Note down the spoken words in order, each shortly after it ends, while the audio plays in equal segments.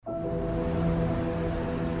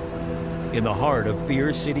in the heart of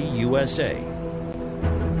Beer City, USA.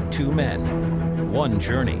 Two men, one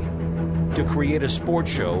journey to create a sports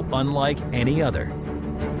show unlike any other.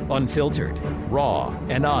 Unfiltered, raw,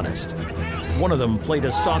 and honest. One of them played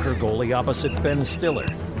a soccer goalie opposite Ben Stiller.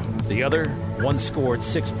 The other once scored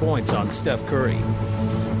 6 points on Steph Curry.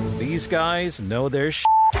 These guys know their shit.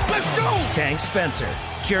 Let's go! Tank Spencer,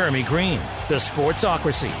 Jeremy Greene, the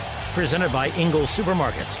Sportsocracy. Presented by Ingles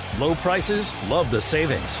Supermarkets. Low prices, love the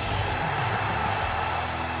savings.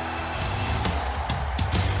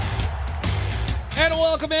 And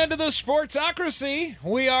welcome into the Sportsocracy.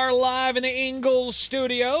 We are live in the Ingles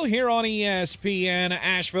studio here on ESPN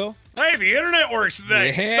Asheville. Hey, the internet works today.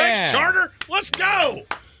 Yeah. Thanks, Charter. Let's go.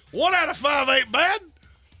 1 out of 5 ain't bad.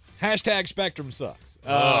 Hashtag Spectrum sucks.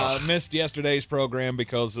 Missed yesterday's program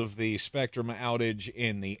because of the Spectrum outage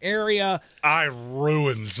in the area. I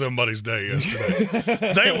ruined somebody's day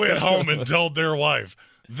yesterday. They went home and told their wife,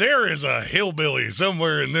 there is a hillbilly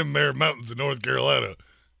somewhere in them there mountains in North Carolina.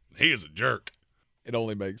 He is a jerk. It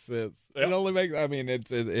only makes sense. Yep. It only makes. I mean, it's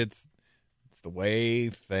the way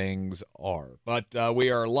things are. But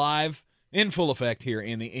we are live in full effect here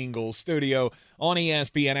in the Ingles studio on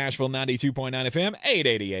ESPN Asheville 92.9 FM,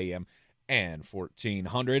 880 AM, and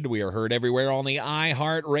 1400. We are heard everywhere on the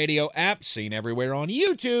iHeartRadio app, seen everywhere on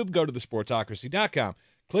YouTube. Go to thesportsocracy.com,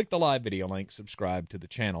 click the live video link, subscribe to the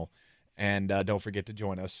channel, and don't forget to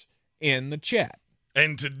join us in the chat.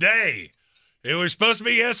 And today, it was supposed to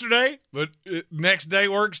be yesterday, but next day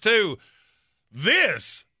works too.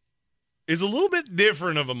 This is a little bit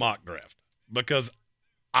different of a mock draft because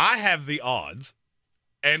I have the odds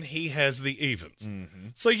and he has the evens. Mm-hmm.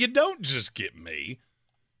 So you don't just get me.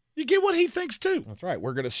 You get what he thinks too. That's right.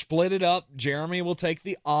 We're going to split it up. Jeremy will take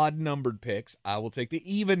the odd-numbered picks. I will take the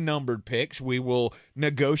even-numbered picks. We will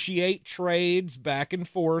negotiate trades back and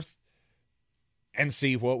forth and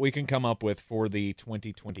see what we can come up with for the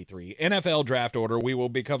 2023 NFL Draft Order. We will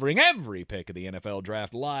be covering every pick of the NFL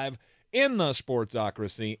Draft live in the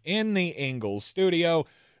Sportsocracy in the Ingles studio,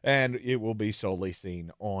 and it will be solely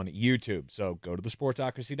seen on YouTube. So go to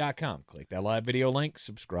thesportsocracy.com, click that live video link,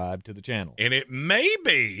 subscribe to the channel. And it may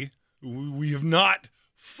be, we have not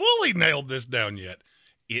fully nailed this down yet,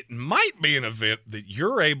 it might be an event that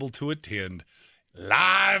you're able to attend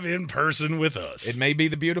live in person with us. It may be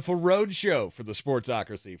the beautiful road show for the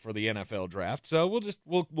Sportsocracy for the NFL Draft. So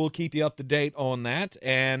we'll keep you up to date on that.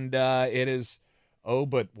 And it is,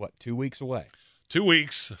 2 weeks away? 2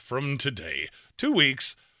 weeks from today. 2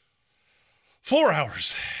 weeks, 4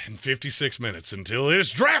 hours and 56 minutes until it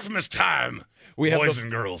is Draftmas time, boys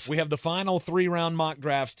and girls. We have the final 3-round mock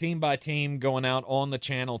drafts, team by team, going out on the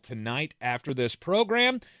channel tonight after this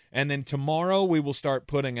program. And then tomorrow we will start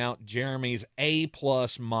putting out Jeremy's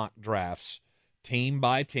A-plus mock drafts, team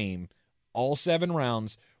by team, all 7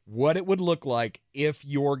 rounds, what it would look like if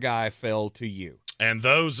your guy fell to you. And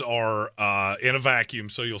those are in a vacuum,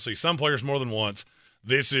 so you'll see some players more than once.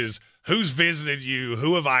 This is who's visited you,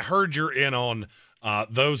 who have I heard you're in on.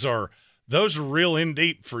 Those are real in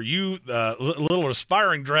deep for you, little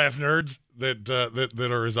aspiring draft nerds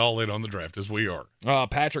that are as all in on the draft as we are.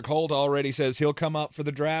 Patrick Holt already says he'll come up for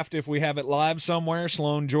the draft if we have it live somewhere.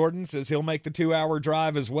 Sloan Jordan says he'll make the 2-hour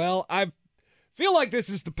drive as well. I feel like this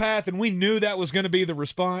is the path, and we knew that was going to be the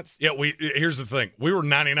response. Yeah, here's the thing. We were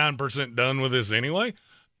 99% done with this anyway,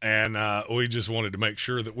 and we just wanted to make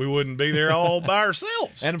sure that we wouldn't be there all by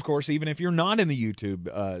ourselves. And, of course, even if you're not in the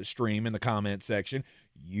YouTube stream in the comment section,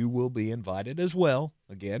 you will be invited as well.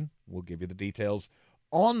 Again, we'll give you the details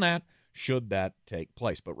on that should that take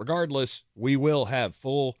place. But regardless, we will have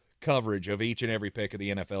full coverage of each and every pick of the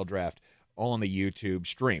NFL Draft on the YouTube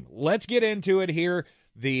stream. Let's get into it here.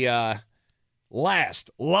 The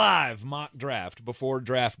last live mock draft before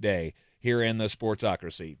draft day here in the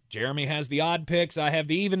Sportsocracy. Jeremy has the odd picks. I have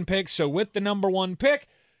the even picks. So with the number 1 pick,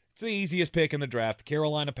 it's the easiest pick in the draft. The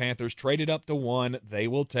Carolina Panthers traded up to 1. They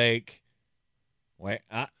will take...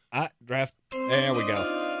 draft. There we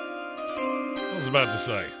go. I was about to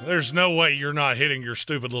say, there's no way you're not hitting your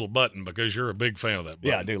stupid little button because you're a big fan of that button.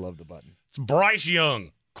 Yeah, I do love the button. It's Bryce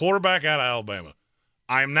Young, quarterback out of Alabama.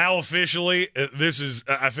 I am now officially,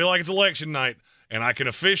 I feel like it's election night, and I can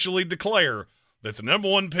officially declare that the number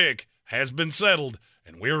 1 pick has been settled,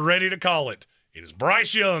 and we're ready to call it. It is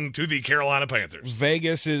Bryce Young to the Carolina Panthers.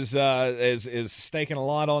 Vegas is staking a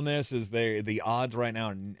lot on this. Is the odds right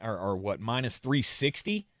now are what, minus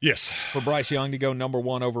 360? Yes, for Bryce Young to go number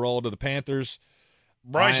 1 overall to the Panthers.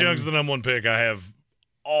 Bryce Young's the number 1 pick. I have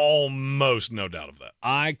almost no doubt of that.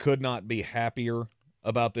 I could not be happier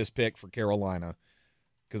about this pick for Carolina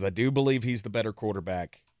because I do believe he's the better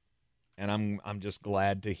quarterback, and I'm just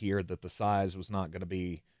glad to hear that the size was not going to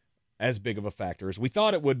be as big of a factor as we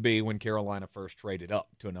thought it would be when Carolina first traded up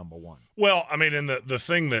to a number 1. Well, I mean, and the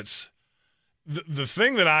thing that's the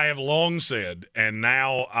thing that I have long said, and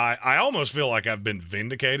now I almost feel like I've been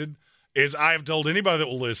vindicated, is I have told anybody that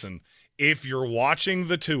will listen, if you're watching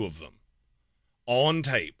the two of them on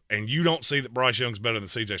tape and you don't see that Bryce Young's better than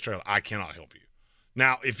C.J. Stroud, I cannot help you.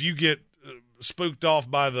 Now, if you get spooked off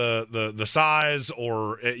by the size,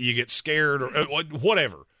 or you get scared, or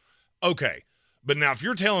whatever, okay. But now, if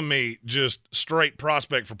you're telling me just straight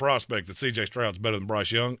prospect for prospect that C.J. Stroud's better than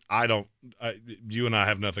Bryce Young, you and I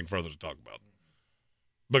have nothing further to talk about,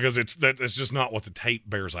 because it's just not what the tape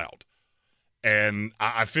bears out. And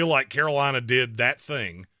I feel like Carolina did that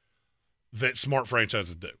thing that smart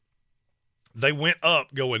franchises do. They went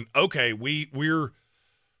up going, okay, we're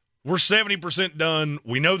 70% done.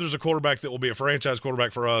 We know there's a quarterback that will be a franchise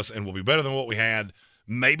quarterback for us and will be better than what we had.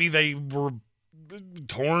 Maybe they were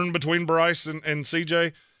torn between Bryce and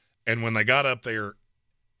CJ. And when they got up there,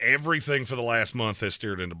 everything for the last month has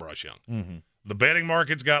steered into Bryce Young. Mm-hmm. The betting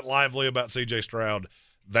markets got lively about CJ Stroud.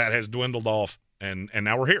 That has dwindled off, and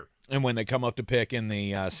now we're here. And when they come up to pick in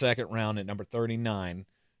the second round at number 39,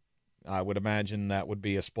 I would imagine that would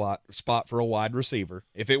be a spot for a wide receiver.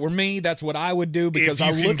 If it were me, that's what I would do, because if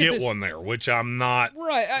you I look can at get this, one there, which I'm not.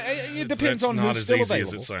 Right, it depends on who's still available. Not as easy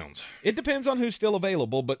as it sounds. It depends on who's still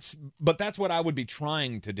available, but that's what I would be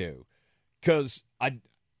trying to do, because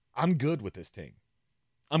I'm good with this team.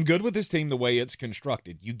 I'm good with this team the way it's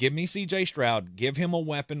constructed. You give me C.J. Stroud, give him a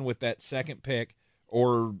weapon with that second pick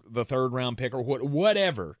or the third round pick or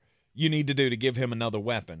whatever you need to do to give him another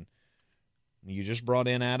weapon. You just brought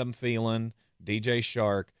in Adam Thielen, DJ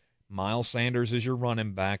Shark, Miles Sanders is your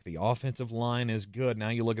running back. The offensive line is good. Now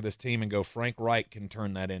you look at this team and go, Frank Reich can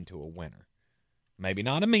turn that into a winner. Maybe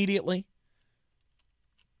not immediately,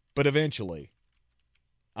 but eventually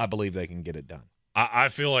I believe they can get it done. I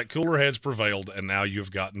feel like cooler heads prevailed, and now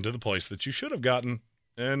you've gotten to the place that you should have gotten,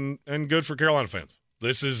 and good for Carolina fans.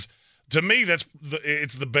 This is, to me,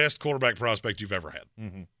 it's the best quarterback prospect you've ever had.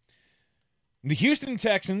 Mm-hmm. The Houston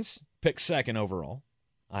Texans pick second overall.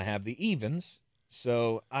 I have the evens,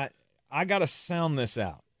 so I got to sound this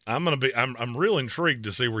out. I'm real intrigued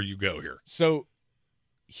to see where you go here. So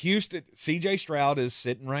Houston, C.J. Stroud is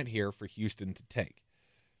sitting right here for Houston to take.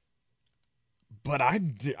 But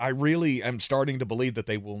I really am starting to believe that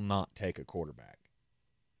they will not take a quarterback.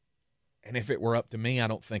 And if it were up to me, I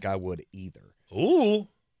don't think I would either. Ooh.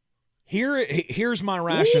 Here's my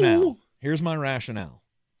rationale. Ooh. Here's my rationale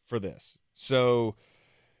for this. So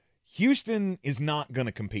Houston is not going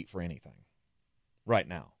to compete for anything right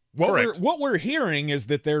now. What we're hearing is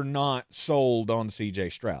that they're not sold on C.J.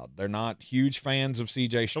 Stroud. They're not huge fans of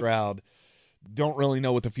C.J. Stroud. Don't really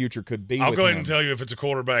know what the future could be. I'll go ahead and tell you, if it's a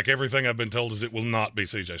quarterback, everything I've been told is it will not be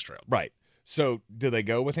C.J. Stroud. Right. So do they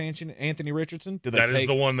go with Anthony Richardson? That is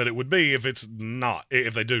the one that it would be if it's not,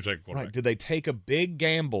 if they do take a quarterback. Right. Do they take a big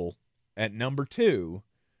gamble at number 2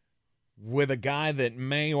 with a guy that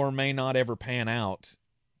may or may not ever pan out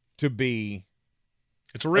to be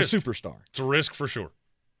a superstar? It's a risk for sure.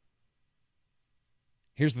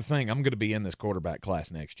 Here's the thing. I'm going to be in this quarterback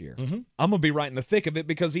class next year. Mm-hmm. I'm going to be right in the thick of it,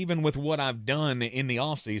 because even with what I've done in the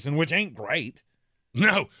offseason, which ain't great.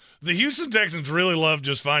 No, the Houston Texans really love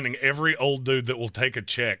just finding every old dude that will take a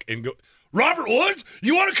check and go, Robert Woods,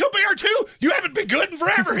 you want to come here too? You haven't been good in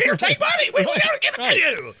forever. Here, take money. We got to give it to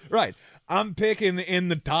you. Right. I'm picking in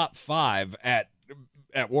the top 5 at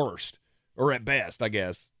worst, or at best, I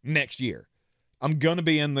guess, next year. I'm going to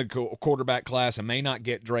be in the quarterback class. I may not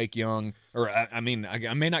get Drake Young, or I may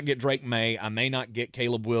not get Drake May. I may not get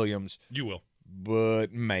Caleb Williams. You will.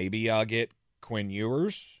 But maybe I'll get Quinn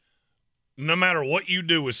Ewers. No matter what you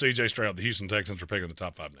do with C.J. Stroud, the Houston Texans are picking the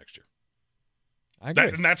top 5 next year. I agree.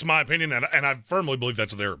 And that's my opinion, and I firmly believe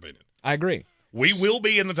that's their opinion. I agree. We will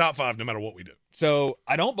be in the top 5 no matter what we do. So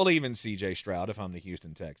I don't believe in C.J. Stroud if I'm the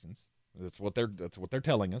Houston Texans. That's what they're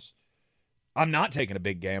telling us. I'm not taking a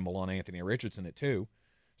big gamble on Anthony Richardson at 2.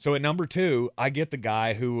 So at number 2, I get the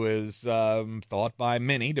guy who is thought by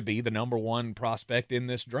many to be the number 1 prospect in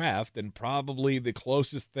this draft, and probably the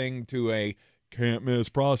closest thing to a can't-miss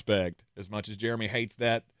prospect, as much as Jeremy hates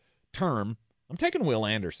that term. I'm taking Will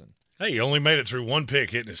Anderson. Hey, he only made it through 1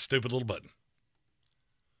 pick hitting his stupid little button.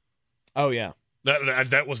 Oh, yeah.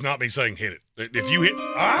 That was not me saying hit it. If you hit...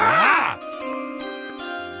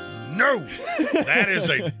 No, that is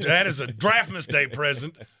a Draftmas Day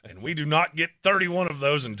present, and we do not get 31 of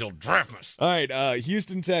those until Draftmas. All right,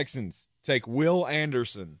 Houston Texans take Will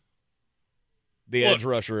Anderson, the edge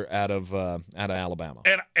rusher out of Alabama.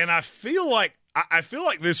 And I feel like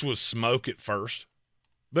this was smoke at first,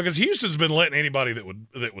 because Houston's been letting anybody that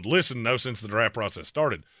would listen know since the draft process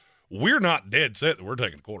started. we're not dead set that we're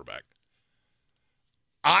taking a quarterback.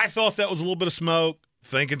 I thought that was a little bit of smoke,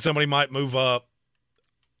 thinking somebody might move up.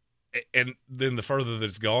 And then the further that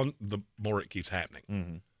it's gone, the more it keeps happening.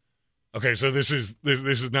 Mm-hmm. Okay, so this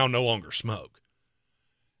is now no longer smoke.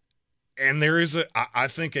 And there is I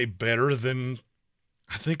think a better than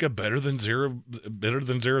zero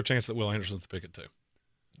chance that Will Anderson's the pick at 2.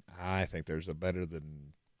 I think there's a better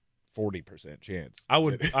than 40% chance. I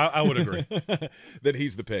would agree that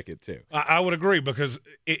he's the pick at 2. I would agree, because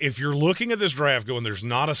if you're looking at this draft going, there's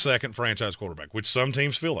not a second franchise quarterback, which some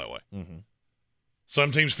teams feel that way. Mm-hmm.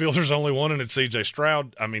 Some teams feel there's only one, and it's C.J.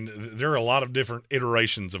 Stroud. I mean, there are a lot of different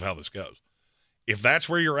iterations of how this goes. If that's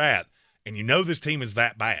where you're at, and you know this team is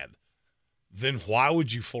that bad, then why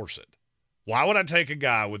would you force it? Why would I take a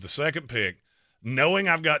guy with the second pick, knowing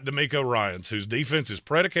I've got DeMeco Ryans, whose defense is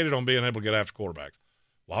predicated on being able to get after quarterbacks?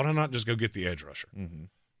 Why would I not just go get the edge rusher? Mm-hmm.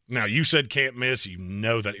 Now, you said can't miss. You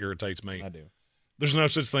know that irritates me. I do. There's no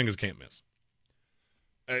such thing as can't miss.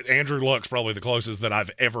 Andrew Luck's probably the closest that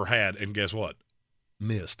I've ever had, and guess what?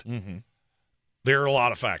 Missed. Mm-hmm. There are a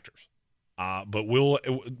lot of factors. But Will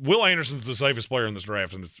Anderson's the safest player in this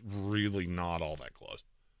draft, and it's really not all that close.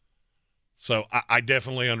 So I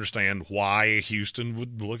definitely understand why Houston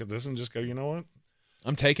would look at this and just go, you know what?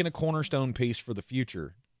 I'm taking a cornerstone piece for the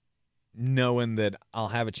future, knowing that I'll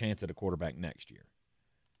have a chance at a quarterback next year.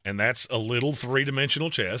 And that's a little three-dimensional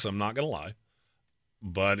chess, I'm not going to lie.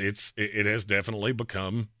 But it has definitely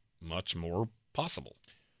become much more possible.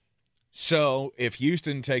 So if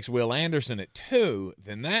Houston takes Will Anderson at 2,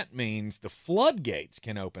 then that means the floodgates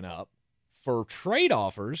can open up for trade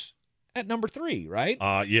offers at number 3, right?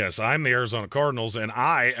 Yes, I'm the Arizona Cardinals, and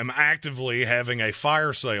I am actively having a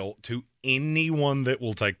fire sale to anyone that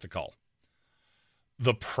will take the call.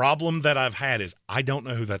 The problem that I've had is I don't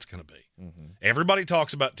know who that's going to be. Mm-hmm. Everybody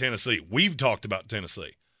talks about Tennessee. We've talked about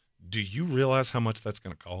Tennessee. Do you realize how much that's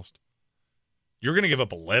going to cost? You're going to give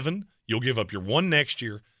up 11. You'll give up your 1 next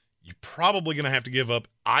year. You're probably going to have to give up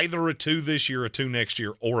either a 2 this year, a 2 next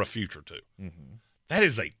year, or a future 2. Mm-hmm. That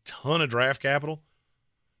is a ton of draft capital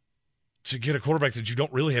to get a quarterback that you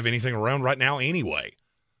don't really have anything around right now anyway.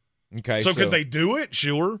 Okay. So could they do it?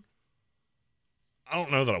 Sure. I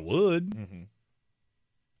don't know that I would. Mm-hmm.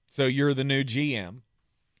 So you're the new GM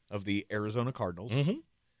of the Arizona Cardinals, Mm-hmm.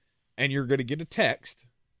 and you're going to get a text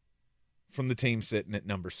from the team sitting at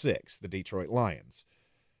number 6, the Detroit Lions.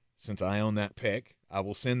 Since I own that pick, I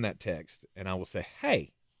will send that text, and I will say,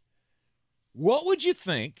 hey, what would you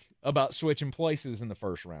think about switching places in the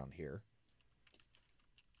first round here?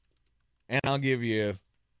 And I'll give you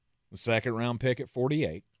the second round pick at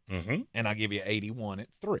 48, Mm-hmm. and I'll give you 81 at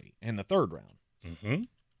 3 in the third round. Mm-hmm.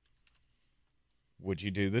 Would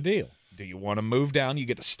you do the deal? Do you want to move down? You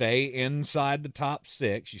get to stay inside the top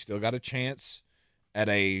 6. You still got a chance at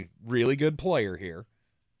a really good player here.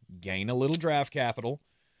 Gain a little draft capital.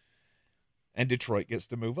 And Detroit gets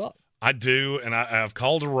to move up. I do, and I've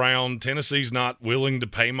called around. Tennessee's not willing to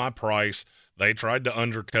pay my price. They tried to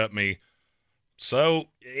undercut me. So,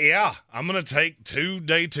 yeah, I'm going to take 2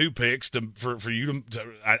 day 2 picks for you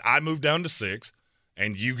to I move down to 6,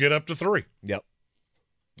 and you get up to 3. Yep.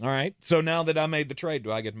 All right. So now that I made the trade,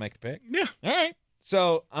 do I get to make the pick? Yeah. All right.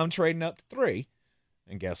 So I'm trading up to 3,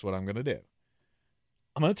 and guess what I'm going to do?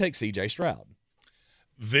 I'm going to take C.J. Stroud.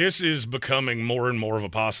 This is becoming more and more of a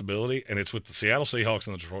possibility, and it's with the Seattle Seahawks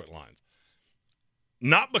and the Detroit Lions.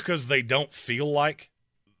 Not because they don't feel like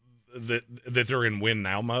that they're in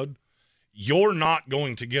win-now mode. You're not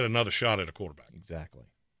going to get another shot at a quarterback. Exactly.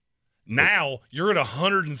 Now you're at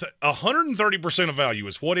 130% of value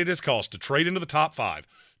is what it has cost to trade into the top 5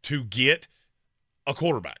 to get a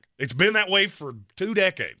quarterback. It's been that way for 2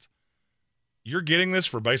 decades. You're getting this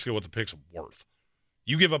for basically what the pick's worth.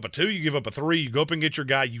 You give up a 2, you give up a 3, you go up and get your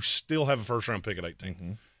guy, you still have a first-round pick at 18.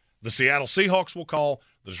 Mm-hmm. The Seattle Seahawks will call,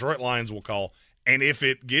 the Detroit Lions will call, and if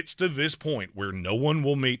it gets to this point where no one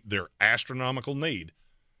will meet their astronomical need,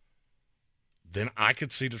 then I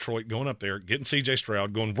could see Detroit going up there, getting C.J.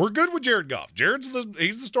 Stroud, going, we're good with Jared Goff. He's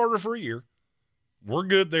the starter for a year. We're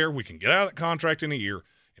good there. We can get out of that contract in a year,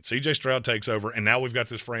 and C.J. Stroud takes over, and now we've got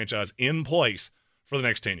this franchise in place for the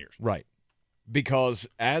next 10 years. Right. Because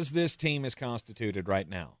as this team is constituted right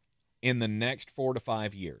now, in the next 4 to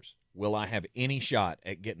 5 years, will I have any shot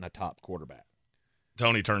at getting a top quarterback?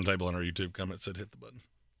 Tony Turntable in our YouTube comment said, hit the button.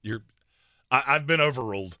 I've been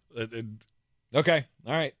overruled. Okay.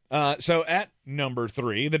 All right. So at number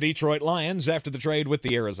 3, the Detroit Lions, after the trade with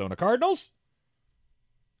the Arizona Cardinals,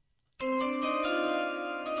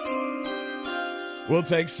 we'll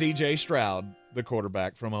take C.J. Stroud, the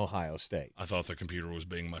quarterback from Ohio State. I thought the computer was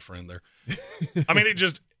being my friend there. I mean,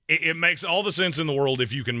 It makes all the sense in the world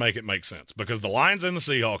if you can make it make sense, because the Lions and the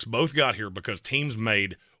Seahawks both got here because teams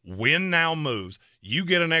made win-now moves. You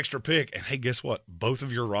get an extra pick, and hey, guess what? Both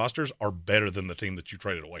of your rosters are better than the team that you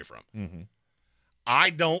traded away from. Mm-hmm. I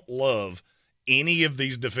don't love any of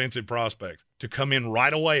these defensive prospects to come in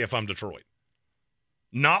right away if I'm Detroit.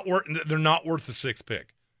 They're not worth the 6th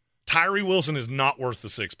pick. Tyree Wilson is not worth the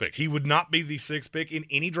 6th pick. He would not be the 6th pick in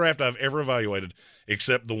any draft I've ever evaluated,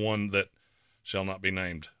 except the one that shall not be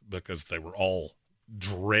named because they were all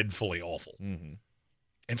dreadfully awful. Mm-hmm.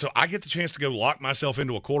 And so I get the chance to go lock myself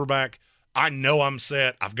into a quarterback. I know I'm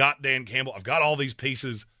set. I've got Dan Campbell. I've got all these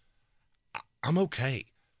pieces. I'm okay.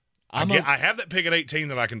 I have that pick at 18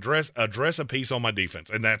 that I can address a piece on my defense,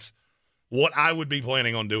 and that's what I would be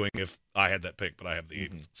planning on doing if I had that pick, but I have the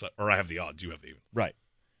evens. Or I have the odds. You have the evens. Right.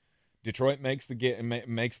 Detroit makes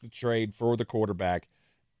the trade for the quarterback,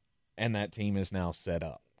 and that team is now set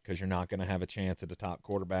up because you're not going to have a chance at a top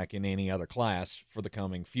quarterback in any other class for the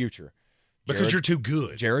coming future. Because you're too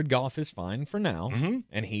good. Jared Goff is fine for now,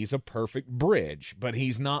 and he's a perfect bridge, but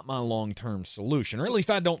he's not my long-term solution, or at least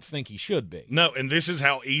I don't think he should be. No, and this is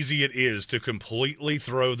how easy it is to completely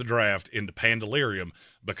throw the draft into pandemonium,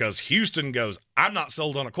 because Houston goes, I'm not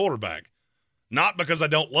sold on a quarterback. Not because I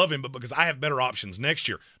don't love him, but because I have better options next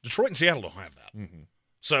year. Detroit and Seattle don't have that. Mm-hmm.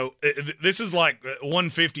 So this is like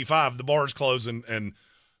 155. The bar's closing, and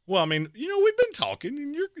well, I mean, we've been talking,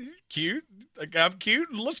 and you're cute. Like, I'm cute.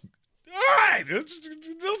 And all right, that's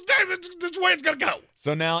the way it's gonna go.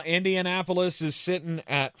 So now Indianapolis is sitting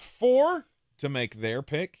at 4 to make their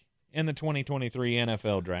pick in the 2023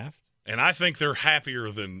 NFL Draft, and I think they're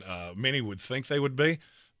happier than many would think they would be.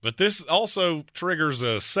 But this also triggers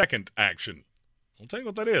a second action. I'll tell you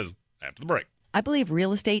what that is after the break. I believe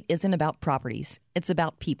real estate isn't about properties. It's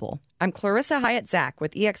about people. I'm Clarissa Hyatt-Zack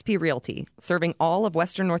with eXp Realty, serving all of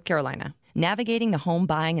Western North Carolina. Navigating the home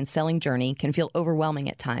buying and selling journey can feel overwhelming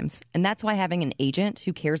at times, and that's why having an agent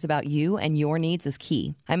who cares about you and your needs is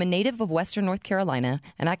key. I'm a native of Western North Carolina,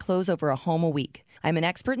 and I close over a home a week. I'm an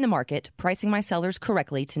expert in the market, pricing my sellers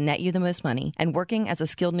correctly to net you the most money, and working as a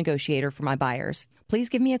skilled negotiator for my buyers. Please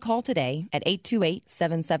give me a call today at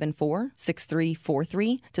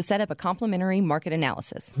 828-774-6343 to set up a complimentary market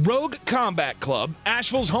analysis. Rogue Combat Club,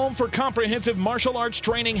 Asheville's home for comprehensive martial arts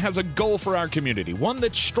training, has a goal for our community, one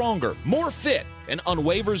that's stronger, more fit, and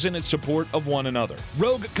unwavers in its support of one another.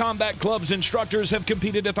 Rogue Combat Club's instructors have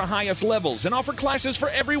competed at the highest levels and offer classes for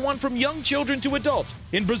everyone from young children to adults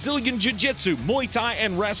in Brazilian Jiu-Jitsu, Muay Thai,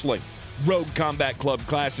 and wrestling. Rogue Combat Club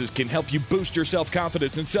classes can help you boost your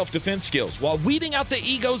self-confidence and self-defense skills while weeding out the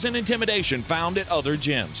egos and intimidation found at other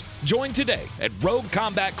gyms. Join today at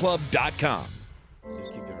roguecombatclub.com.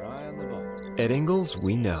 Just keep your eye on the ball. At Ingalls,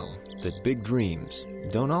 we know that big dreams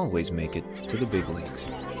don't always make it to the big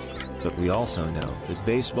leagues. But we also know that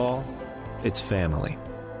baseball, it's family.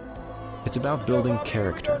 It's about building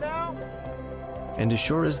character. And as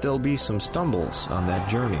sure as there'll be some stumbles on that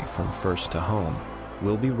journey from first to home,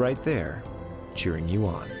 we'll be right there, cheering you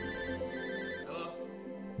on.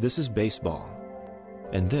 This is baseball,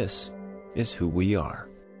 and this is who we are.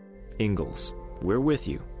 Ingalls, we're with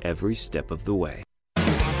you every step of the way.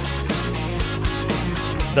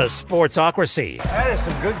 The Sportsocracy. That is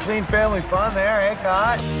some good, clean family fun there, eh,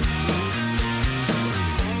 Cod?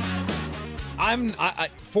 I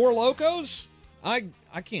Four Locos? I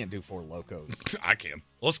can't do Four Locos. I can.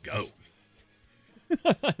 Let's go.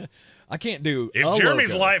 I can't do. If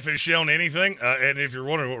Jeremy's life has shown anything, and if you're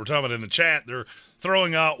wondering what we're talking about in the chat, they're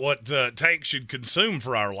throwing out what Tank should consume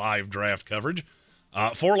for our live draft coverage.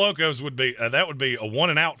 Four Locos would be that would be a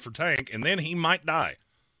 1 and out for Tank, and then he might die.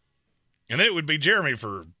 And then it would be Jeremy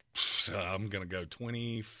for I'm gonna go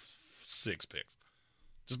 26 picks,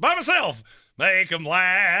 just by myself. Make them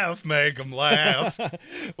laugh, make them laugh.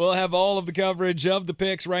 We'll have all of the coverage of the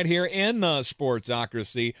picks right here in the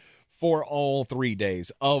Sportsocracy for all 3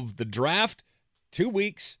 days of the draft, 2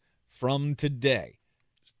 weeks from today.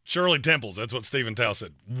 Shirley Temples, that's what Stephen Tao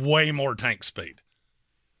said. Way more Tank speed.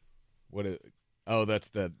 Oh, that's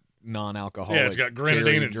the non-alcoholic. Yeah, it's got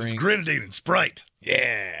grenadine and Sprite.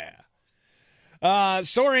 Yeah.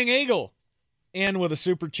 Soaring Eagle in with a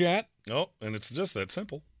super chat. Oh, and it's just that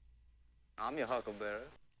simple. I'm your huckleberry.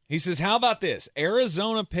 He says, how about this?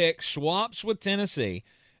 Arizona pick swaps with Tennessee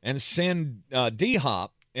and send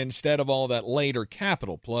D-Hop instead of all that later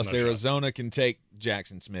capital. Plus, Arizona can take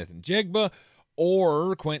Jackson Smith and Jigba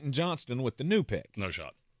or Quentin Johnston with the new pick. No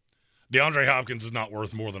shot. DeAndre Hopkins is not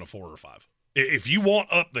worth more than a 4 or 5. If you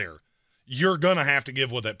want up there, you're going to have to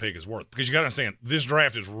give what that pick is worth, because you got to understand, this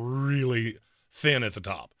draft is really thin at the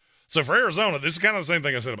top. So for Arizona, this is kind of the same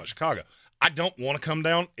thing I said about Chicago. I don't want to come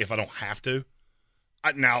down if I don't have to.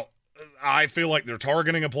 Now, I feel like they're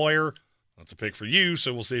targeting a player. That's a pick for you,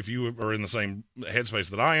 so we'll see if you are in the same headspace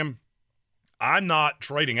that I am. I'm not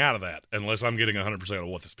trading out of that unless I'm getting 100% of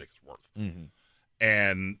what this pick is worth. Mm-hmm.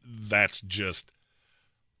 And that's just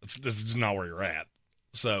 – this is not where you're at.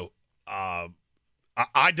 So, I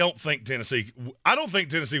don't think Tennessee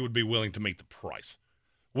would be willing to meet the price,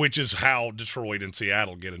 which is how Detroit and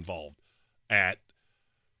Seattle get involved at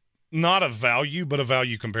not a value, but a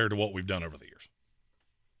value compared to what we've done over the years.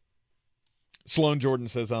 Sloan Jordan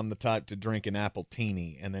says I'm the type to drink an apple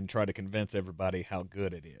teeny and then try to convince everybody how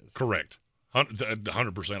good it is. Correct.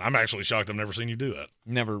 100%. I'm actually shocked I've never seen you do that.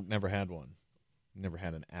 Never had one. Never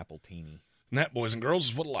had an apple teeny. And that, boys and girls,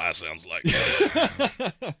 is what a lie sounds like.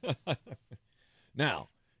 Now,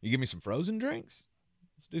 you give me some frozen drinks?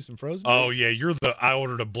 Let's do some frozen Oh, drinks. yeah, I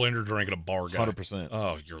ordered a blender drink at a bar guy. 100%.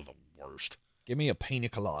 Oh, you're the worst. Give me a pina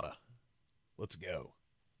colada. Let's go.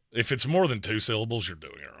 If it's more than 2 syllables, you're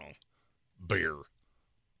doing it wrong. Beer.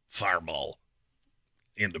 Fireball.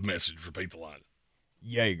 End of message. Repeat the line.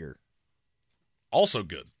 Jaeger. Also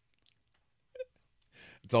good.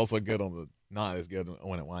 It's also good on the not as good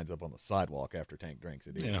when it winds up on the sidewalk after Tank drinks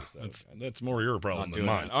it either. Yeah, so that's more your problem than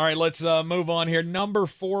mine. All right, let's move on here. Number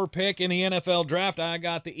 4 pick in the NFL draft. I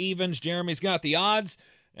got the evens. Jeremy's got the odds.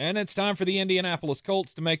 And it's time for the Indianapolis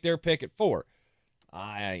Colts to make their pick at 4.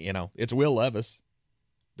 It's Will Levis.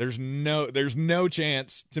 There's no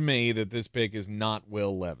chance to me that this pick is not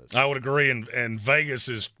Will Levis. I would agree, and Vegas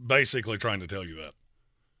is basically trying to tell you that.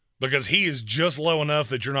 Because he is just low enough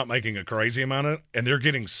that you're not making a crazy amount of it, and they're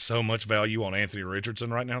getting so much value on Anthony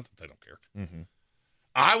Richardson right now that they don't care. Mm-hmm.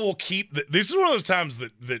 I will keep – this is one of those times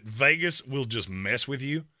that Vegas will just mess with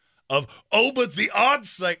you of, but the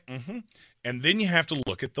odds say and then you have to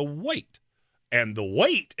look at the weight. And the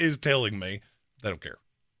weight is telling me they don't care.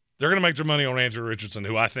 They're going to make their money on Anthony Richardson,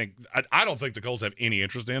 who I don't think the Colts have any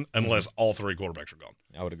interest in unless all 3 quarterbacks are gone.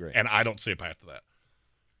 I would agree. And I don't see a path to that.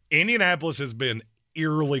 Indianapolis has been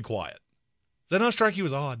eerily quiet. Does that not strike you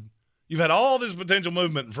as odd? You've had all this potential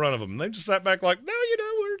movement in front of them, and they just sat back like, no,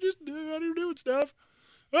 we're just doing stuff.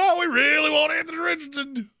 Oh, we really want Anthony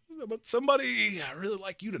Richardson. But somebody, I really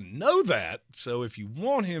like you to know that. So if you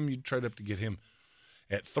want him, you trade up to get him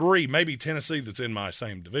at 3. Maybe Tennessee, that's in my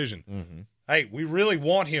same division. Mm-hmm. Hey, we really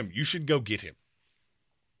want him. You should go get him.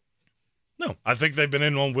 No, I think they've been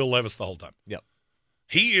in on Will Levis the whole time. Yep.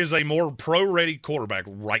 He is a more pro-ready quarterback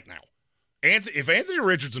right now. If Anthony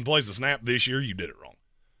Richardson plays the snap this year, you did it wrong.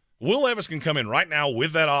 Will Levis can come in right now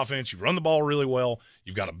with that offense. You run the ball really well.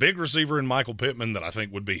 You've got a big receiver in Michael Pittman that I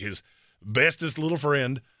think would be his bestest little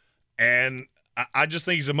friend. And I just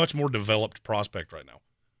think he's a much more developed prospect right now.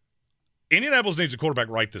 Indianapolis needs a quarterback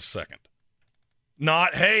right this second.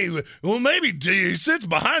 Not, hey, well, maybe he sits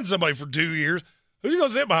behind somebody for 2 years. Who's he going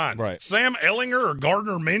to sit behind? Right. Sam Ehlinger or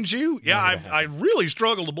Gardner Minshew? Yeah, I really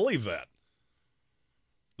struggle to believe that.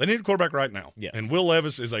 They need a quarterback right now. Yes. And Will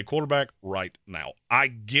Levis is a quarterback right now. I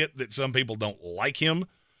get that some people don't like him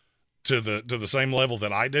to the same level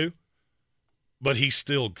that I do, but he's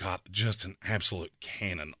still got just an absolute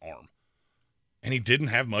cannon arm. And he didn't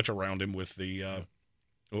have much around him with the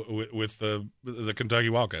Kentucky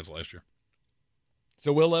Wildcats last year.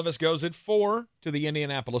 So Will Levis goes at 4 to the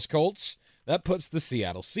Indianapolis Colts. That puts the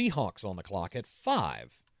Seattle Seahawks on the clock at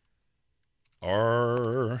 5.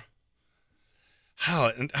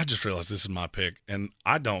 And I just realized this is my pick, and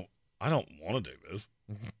I don't want to do this.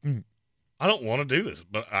 I don't want to do this,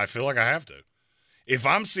 but I feel like I have to. If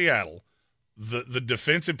I'm Seattle, the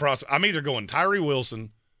defensive prospect, I'm either going Tyree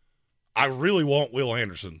Wilson. I really want Will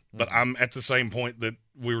Anderson, but I'm at the same point that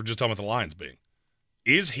we were just talking about the Lions being.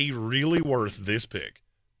 Is he really worth this pick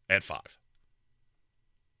at 5?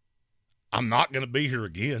 I'm not going to be here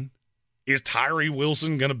again. Is Tyree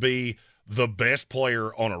Wilson going to be the best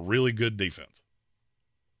player on a really good defense?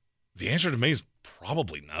 The answer to me is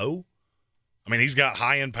probably no. I mean, he's got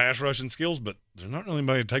high-end pass rushing skills, but there's not really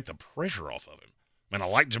anybody to take the pressure off of him. I mean, I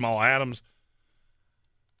like Jamal Adams.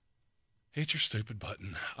 Hit your stupid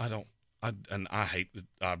button. I hate that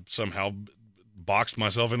I somehow boxed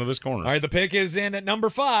myself into this corner. All right, the pick is in at number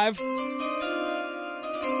 5.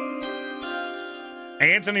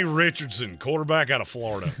 Anthony Richardson, quarterback out of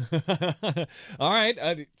Florida. All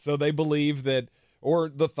right, so they believe that, or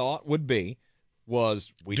the thought would be,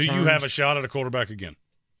 do you have a shot at a quarterback again?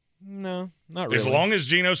 No, not really. As long as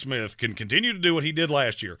Geno Smith can continue to do what he did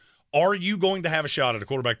last year, are you going to have a shot at a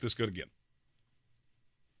quarterback this good again?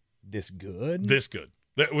 This good? This good.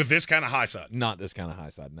 With this kind of high side? Not this kind of high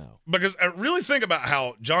side, no. Because I really think about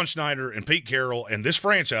how John Schneider and Pete Carroll and this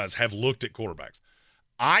franchise have looked at quarterbacks.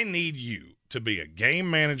 I need you to be a game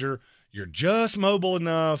manager. You're just mobile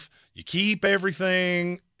enough. You keep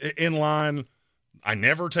everything in line. I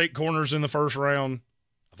never take corners in the first round.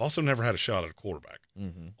 I've also never had a shot at a quarterback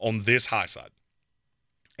on this high side.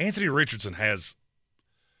 Anthony Richardson has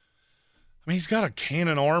 – he's got a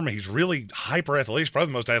cannon arm. He's really hyper-athletic. He's probably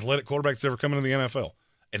the most athletic quarterback that's ever come into the NFL.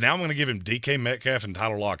 And now I'm going to give him DK Metcalf and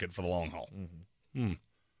Tyler Lockett for the long haul.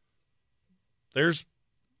 There's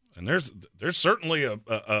certainly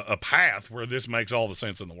a path where this makes all the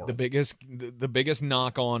sense in the world. The biggest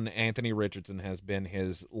knock on Anthony Richardson has been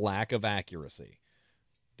his lack of accuracy.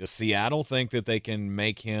 Does Seattle think that they can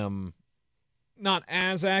make him not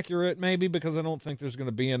as accurate, maybe, because I don't think there's going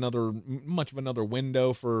to be much of another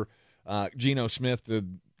window for Geno Smith to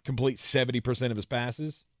complete 70% of his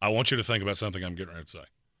passes? I want you to think about something I'm getting ready to say.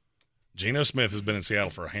 Geno Smith has been in Seattle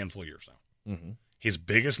for a handful of years now. His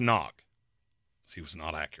biggest knock is he was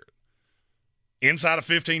not accurate. Inside of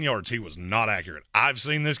 15 yards, he was not accurate. I've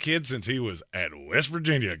seen this kid since he was at West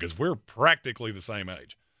Virginia because we're practically the same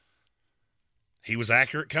age. He was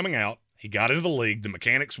accurate coming out. He got into the league. The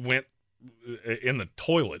mechanics went in the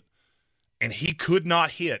toilet, and he could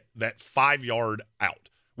not hit that 5-yard out.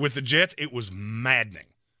 With the Jets, it was maddening.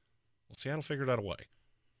 Well, Seattle figured out a way.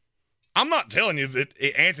 I'm not telling you that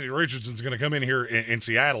Anthony Richardson's going to come in here in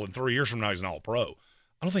Seattle and 3 years from now he's an all-pro.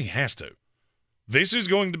 I don't think he has to. This is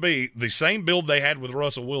going to be the same build they had with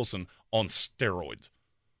Russell Wilson on steroids.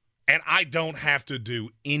 And I don't have to do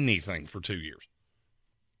anything for 2 years.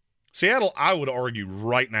 Seattle, I would argue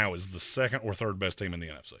right now, is the second or third best team in the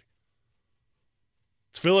NFC.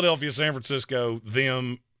 It's Philadelphia, San Francisco,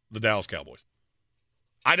 them, the Dallas Cowboys.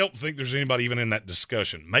 I don't think there's anybody even in that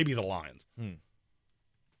discussion. Maybe the Lions.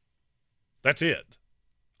 That's it.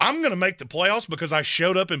 I'm going to make the playoffs because I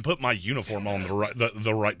showed up and put my uniform on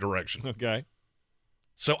the right direction. Okay.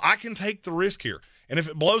 So I can take the risk here. And if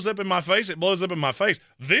it blows up in my face, it blows up in my face.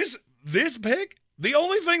 This pick, the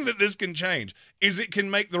only thing that this can change is it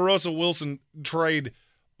can make the Russell Wilson trade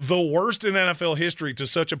the worst in NFL history to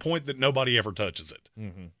such a point that nobody ever touches it.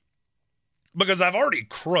 Because I've already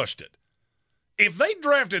crushed it. If they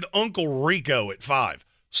drafted Uncle Rico at 5,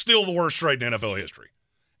 still the worst trade in NFL history.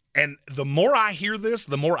 And the more I hear this,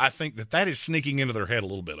 the more I think that is sneaking into their head a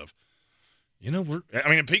little bit of,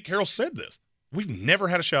 and Pete Carroll said this. We've never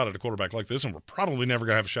had a shot at a quarterback like this, and we're probably never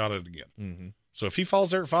going to have a shot at it again. So if he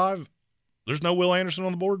falls there at 5, there's no Will Anderson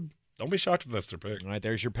on the board. Don't be shocked if that's their pick. All right,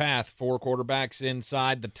 there's your path. 4 quarterbacks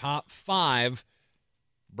inside the top 5.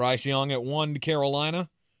 Bryce Young at 1 to Carolina.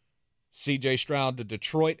 C.J. Stroud to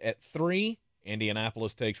Detroit at 3.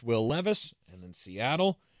 Indianapolis takes Will Levis. And then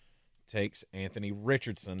Seattle takes Anthony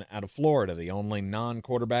Richardson out of Florida, the only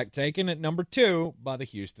non-quarterback taken at number 2 by the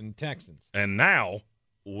Houston Texans. And now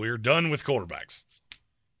we're done with quarterbacks.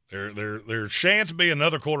 There shan't be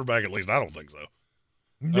another quarterback, at least I don't think so.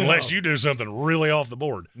 No. Unless you do something really off the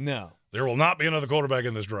board. No. There will not be another quarterback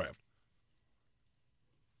in this draft.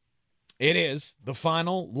 It is the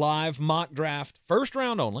final live mock draft, first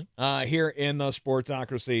round only, here in the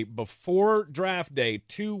Sportsocracy before draft day,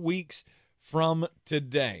 2 weeks from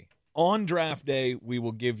today. On draft day, we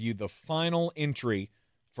will give you the final entry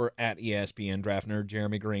for at ESPN Draft Nerd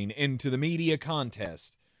Jeremy Greene into the media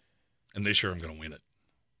contest. And this year I'm going to win it.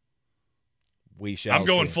 We shall I'm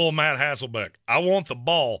going see. full Matt Hasselbeck. I want the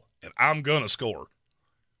ball, and I'm going to score.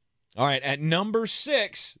 All right, at number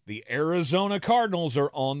 6, the Arizona Cardinals are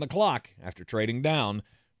on the clock after trading down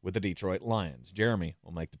with the Detroit Lions. Jeremy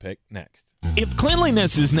will make the pick next. If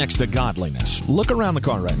cleanliness is next to godliness, look around the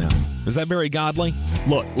car right now. Is that very godly?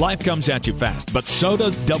 Look, life comes at you fast, but so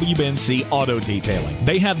does WBNC Auto Detailing.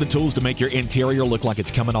 They have the tools to make your interior look like it's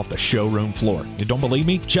coming off the showroom floor. You don't believe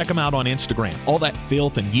me? Check them out on Instagram. All that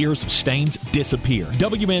filth and years of stains disappear.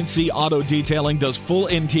 WBNC Auto Detailing does full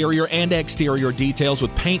interior and exterior details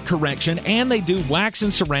with paint correction, and they do wax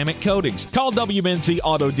and ceramic coatings. Call WBNC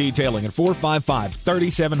Auto Detailing at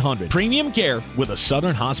 455-3700. Premium care with a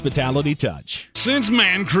Southern hospitality touch. Since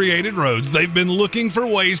man created roads, they've been looking for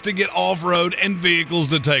ways to get off-road and vehicles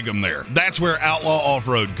to take them there. That's where Outlaw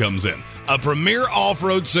Off-Road comes in. A premier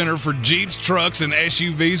off-road center for Jeeps, trucks, and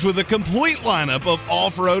SUVs with a complete lineup of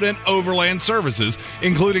off-road and overland services,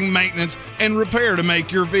 including maintenance and repair to make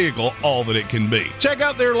your vehicle all that it can be. Check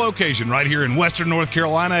out their location right here in Western North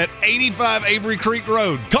Carolina at 85 Avery Creek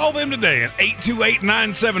Road. Call them today at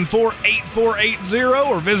 828-974-8480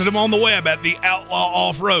 or visit them on the web at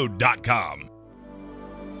theoutlawoffroad.com.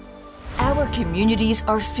 Our communities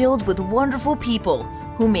are filled with wonderful people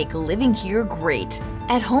who make living here great.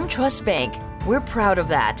 At Home Trust Bank, we're proud of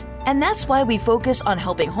that. And that's why we focus on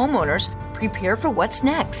helping homeowners prepare for what's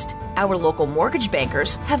next. Our local mortgage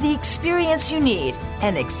bankers have the experience you need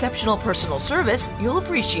and exceptional personal service you'll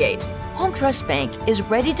appreciate. Home Trust Bank is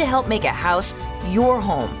ready to help make a house your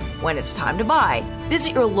home. When it's time to buy,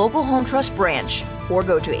 visit your local Home Trust branch or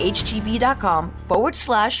go to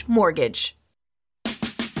htb.com/mortgage.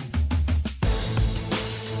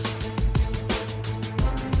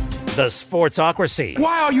 The Sportsocracy.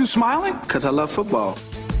 Why are you smiling? Because I love football.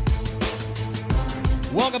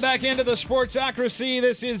 Welcome back into the Sportsocracy.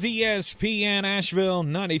 This is ESPN Asheville,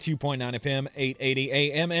 92.9 FM, 880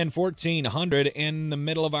 AM, and 1400 in the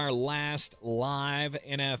middle of our last live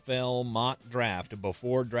NFL mock draft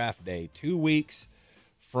before draft day, 2 weeks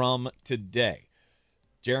from today.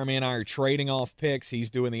 Jeremy and I are trading off picks. He's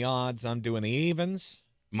doing the odds. I'm doing the evens.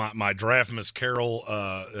 My Draft Miss Carol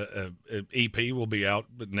EP will be out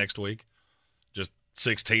next week. Just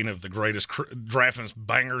 16 of the greatest Draft Miss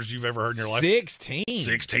bangers you've ever heard in your life.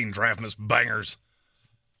 16 Draft Miss bangers.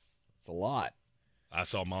 It's a lot. I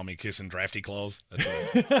saw Mommy kissing Drafty Claus.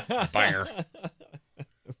 That's a banger.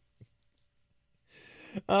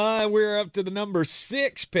 We're up to the number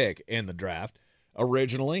 6 pick in the draft.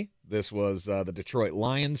 Originally, this was the Detroit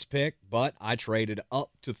Lions pick, but I traded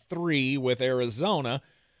up to 3 with Arizona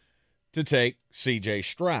to take C.J.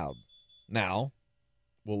 Stroud. Now,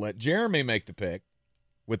 we'll let Jeremy make the pick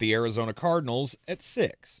with the Arizona Cardinals at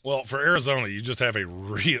 6. Well, for Arizona, you just have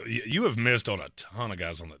you have missed on a ton of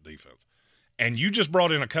guys on that defense. And you just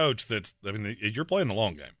brought in a coach you're playing the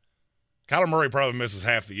long game. Kyler Murray probably misses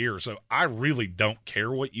half the year, so I really don't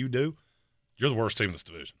care what you do. You're the worst team in this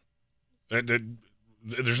division.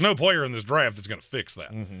 There's no player in this draft that's going to fix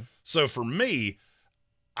that. Mm-hmm. So for me,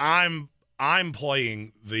 I'm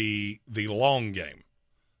playing the long game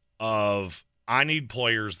of I need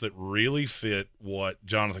players that really fit what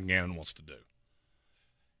Jonathan Gannon wants to do.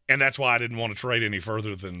 And that's why I didn't want to trade any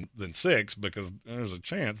further than 6, because there's a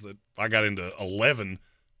chance that if I got into 11,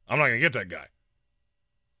 I'm not going to get that guy.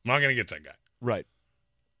 Right.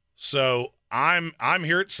 So I'm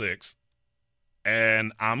here at 6,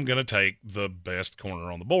 and I'm going to take the best corner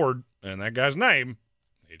on the board, and that guy's name,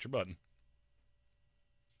 hit your button,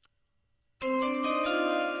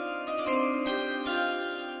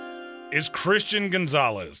 is Christian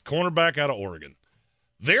Gonzalez, cornerback out of Oregon.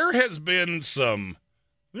 There's been some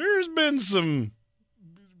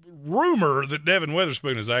rumor that Devin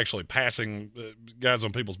Witherspoon is actually passing guys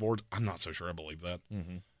on people's boards. I'm not so sure I believe that.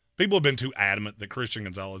 Mm-hmm. People have been too adamant that Christian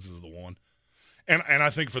Gonzalez is the one. And I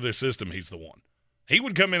think for this system, he's the one. He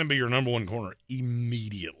would come in and be your number 1 corner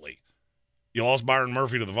immediately. You lost Byron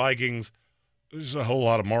Murphy to the Vikings. There's a whole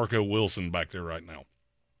lot of Marco Wilson back there right now.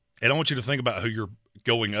 And I want you to think about who you're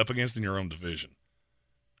going up against in your own division.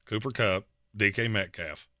 Cooper Kupp, DK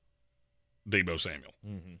Metcalf, Deebo Samuel.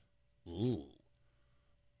 Mm-hmm. Ooh.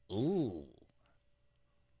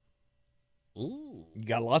 You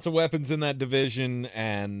got lots of weapons in that division,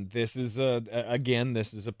 and this is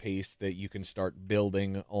a piece that you can start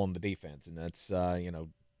building on the defense, and that's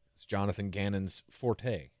it's Jonathan Gannon's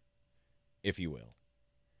forte, if you will.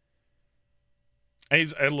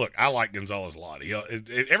 And look, I like Gonzalez a lot.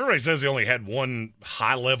 Everybody says he only had 1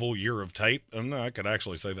 high-level year of tape, and I could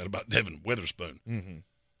actually say that about Devin Witherspoon. Mm-hmm.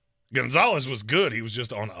 Gonzalez was good. He was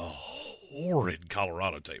just on a horrid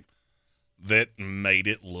Colorado team that made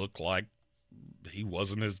it look like he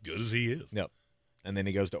wasn't as good as he is. Yep. And then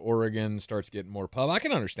he goes to Oregon, starts getting more pub. I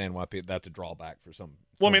can understand why that's a drawback for some.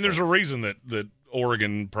 Well, I mean, there's a reason that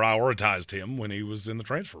Oregon prioritized him when he was in the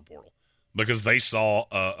transfer portal, because they saw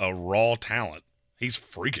a raw talent. He's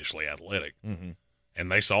freakishly athletic. Mm-hmm.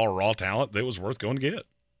 And they saw a raw talent that was worth going to get.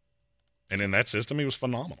 And in that system, he was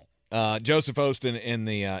phenomenal. Joseph Ostin in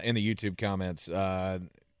the YouTube comments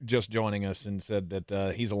just joining us and said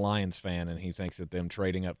that he's a Lions fan and he thinks that them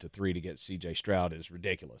trading up to 3 to get C.J. Stroud is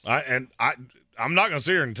ridiculous. I'm not going to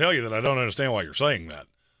sit here and tell you that I don't understand why you're saying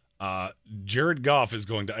that. Jared Goff is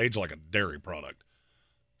going to age like a dairy product.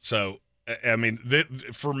 So, I mean,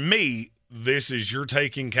 for me, this is you're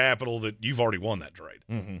taking capital that you've already won that trade.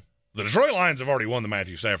 Mm-hmm. The Detroit Lions have already won the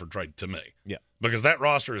Matthew Stafford trade to me. Yeah. Because that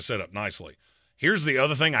roster is set up nicely. Here's the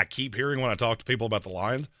other thing I keep hearing when I talk to people about the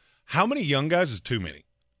Lions. How many young guys is too many?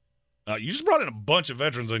 You just brought in a bunch of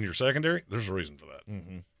veterans in your secondary. There's a reason for that.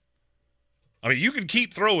 Mm-hmm. I mean, you could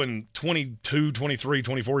keep throwing 22, 23,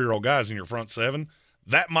 24-year-old guys in your front 7.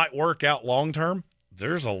 That might work out long term.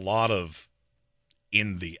 There's a lot of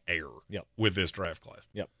in the air with this draft class.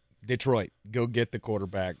 Yep. Detroit, go get the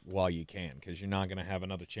quarterback while you can, because you're not going to have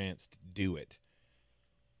another chance to do it.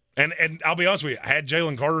 And I'll be honest with you, had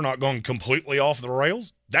Jalen Carter not gone completely off the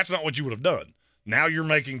rails, that's not what you would have done. Now you're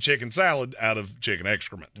making chicken salad out of chicken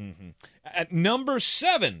excrement. Mm-hmm. At number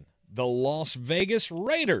 7, the Las Vegas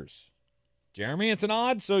Raiders. Jeremy, it's an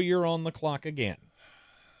odd, so you're on the clock again.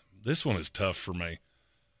 This one is tough for me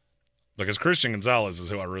because Christian Gonzalez is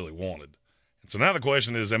who I really wanted. And so now the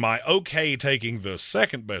question is, am I okay taking the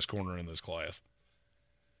second best corner in this class?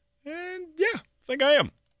 And yeah, I think I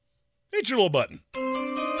am. Hit your little button.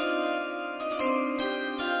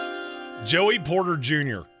 Joey Porter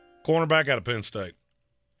Jr., cornerback out of Penn State.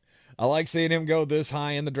 I like seeing him go this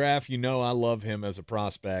high in the draft. You know I love him as a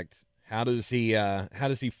prospect. How does he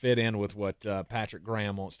fit in with what Patrick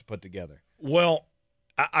Graham wants to put together? Well,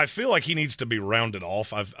 I feel like he needs to be rounded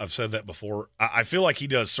off. I've said that before. I feel like he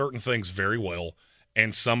does certain things very well,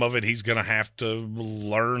 and some of it he's going to have to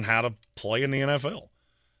learn how to play in the NFL.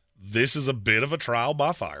 This is a bit of a trial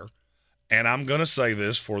by fire, and I'm going to say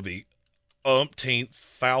this for the umpteenth,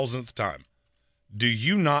 thousandth time. Do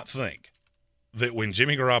you not think that when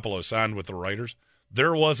Jimmy Garoppolo signed with the Raiders,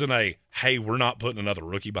 there wasn't a, hey, we're not putting another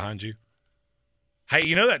rookie behind you? Hey,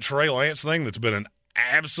 you know that Trey Lance thing that's been an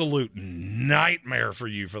absolute nightmare for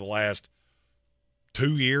you for the last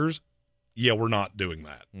 2 years? Yeah, we're not doing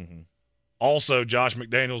that. Mm-hmm. Also, Josh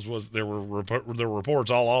McDaniels there were reports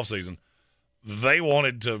all offseason. They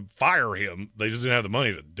wanted to fire him. They just didn't have the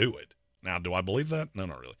money to do it. Now, do I believe that? No,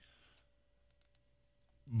 not really.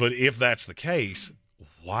 But if that's the case,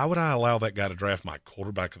 why would I allow that guy to draft my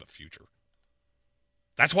quarterback of the future?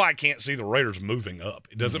 That's why I can't see the Raiders moving up.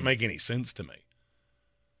 It doesn't make any sense to me.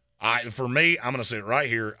 For me, I'm going to sit right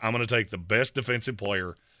here. I'm going to take the best defensive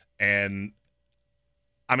player, and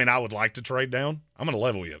I would like to trade down. I'm going to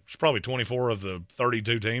level you. There's probably 24 of the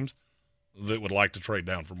 32 teams that would like to trade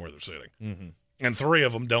down from where they're sitting. Mm-hmm. And 3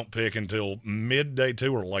 of them don't pick until midday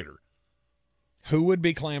 2 or later. Who would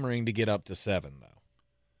be clamoring to get up to 7, though?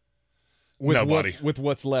 Nobody. With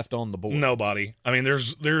what's left on the board. Nobody.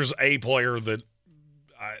 There's a player that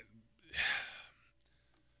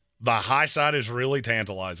the high side is really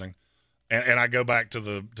tantalizing, and I go back to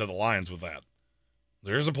the Lions with that.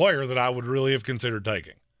 There's a player that I would really have considered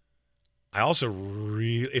taking. I also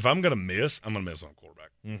if I'm going to miss, I'm going to miss on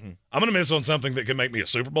quarterback. Mm-hmm. I'm going to miss on something that can make me a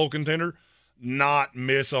Super Bowl contender, not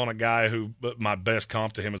miss on a guy who my best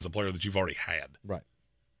comp to him is a player that you've already had. Right.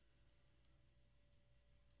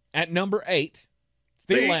 At number 8, it's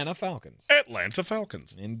the Atlanta Falcons. Atlanta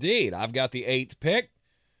Falcons. Indeed. I've got the 8th pick.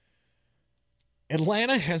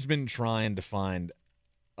 Atlanta has been trying to find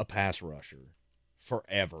a pass rusher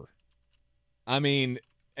forever. And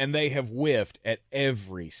they have whiffed at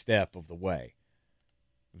every step of the way.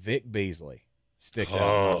 Vic Beasley sticks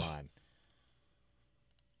out in my mind.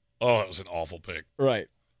 Oh, that was an awful pick. Right.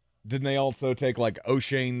 Didn't they also take like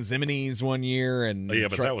O'Shane Ximenes one year? Yeah,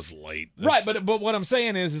 but that was late. Right, but what I'm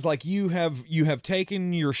saying is like you have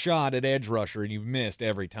taken your shot at edge rusher and you've missed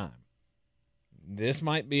every time. This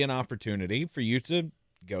might be an opportunity for you to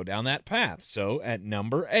go down that path. So at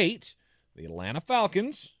number 8, the Atlanta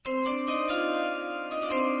Falcons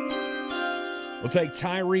will take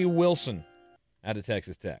Tyree Wilson out of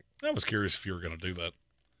Texas Tech. I was curious if you were going to do that.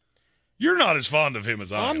 You're not as fond of him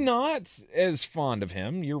as I am. I'm not as fond of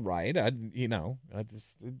him. You're right.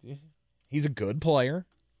 He's a good player.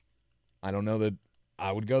 I don't know that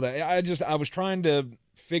I would go that. I was trying to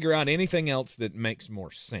figure out anything else that makes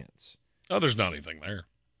more sense. Oh, there's not anything there.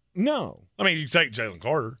 No. You take Jalen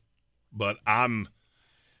Carter, but I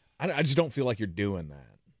just don't feel like you're doing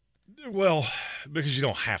that. Well, because you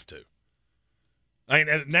don't have to.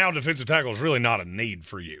 Now defensive tackle is really not a need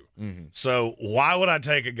for you. Mm-hmm. So why would I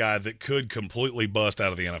take a guy that could completely bust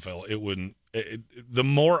out of the NFL? It wouldn't. The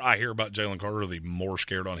more I hear about Jalen Carter, the more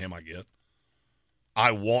scared on him I get.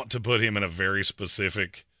 I want to put him in a very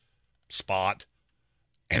specific spot,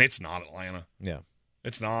 and it's not Atlanta. Yeah,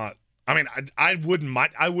 it's not. I would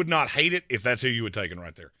not hate it if that's who you would take in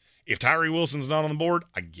right there. If Tyree Wilson's not on the board,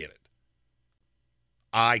 I get it.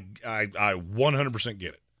 I 100%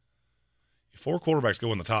 get it. If 4 quarterbacks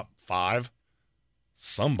go in the top 5,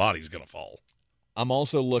 somebody's going to fall. I'm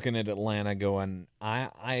also looking at Atlanta going,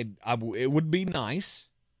 it would be nice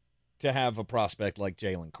to have a prospect like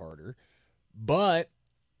Jalen Carter, but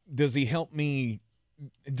does he help me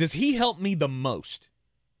the most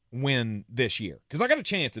win this year? Because I got a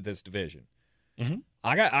chance at this division. Mm-hmm.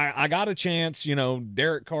 I got a chance.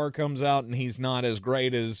 Derek Carr comes out and he's not as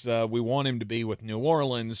great as we want him to be with New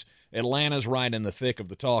Orleans. Atlanta's right in the thick of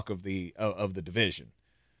the talk of the division.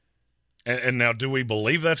 And now, do we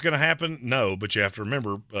believe that's going to happen? No, but you have to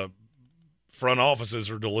remember, front offices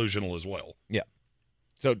are delusional as well. Yeah.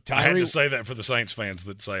 So I had to say that for the Saints fans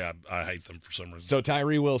that say I hate them for some reason. So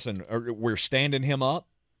Tyree Wilson, we're standing him up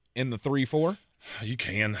in the 3-4? You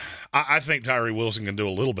can. I think Tyree Wilson can do a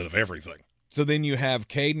little bit of everything. So then you have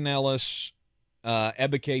Caden Ellis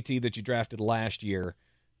Ebiketie that you drafted last year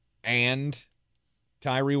and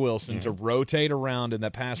Tyree Wilson to rotate around in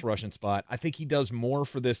that pass rushing spot. I think he does more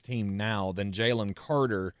for this team now than Jalen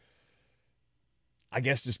Carter, I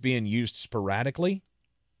guess, just being used sporadically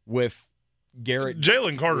with Garrett.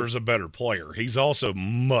 Jalen Carter's a better player. He's also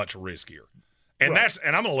much riskier. And Right.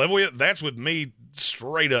 and I'm going to level with you, that's with me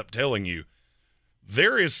straight up telling you,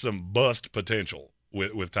 there is some bust potential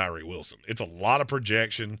with Tyree Wilson. It's a lot of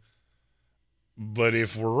projection. But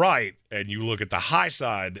if we're right, and you look at the high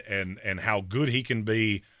side and how good he can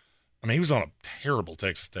be, I mean, he was on a terrible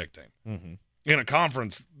Texas Tech team in a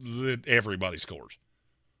conference that everybody scores.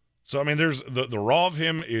 So, I mean, there's the raw of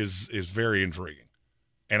him is very intriguing.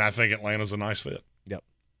 And I think Atlanta's a nice fit. Yep.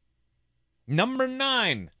 Number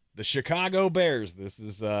 9, the Chicago Bears. This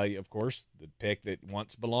is, of course, the pick that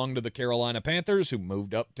once belonged to the Carolina Panthers, who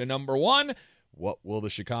moved up to number 1. What will the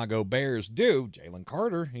Chicago Bears do? Jalen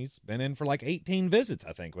Carter, he's been in for like 18 visits,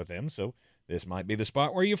 I think, with him, so this might be the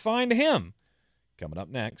spot where you find him. Coming up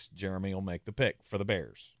next, Jeremy will make the pick for the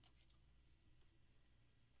Bears.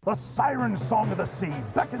 The siren song of the sea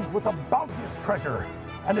beckons with a bounteous treasure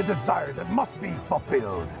and a desire that must be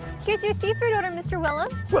fulfilled. Here's your seafood order, Mr. Willem.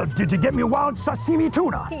 Well, did you get me wild sashimi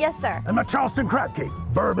tuna? Yes, sir. And my Charleston crab cake,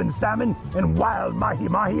 bourbon salmon, and wild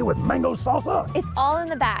mahi-mahi with mango salsa? It's all in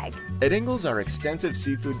the bag. At Ingles, our extensive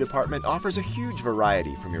seafood department offers a huge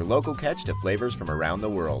variety from your local catch to flavors from around the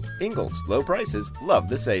world. Ingles, low prices, love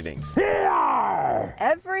the savings. Yeah!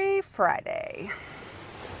 Every Friday.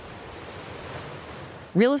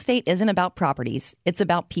 Real estate isn't about properties, it's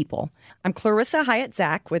about people. I'm Clarissa Hyatt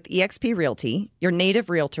Zach with eXp Realty, your native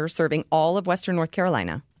realtor serving all of Western North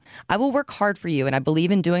Carolina. I will work hard for you, and I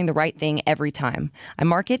believe in doing the right thing every time. I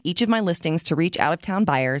market each of my listings to reach out-of-town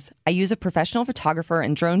buyers. I use a professional photographer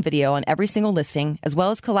and drone video on every single listing, as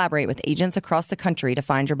well as collaborate with agents across the country to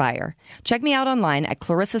find your buyer. Check me out online at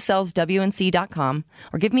clarissasellswnc.com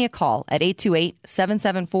or give me a call at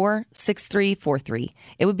 828-774-6343.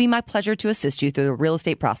 It would be my pleasure to assist you through the real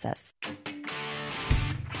estate process.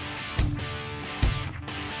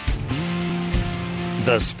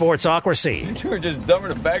 The Sportsocracy. You were just dumber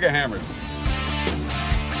than a bag of hammers.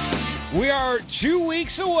 We are 2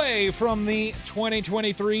 weeks away from the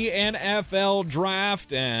 2023 NFL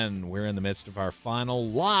Draft, and we're in the midst of our final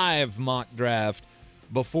live mock draft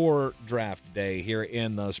before draft day here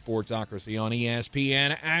in the Sportsocracy on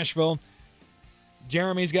ESPN Asheville.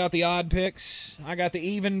 Jeremy's got the odd picks. I got the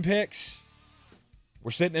even picks. We're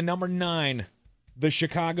sitting at number 9, the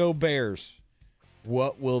Chicago Bears.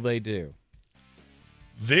 What will they do?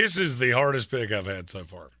 This is the hardest pick I've had so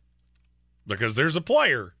far because there's a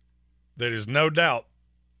player that is no doubt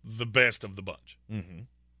the best of the bunch. Mm-hmm.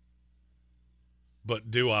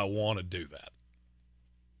 But do I want to do that?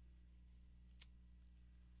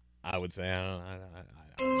 I would say I don't know.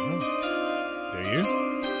 Do you?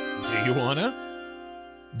 Do you want to?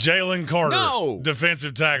 Jalen Carter, No!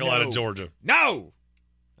 defensive tackle out of No. Georgia. No!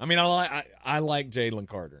 I mean, I like Jalen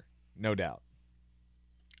Carter, no doubt.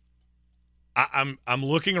 I'm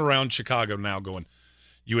looking around Chicago now going,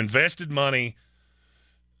 you invested money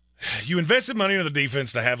into the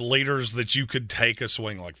defense to have leaders that you could take a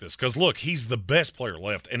swing like this. Because, look, he's the best player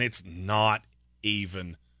left, and it's not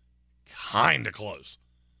even kind of close.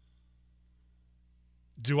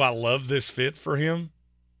 Do I love this fit for him?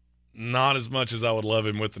 Not as much as I would love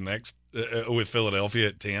him with the next with Philadelphia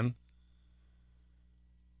at 10.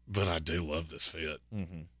 But I do love this fit.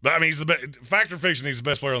 Mm-hmm. But, I mean, he's the best. Factor fiction, he's the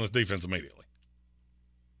best player on this defense immediately.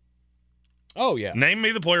 Oh, yeah. Name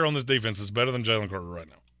me the player on this defense that's better than Jalen Carter right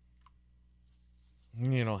now.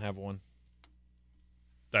 You don't have one.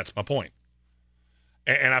 That's my point.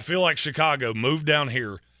 And I feel like Chicago moved down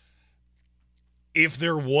here. If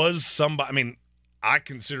there was somebody, I mean, I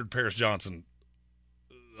considered Paris Johnson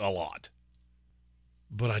a lot.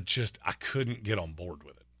 But I couldn't get on board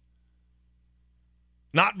with it.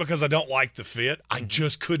 Not because I don't like the fit. I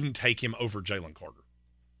just couldn't take him over Jalen Carter.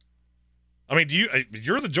 I mean,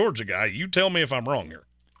 you're the Georgia guy. You tell me if I'm wrong here.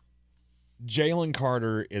 Jalen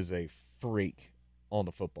Carter is a freak on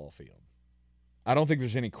the football field. I don't think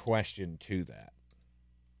there's any question to that.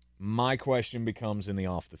 My question becomes in the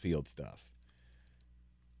off-the-field stuff.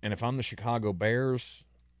 And if I'm the Chicago Bears,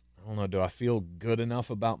 I don't know, do I feel good enough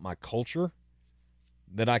about my culture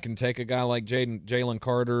that I can take a guy like Jalen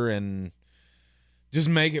Carter and just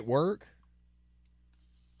make it work?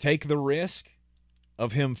 Take the risk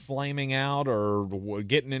of him flaming out or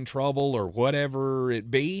getting in trouble or whatever it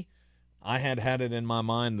be? I had it in my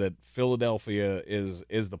mind that Philadelphia is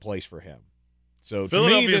the place for him. So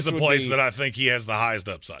Philadelphia is the place that I think he has the highest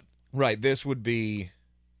upside. Right. This would be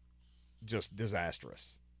just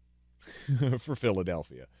disastrous for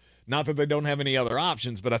Philadelphia. Not that they don't have any other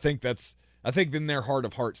options, but I think in their heart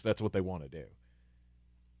of hearts, that's what they want to do.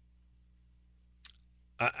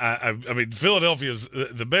 I mean, Philadelphia's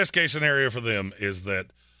the best case scenario for them is that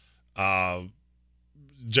Jalen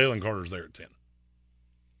Carter's there at 10.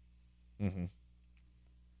 Mm-hmm.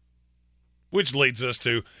 Which leads us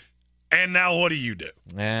to, and now what do you do?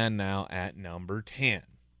 And now at number 10.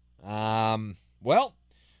 Well,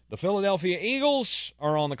 the Philadelphia Eagles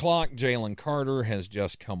are on the clock. Jalen Carter has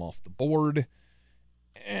just come off the board.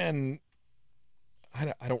 And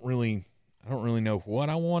I don't really know what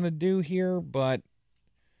I want to do here, but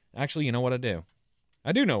actually, you know what I do?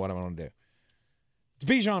 I do know what I want to do. It's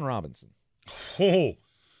Bijan Robinson. Oh,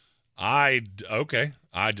 okay.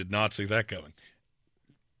 I did not see that coming.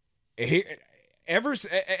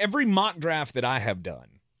 Every mock draft that I have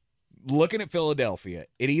done, looking at Philadelphia,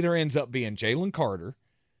 it either ends up being Jalen Carter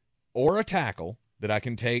or a tackle that I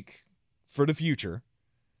can take for the future,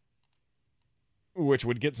 which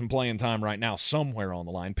would get some playing time right now somewhere on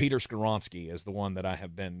the line. Peter Skoronski is the one that I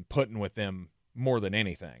have been putting with them more than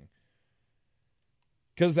anything,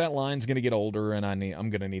 because that line's going to get older, and I'm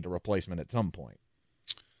going to need a replacement at some point.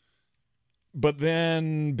 But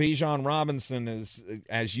then Bijan Robinson is,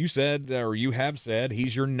 as you said, or you have said,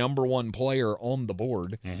 he's your number one player on the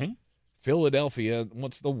board. Mm-hmm. Philadelphia,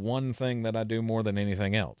 what's the one thing that I do more than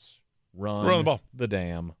anything else? Run the ball. The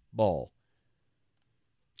damn ball.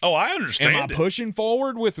 Oh, I understand. Am I pushing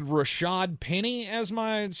forward with Rashad Penny as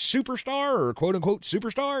my superstar or quote-unquote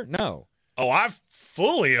superstar? No. Oh, I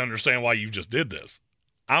fully understand why you just did this.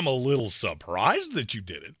 I'm a little surprised that you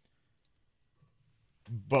did it.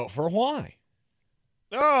 But for why?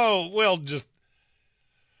 Oh, well, just,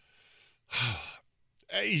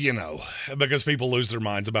 because people lose their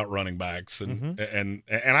minds about running backs, and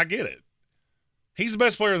I get it. He's the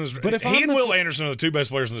best player in this draft. But he and Will Anderson are the two best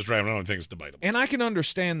players in this draft. I don't think it's debatable. And I can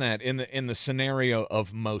understand that in the scenario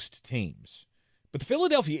of most teams. But the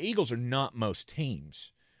Philadelphia Eagles are not most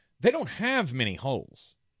teams. They don't have many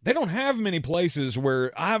holes. They don't have many places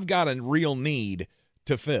where I've got a real need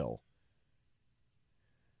to fill.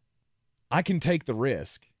 I can take the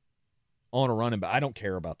risk on a running back. I don't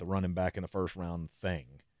care about the running back in the first round thing.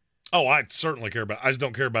 Oh, I certainly care about it. I just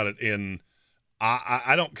don't care about it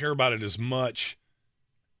I don't care about it as much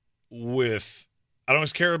I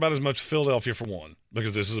don't care about as much Philadelphia for one,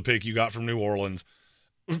 because this is a pick you got from New Orleans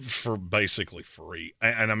for basically free.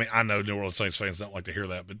 And I mean, I know New Orleans Saints fans don't like to hear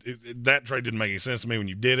that, but that trade didn't make any sense to me when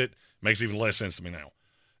you did it. It makes even less sense to me now.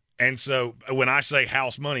 And so when I say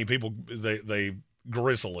house money, people, they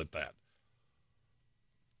gristle at that.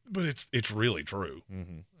 But it's really true.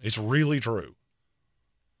 Mm-hmm. It's really true.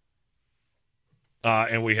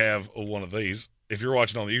 And we have one of these. If you're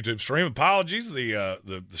watching on the YouTube stream, apologies.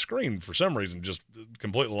 The screen, for some reason, just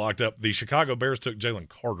completely locked up. The Chicago Bears took Jalen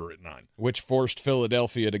Carter at 9. Which forced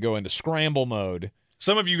Philadelphia to go into scramble mode.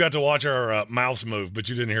 Some of you got to watch our mouths move, but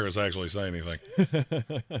you didn't hear us actually say anything.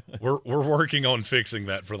 We're working on fixing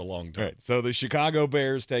that for the long term. Right, so the Chicago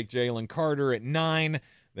Bears take Jalen Carter at 9.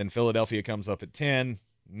 Then Philadelphia comes up at 10.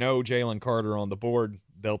 No Jalen Carter on the board.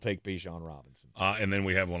 They'll take Bijan Robinson. And then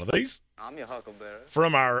we have one of these. I'm your huckleberry.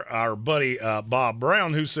 From our buddy Bob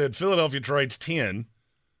Brown, who said Philadelphia trades 10,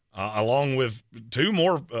 along with 2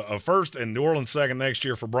 more, a first and New Orleans second next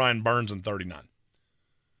year for Brian Burns and 39.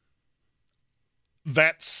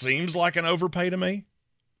 That seems like an overpay to me,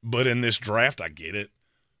 but in this draft, I get it.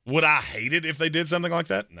 Would I hate it if they did something like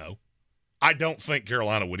that? No. I don't think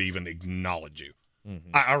Carolina would even acknowledge you.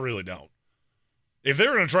 Mm-hmm. I really don't. If they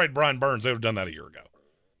were going to trade Brian Burns, they would have done that a year ago.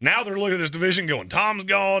 Now they're looking at this division going, Tom's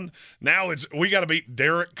gone. Now we got to beat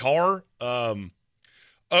Derek Carr.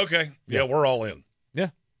 Okay. Yeah, we're all in. Yeah.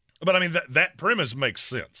 But, I mean, that premise makes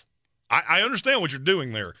sense. I understand what you're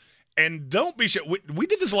doing there. And don't be sure. We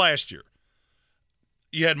did this last year.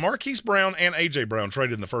 You had Marquise Brown and A.J. Brown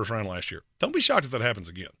traded in the first round last year. Don't be shocked if that happens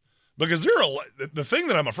again. Because the thing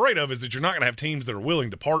that I'm afraid of is that you're not going to have teams that are willing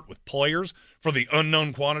to part with players for the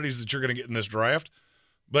unknown quantities that you're going to get in this draft.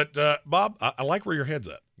 But, Bob, I like where your head's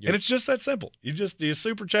at. Yep. And it's just that simple. You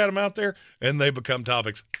super chat them out there, and they become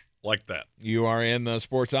topics like that. You are in the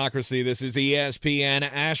Sportsocracy. This is ESPN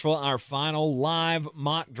Asheville, our final live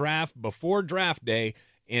mock draft before draft day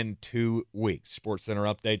in 2 weeks.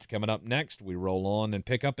 SportsCenter updates coming up next. We roll on and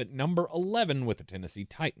pick up at number 11 with the Tennessee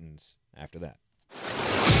Titans after that.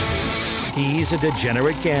 He's a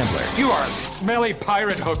degenerate gambler. You are a smelly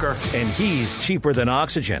pirate hooker. And he's cheaper than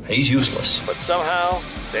oxygen. He's useless. But somehow,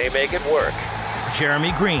 they make it work.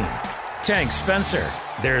 Jeremy Greene, Tank Spencer.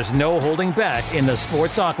 There's no holding back in the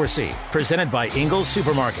Sportsocracy. Presented by Ingles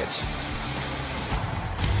Supermarkets.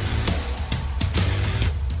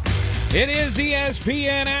 It is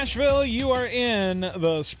ESPN Asheville. You are in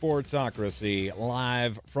the Sportsocracy,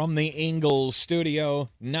 live from the Ingalls studio,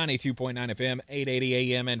 92.9 FM,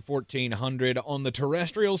 880 AM, and 1400 on the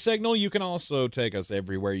terrestrial signal. You can also take us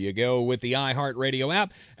everywhere you go with the iHeartRadio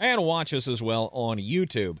app and watch us as well on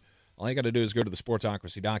YouTube. All you got to do is go to the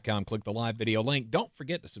sportsocracy.com, click the live video link. Don't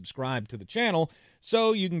forget to subscribe to the channel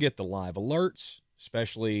so you can get the live alerts,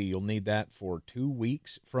 especially you'll need that for 2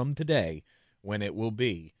 weeks from today when it will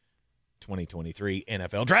be 2023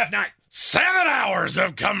 NFL Draft Night. 7 hours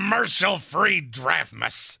of commercial-free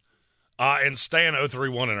draftmas. And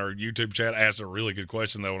Stan031 in our YouTube chat asked a really good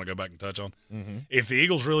question that I want to go back and touch on. Mm-hmm. If the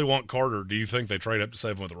Eagles really want Carter, do you think they trade up to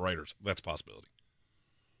 7 with the Raiders? That's a possibility.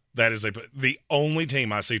 That is the only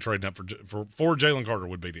team I see trading up for Jalen Carter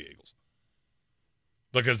would be the Eagles.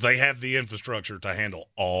 Because they have the infrastructure to handle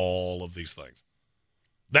all of these things.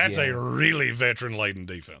 That's a really veteran-laden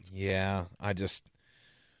defense. Yeah,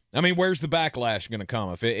 I mean, where's the backlash going to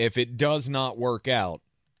come? If it does not work out,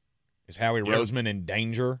 is Howie Roseman in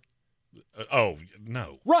danger?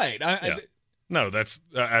 No. Right. No, that's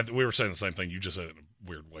we were saying the same thing. You just said it in a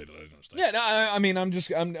weird way that I didn't understand. Yeah, no, I mean,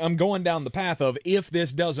 I'm going down the path of if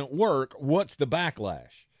this doesn't work, what's the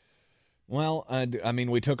backlash? Well, I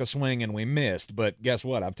mean, we took a swing and we missed, but guess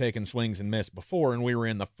what? I've taken swings and missed before, and we were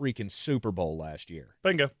in the freaking Super Bowl last year.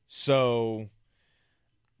 Bingo. So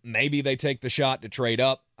maybe they take the shot to trade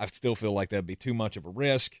up. I still feel like that'd be too much of a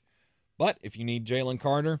risk. But if you need Jalen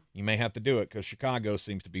Carter, you may have to do it because Chicago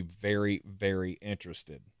seems to be very, very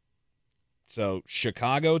interested. So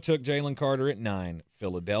Chicago took Jalen Carter at 9.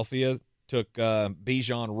 Philadelphia took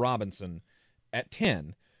Bijan Robinson at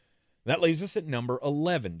 10. That leaves us at number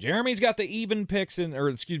 11. Jeremy's got the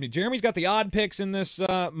odd picks in this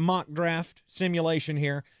mock draft simulation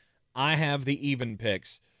here. I have the even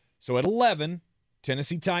picks. So at 11,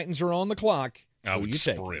 Tennessee Titans are on the clock. I would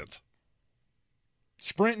sprint.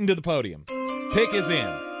 Sprinting to the podium. Pick is in.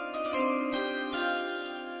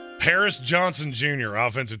 Paris Johnson Jr.,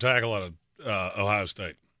 offensive tackle out of Ohio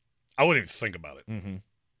State. I wouldn't even think about it. Mm-hmm.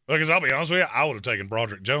 Because I'll be honest with you, I would have taken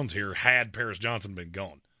Broderick Jones here had Paris Johnson been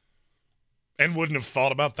gone. And wouldn't have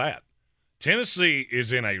thought about that. Tennessee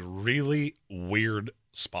is in a really weird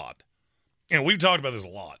spot. And we've talked about this a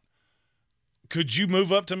lot. Could you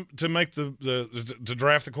move up to make to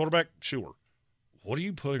draft the quarterback? Sure. What are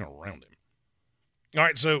you putting around him? All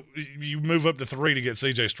right, so you move up to 3 to get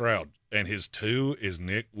C.J. Stroud, and his 2 is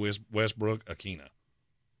Nick Westbrook-Akina.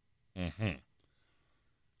 Mm-hmm.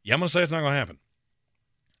 Yeah, I'm going to say it's not going to happen.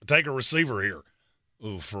 Take a receiver here.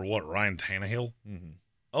 Ooh, for what, Ryan Tannehill? Mm-hmm.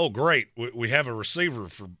 Oh, great. We have a receiver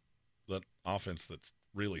for the offense that's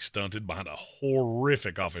really stunted behind a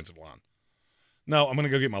horrific offensive line. No, I'm going to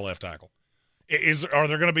go get my left tackle. Are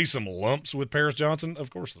there going to be some lumps with Paris Johnson?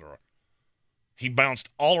 Of course there are. He bounced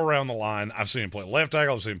all around the line. I've seen him play left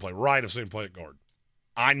tackle. I've seen him play right. I've seen him play at guard.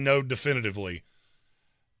 I know definitively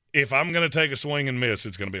if I'm going to take a swing and miss,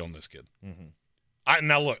 it's going to be on this kid. Mm-hmm.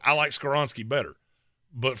 Now, look, I like Skoronski better.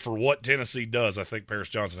 But for what Tennessee does, I think Paris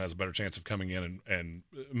Johnson has a better chance of coming in and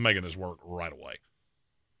making this work right away.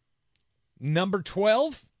 Number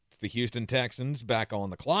 12, it's the Houston Texans back on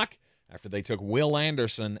the clock after they took Will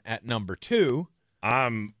Anderson at number 2.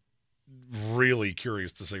 I'm really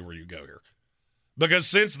curious to see where you go here. Because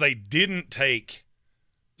since you didn't take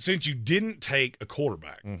a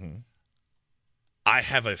quarterback, mm-hmm. I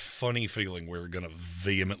have a funny feeling we're going to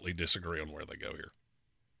vehemently disagree on where they go here.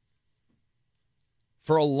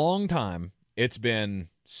 For a long time, it's been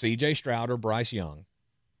C.J. Stroud or Bryce Young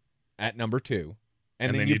at number 2.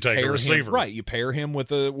 And then you take a receiver. Right, you pair him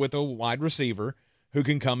with a wide receiver who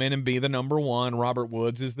can come in and be the number 1. Robert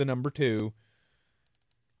Woods is the number 2.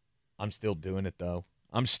 I'm still doing it, though.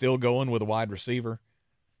 I'm still going with a wide receiver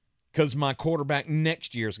because my quarterback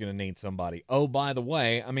next year is going to need somebody. Oh, by the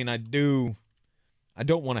way, I mean, I don't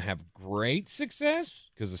want to have great success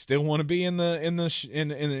because I still want to be in the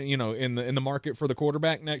market for the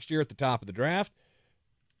quarterback next year at the top of the draft.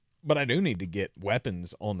 But I do need to get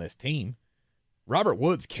weapons on this team. Robert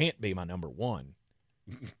Woods can't be my number 1.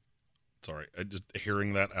 Sorry, just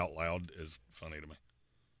hearing that out loud is funny to me.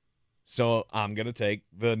 So I'm going to take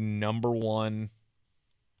the number 1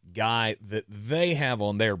 guy that they have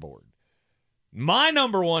on their board. My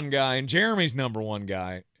number 1 guy and Jeremy's number 1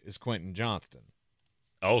 guy is Quentin Johnston.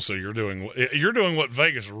 Oh, so you're doing what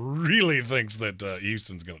Vegas really thinks that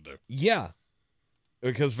Houston's going to do. Yeah,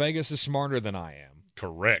 because Vegas is smarter than I am.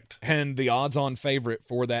 Correct. And the odds-on favorite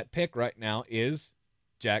for that pick right now is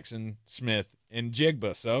Jackson Smith and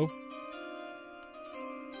Jigba. So,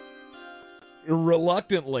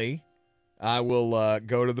 reluctantly, I will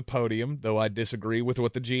go to the podium, though I disagree with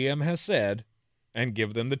what the GM has said, and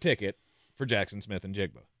give them the ticket for Jackson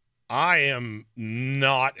Smith-Njigba. I am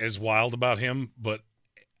not as wild about him, but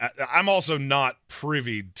I'm also not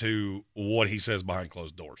privy to what he says behind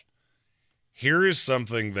closed doors. Here is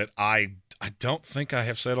something that I don't think I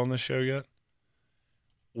have said on this show yet.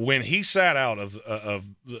 When he sat out of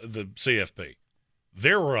the CFP,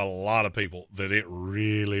 there were a lot of people that it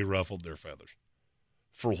really ruffled their feathers.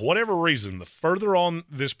 For whatever reason, the further on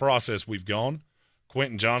this process we've gone,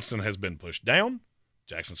 Quentin Johnston has been pushed down,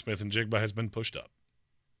 Jackson Smith-Njigba has been pushed up.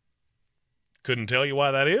 Couldn't tell you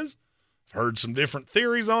why that is. I've heard some different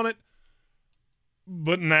theories on it,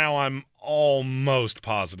 but now I'm almost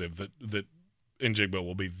positive that Njigba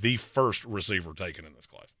will be the first receiver taken in this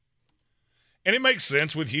class. And it makes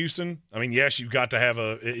sense with Houston. I mean, yes, you got to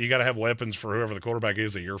have weapons for whoever the quarterback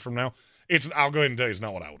is a year from now. I'll go ahead and tell you, it's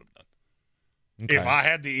not what I would have done. Okay. If I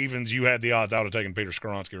had the evens, you had the odds, I would have taken Peter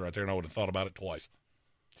Skoronski right there, and I would have thought about it twice.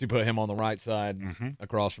 So you put him on the right side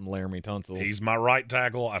across from Laramie Tunsil. He's my right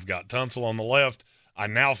tackle. I've got Tunsil on the left. I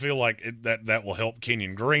now feel like that will help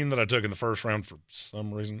Kenyon Greene that I took in the first round for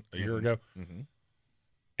some reason a year ago. Mm-hmm.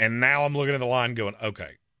 And now I'm looking at the line going,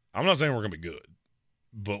 okay, I'm not saying we're going to be good,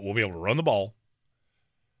 but we'll be able to run the ball.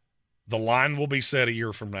 The line will be set a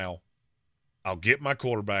year from now. I'll get my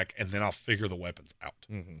quarterback, and then I'll figure the weapons out.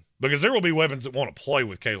 Mm-hmm. Because there will be weapons that want to play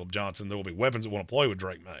with Caleb Johnson. There will be weapons that want to play with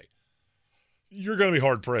Drake May. You're going to be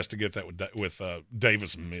hard-pressed to get that with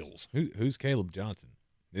Davis Mills. Who's Caleb Johnson?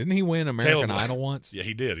 Didn't he win American Idol once? Yeah,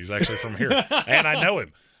 he did. He's actually from here. And I know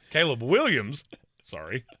him. Caleb Williams,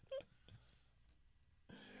 sorry.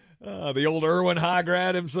 The old Irwin High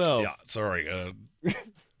grad himself. Yeah, sorry.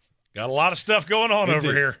 Got a lot of stuff going on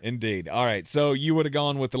over here. Indeed. All right, so you would have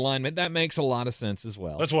gone with the lineman. That makes a lot of sense as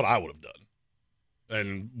well. That's what I would have done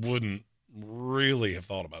and wouldn't really have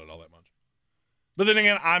thought about it all that much. But then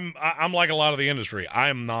again, I'm like a lot of the industry. I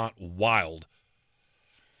am not wild.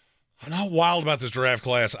 I'm not wild about this draft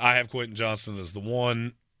class. I have Quentin Johnston as the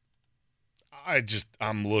one.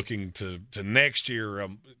 I'm looking to next year.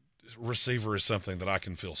 Receiver is something that I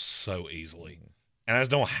can fill so easily. And I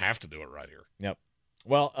just don't have to do it right here. Yep.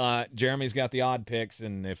 Well, Jeremy's got the odd picks,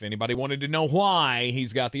 and if anybody wanted to know why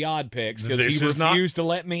he's got the odd picks, because he refused to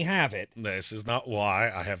let me have it. This is not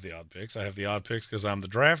why I have the odd picks. I have the odd picks because I'm the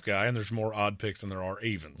draft guy, and there's more odd picks than there are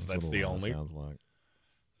evens. That's the only. Sounds like.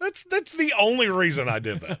 That's the only reason I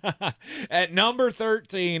did that. At number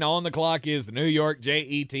 13 on the clock is the New York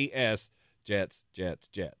Jets. Jets.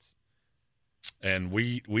 And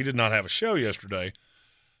we did not have a show yesterday.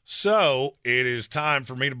 So it is time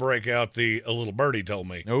for me to break out a little birdie told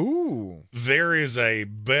me. Ooh. There is a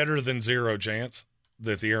better than zero chance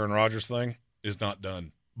that the Aaron Rodgers thing is not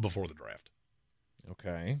done before the draft.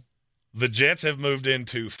 Okay. The Jets have moved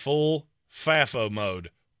into full FAFO mode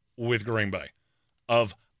with Green Bay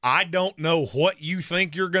of, I don't know what you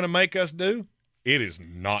think you're going to make us do. It is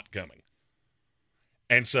not coming.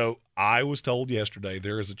 And so I was told yesterday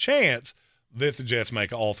there is a chance that the Jets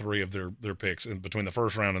make all three of their picks in between the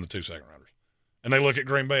first round and the 2 second-rounders. And they look at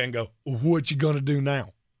Green Bay and go, what you going to do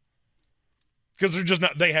now? Because they're just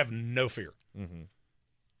not – they have no fear. Mm-hmm.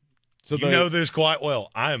 So you know this quite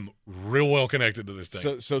well. I am real well connected to this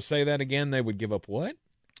thing. So say that again. They would give up what?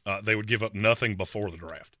 They would give up nothing before the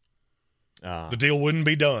draft. The deal wouldn't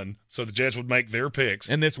be done, so the Jets would make their picks.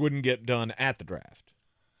 And this wouldn't get done at the draft.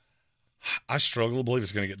 I struggle to believe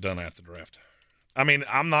it's going to get done at the draft. I mean,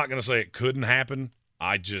 I'm not going to say it couldn't happen.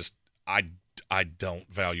 I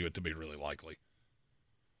don't value it to be really likely.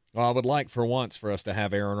 Well, I would like for once for us to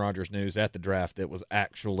have Aaron Rodgers news at the draft that was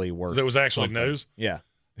actually worth That was actually something. News? Yeah.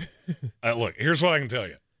 Look, here's what I can tell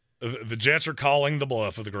you. The Jets are calling the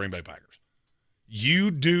bluff of the Green Bay Packers.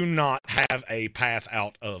 You do not have a path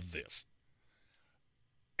out of this.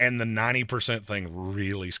 And the 90% thing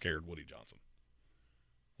really scared Woody Johnson.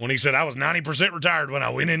 When he said, I was 90% retired when I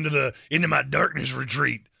went into my darkness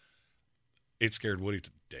retreat, it scared Woody to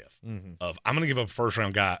death. Mm-hmm. I'm going to give up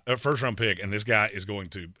a first round pick, and this guy is going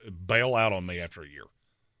to bail out on me after a year.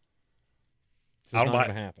 It's not going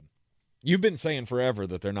to happen. You've been saying forever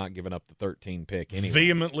that they're not giving up the 13 pick anyway.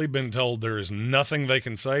 Vehemently been told there is nothing they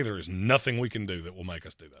can say, there is nothing we can do that will make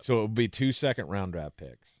us do that. So it will be 2 second-round draft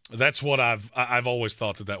picks. That's what I've always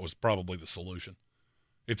thought that was probably the solution.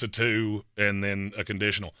 It's a 2 and then a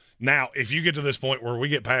conditional. Now, if you get to this point where we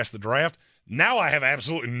get past the draft, now I have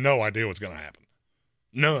absolutely no idea what's going to happen.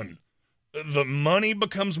 None. The money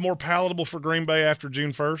becomes more palatable for Green Bay after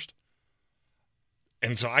June 1st.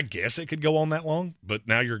 And so I guess it could go on that long, but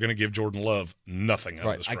now you're going to give Jordan Love nothing out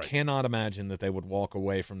of this trade. I cannot imagine that they would walk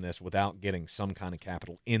away from this without getting some kind of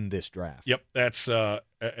capital in this draft. Yep, that's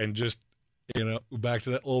and just, back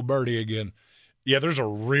to that little birdie again. Yeah, there's a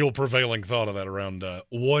real prevailing thought of that around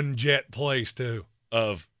one Jet place, too,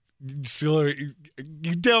 of still,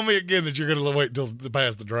 you tell me again that you're going to wait until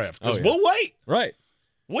past the draft. Oh, yeah. We'll wait. Right.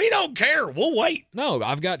 We don't care. We'll wait. No,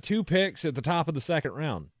 I've got 2 picks at the top of the second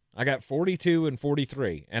round. I got 42 and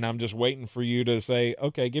 43, and I'm just waiting for you to say,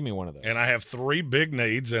 okay, give me one of those. And I have 3 big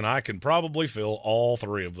needs, and I can probably fill all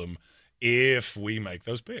 3 of them if we make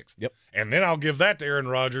those picks. Yep. And then I'll give that to Aaron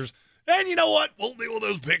Rodgers. And you know what? We'll deal with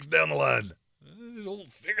those picks down the line. We'll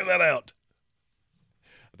figure that out.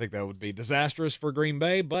 I think that would be disastrous for Green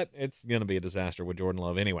Bay, but it's going to be a disaster with Jordan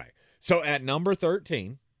Love anyway. So at number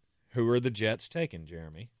 13, who are the Jets taking,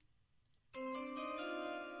 Jeremy?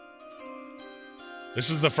 This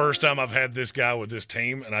is the first time I've had this guy with this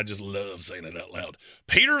team, and I just love saying it out loud.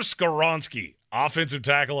 Peter Skoronski, offensive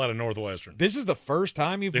tackle out of Northwestern. This is the first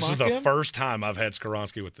time you've This is mocked the him? first time I've had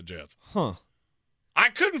Skoronski with the Jets. Huh. I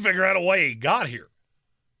couldn't figure out a way he got here.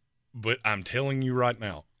 But I'm telling you right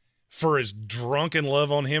now, for as drunk in love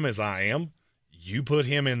on him as I am, you put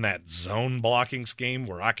him in that zone blocking scheme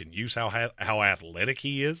where I can use how athletic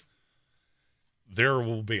he is, there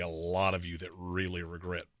will be a lot of you that really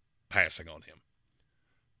regret passing on him.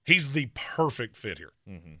 He's the perfect fit here.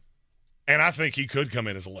 Mm-hmm. And I think he could come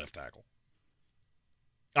in as a left tackle.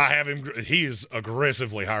 I have him. He is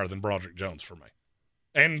aggressively higher than Broderick Jones for me.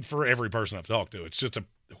 And for every person I've talked to, it's just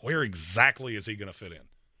where exactly is he going to fit in?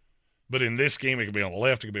 But in this scheme, he could be on the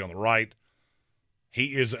left, he could be on the right.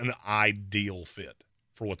 He is an ideal fit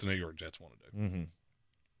for what the New York Jets want to do. Mm-hmm.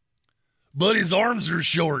 But his arms are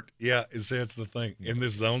short. Yeah, that's the thing. In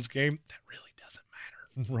this zone scheme, that really doesn't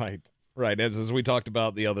matter. Right. As we talked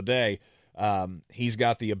about the other day, he's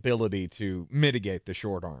got the ability to mitigate the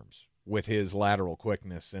short arms with his lateral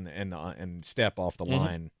quickness and step off the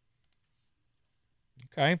line.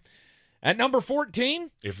 Okay. At number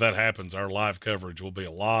 14. If that happens, our live coverage will be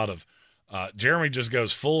a lot of Jeremy just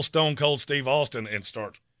goes full Stone Cold Steve Austin and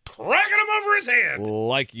starts cracking him over his head.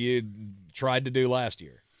 Like you tried to do last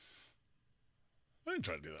year. I didn't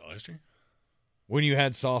try to do that last year. When you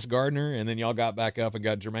had Sauce Gardner and then y'all got back up and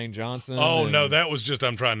got Jermaine Johnson. Oh, no, that was just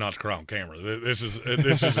I'm trying not to cry on camera. This is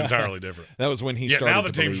entirely different. That was when he started now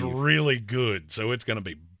the to team's believe. really good, so it's going to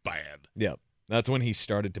be bad. Yep. That's when he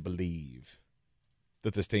started to believe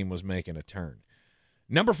that this team was making a turn.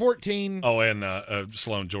 Number 14. Oh, and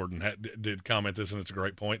Sloan Jordan did comment this, and it's a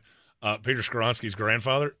great point. Peter Skoronski's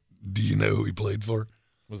grandfather, do you know who he played for?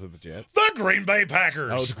 Was it the Jets? The Green Bay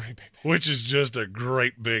Packers. Oh, the Green Bay Packers. Which is just a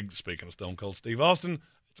great big, speaking of Stone Cold Steve Austin,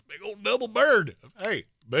 it's a big old double bird. Hey,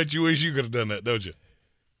 bet you wish you could have done that, don't you?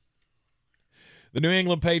 The New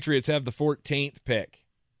England Patriots have the 14th pick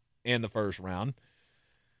in the first round.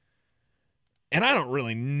 And I don't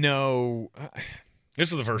really know.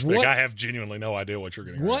 This is the first pick. I have genuinely no idea what you're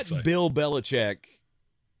going to say. What Bill Belichick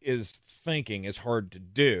is thinking is hard to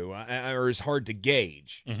do, or is hard to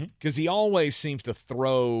gauge, because he always seems to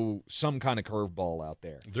throw some kind of curveball out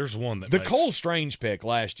there. There's one that the Cole Strange pick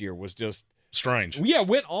last year was just strange. Yeah,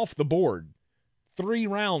 went off the board. 3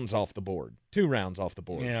 rounds off the board. 2 rounds off the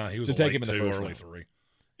board. Yeah, he was to take him in the two, first early round. 3.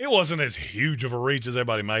 It wasn't as huge of a reach as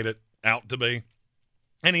everybody made it out to be,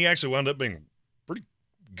 and he actually wound up being pretty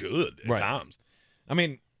good at times. I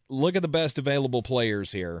mean, look at the best available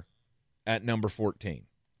players here at number 14.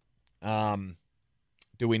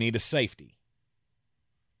 Do we need a safety?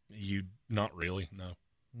 Not really, no.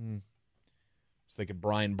 I was thinking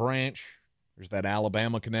Brian Branch. There's that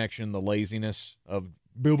Alabama connection, the laziness of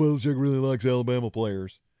Bill Belichick really likes Alabama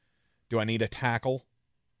players. Do I need a tackle?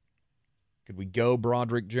 Could we go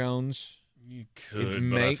Broderick Jones? You could, it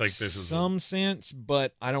but I makes think this is some sense,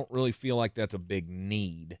 but I don't really feel like that's a big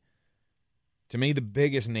need. To me, the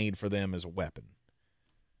biggest need for them is a weapon.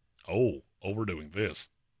 Oh, we're doing this.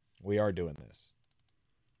 We are doing this.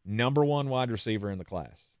 Number 1 wide receiver in the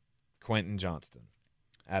class, Quentin Johnston,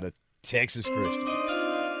 out of Texas Christian.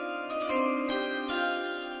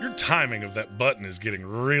 Your timing of that button is getting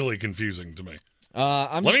really confusing to me.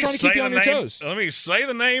 I'm just trying to keep you on your toes. Let me say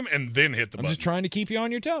the name and then hit the button. I'm just trying to keep you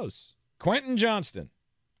on your toes. Quentin Johnston.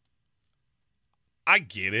 I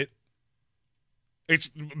get it. It's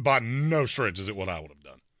by no stretch is it what I would have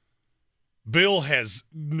done. Bill has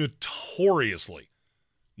notoriously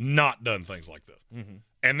not done things like this. Mm-hmm.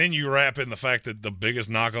 And then you wrap in the fact that the biggest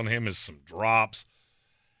knock on him is some drops.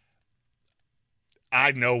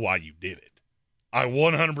 I know why you did it. I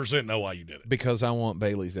 100% know why you did it. Because I want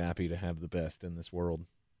Bailey Zappi to have the best in this world.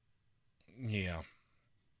 Yeah.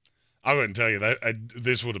 I wouldn't tell you that.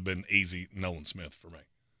 This would have been easy Nolan Smith for me.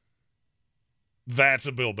 That's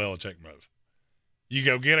a Bill Belichick move. You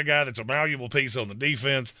go get a guy that's a valuable piece on the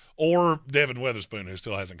defense, or Devin Witherspoon, who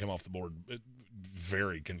still hasn't come off the board,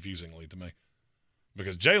 very confusingly to me.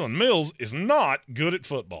 because Jalen Mills is not good at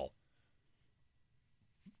football.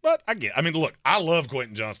 But look, I love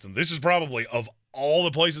Quentin Johnston. This is probably, of all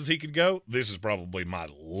the places he could go, this is probably my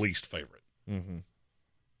least favorite. Mm-hmm.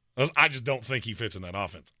 I just don't think he fits in that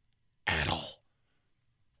offense at all.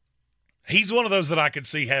 He's one of those that I could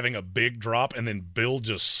see having a big drop and then Bill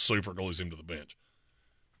just super glues him to the bench.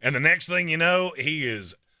 And the next thing you know, he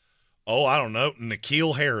is, I don't know,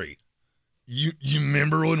 N'Keal Harry. You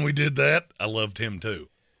remember when we did that? I loved him too.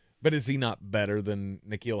 But is he not better than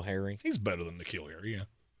N'Keal Harry? He's better than N'Keal Harry, yeah.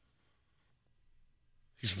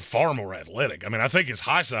 He's far more athletic. I mean, I think his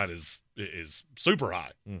high side is super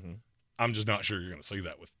high. Mm-hmm. I'm just not sure you're going to see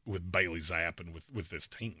that with Bailey Zapp and with this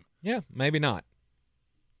team. Yeah, maybe not.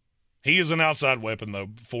 He is an outside weapon, though,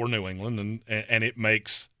 for New England, and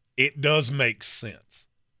it does make sense.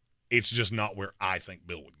 It's just not where I think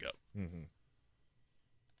Bill would go. Mm-hmm.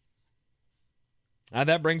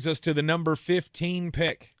 That brings us to the number 15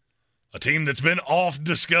 pick. A team that's been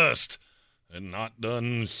off-discussed and not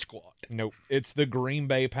done squat. Nope. It's the Green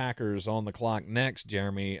Bay Packers on the clock next.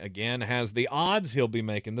 Jeremy, again, has the odds. He'll be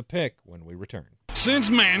making the pick when we return. Since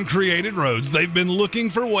man created roads, they've been looking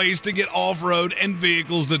for ways to get off-road and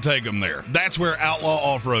vehicles to take them there. That's where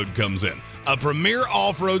Outlaw Off-Road comes in. A premier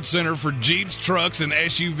off-road center for Jeeps, trucks, and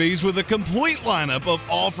SUVs with a complete lineup of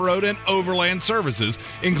off-road and overland services,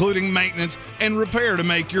 including maintenance and repair to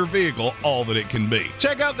make your vehicle all that it can be.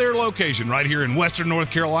 Check out their location right here in Western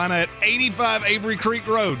North Carolina at 85 Avery Creek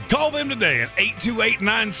Road. Call them today at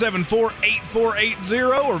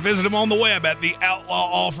 828-974-8480 or visit them on the web at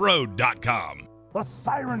theoutlawoffroad.com. The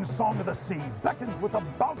siren song of the sea beckons with a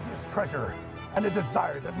bounteous treasure and a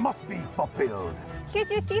desire that must be fulfilled.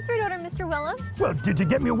 Here's your seafood order, Mr. Willem. Well, did you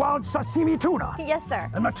get me wild sashimi tuna? Yes,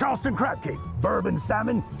 sir. And the Charleston crab cake, bourbon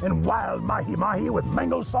salmon, and wild mahi-mahi with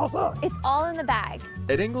mango salsa? It's all in the bag.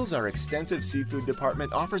 At Ingalls, our extensive seafood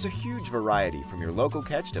department offers a huge variety from your local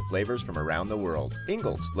catch to flavors from around the world.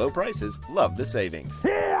 Ingalls, low prices, love the savings.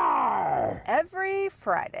 Yeah! Every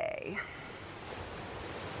Friday.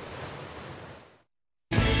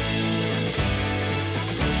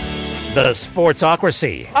 The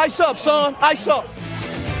Sportsocracy. Ice up, son. Ice up.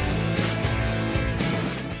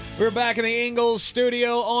 We're back in the Ingalls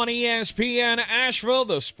studio on ESPN Asheville,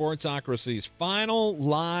 the Sportsocracy's final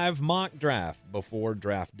live mock draft before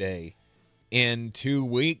draft day. In 2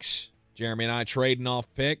 weeks, Jeremy and I trading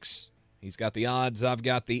off picks. He's got the odds, I've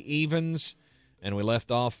got the evens, and we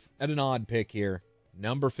left off at an odd pick here.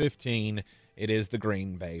 Number 15, it is the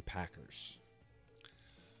Green Bay Packers.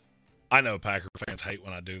 I know Packer fans hate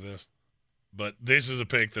when I do this, but this is a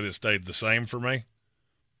pick that has stayed the same for me.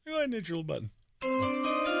 Go ahead and hit your little button.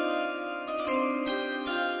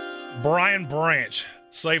 Brian Branch,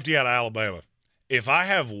 safety out of Alabama. If I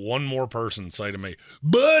have one more person say to me,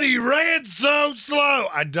 "But he ran so slow,"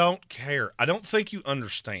 I don't care. I don't think you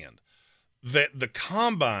understand that the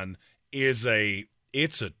combine is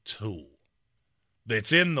it's a tool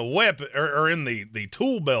that's in the weapon or in the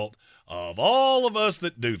tool belt of all of us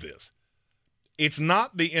that do this. It's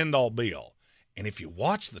not the end-all, be-all. And if you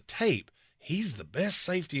watch the tape, he's the best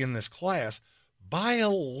safety in this class by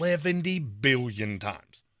 11 billion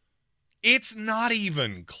times. It's not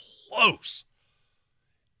even close.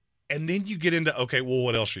 And then you get into, okay, well,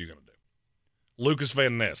 what else are you going to do? Lucas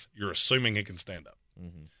Van Ness, you're assuming he can stand up.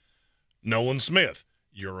 Mm-hmm. Nolan Smith,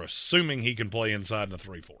 you're assuming he can play inside in a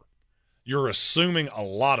 3-4. You're assuming a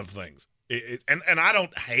lot of things. And I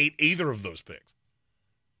don't hate either of those picks.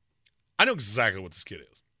 I know exactly what this kid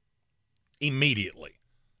is. Immediately.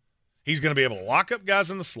 He's going to be able to lock up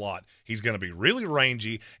guys in the slot. He's going to be really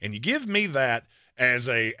rangy. And you give me that as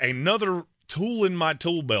another tool in my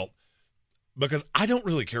tool belt because I don't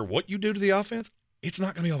really care what you do to the offense. It's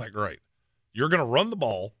not going to be all that great. You're going to run the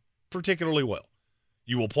ball particularly well.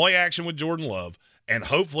 You will play action with Jordan Love, and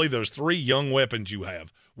hopefully those three young weapons you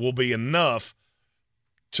have will be enough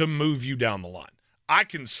to move you down the line. I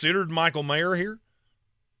considered Michael Mayer here,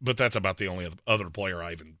 but that's about the only other player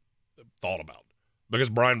I even thought about because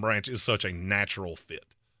Brian Branch is such a natural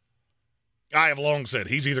fit. I have long said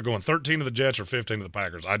he's either going 13 to the Jets or 15 to the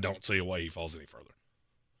Packers. I don't see a way he falls any further.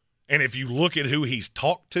 And if you look at who he's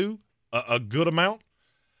talked to a good amount,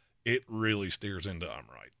 it really steers into I'm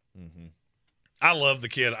right. Mm-hmm. I love the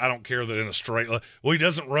kid. I don't care that in a straight line. Well, he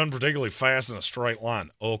doesn't run particularly fast in a straight line.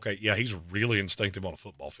 Okay, yeah, he's really instinctive on a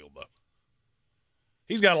football field, though.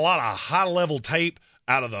 He's got a lot of high-level tape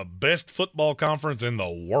out of the best football conference in the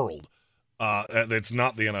world. That's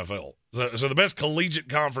not the NFL. So the best collegiate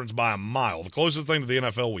conference by a mile, the closest thing to the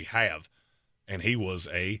NFL we have, and he was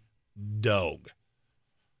a dog.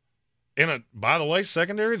 in a, by the way,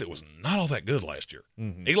 secondary that was not all that good last year.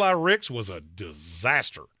 Mm-hmm. Eli Ricks was a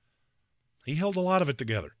disaster. He held a lot of it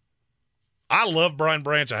together. I love Brian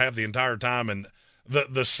Branch. I have the entire time, and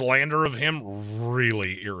the slander of him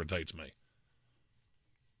really irritates me.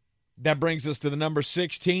 That brings us to the number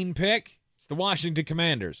 16 pick. It's the Washington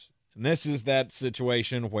Commanders. And this is that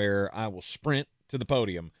situation where I will sprint to the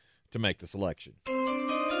podium to make the selection.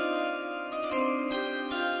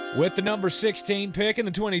 With the number 16 pick in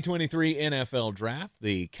the 2023 NFL Draft,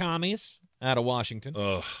 the Commies out of Washington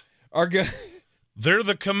are good. They're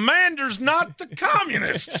the Commanders, not the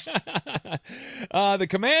Communists. The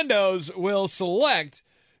Commandos will select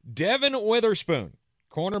Devin Witherspoon,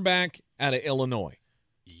 cornerback out of Illinois.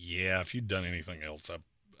 Yeah, if you'd done anything else,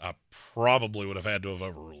 I probably would have had to have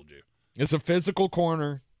overruled you. It's a physical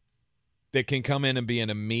corner that can come in and be an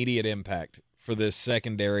immediate impact for this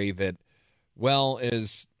secondary that, well,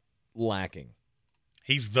 is lacking.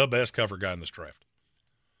 He's the best cover guy in this draft.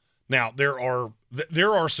 Now, there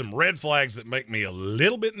are some red flags that make me a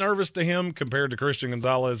little bit nervous to him compared to Christian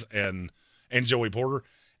Gonzalez and Joey Porter,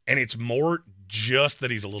 and it's more just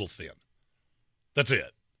that he's a little thin. That's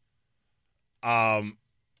it.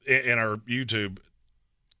 In our YouTube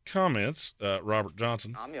comments, Robert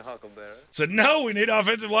Johnson I'm your huckleberry. said, no, we need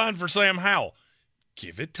offensive line for Sam Howell.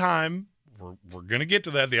 Give it time. We're going to get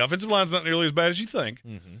to that. The offensive line's not nearly as bad as you think.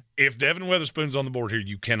 Mm-hmm. If Devin Witherspoon's on the board here,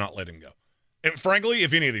 you cannot let him go. And frankly,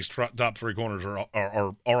 if any of these top three corners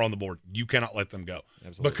are on the board, you cannot let them go.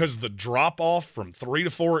 Absolutely. Because the drop-off from 3 to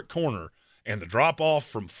 4 at corner and the drop-off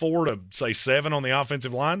from 4 to, say, 7 on the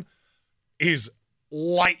offensive line is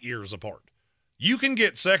light years apart. You can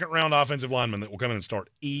get second-round offensive linemen that will come in and start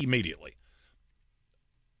immediately.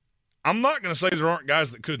 I'm not going to say there aren't guys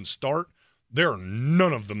that couldn't start. There are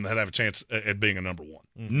none of them that have a chance at being a number one.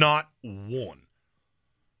 Mm-hmm. Not one.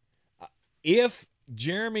 If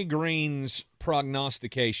Jeremy Greene's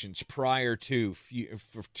prognostications prior to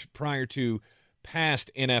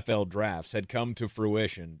past NFL drafts had come to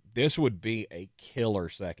fruition, this would be a killer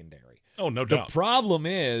secondary. Oh, no doubt. The problem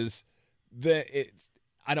is that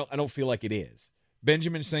I don't feel like it is.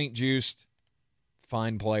 Benjamin St-Juste,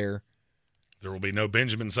 fine player. There will be no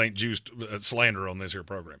Benjamin St-Juste slander on this here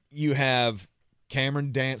program. You have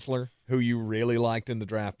Cameron Dantzler, who you really liked in the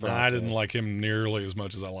draft process. I didn't like him nearly as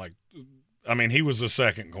much as I liked. I mean, he was a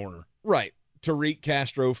second corner. Right. Tariq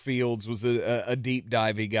Castro-Fields was a deep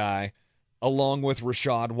divey guy, along with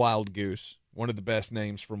Rashad Wildgoose, one of the best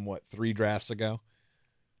names from, 3 drafts ago?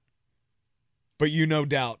 But you no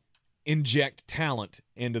doubt inject talent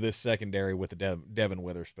into this secondary with the Devin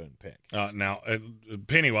Witherspoon pick. Now,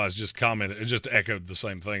 Pennywise just commented, just echoed the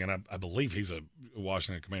same thing, and I believe he's a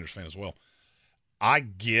Washington Commanders fan as well. I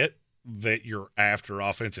get that you're after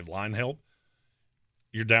offensive line help.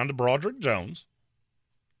 You're down to Broderick Jones.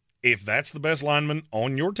 If that's the best lineman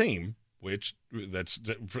on your team, which that's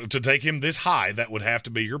to take him this high, that would have to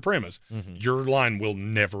be your premise. Mm-hmm. Your line will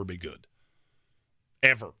never be good.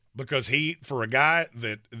 Ever. Because he, for a guy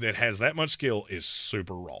that has that much skill, is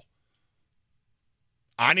super raw.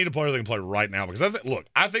 I need a player that can play right now because,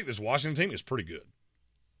 I think this Washington team is pretty good.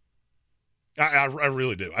 I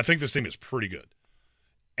really do. I think this team is pretty good.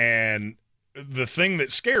 And the thing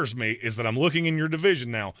that scares me is that I'm looking in your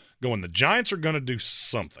division now going, the Giants are going to do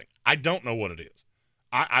something. I don't know what it is.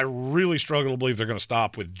 I really struggle to believe they're going to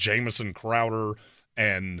stop with Jamison Crowder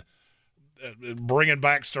and bringing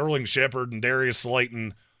back Sterling Shepard and Darius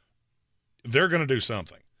Slayton. They're going to do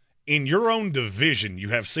something. In your own division, you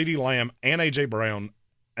have CeeDee Lamb and A.J. Brown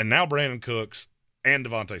and now Brandon Cooks and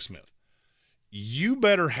Devontae Smith. You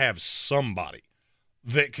better have somebody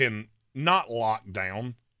that can not lock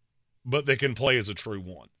down, but that can play as a true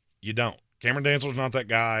one. You don't. Cameron Dantzler's not that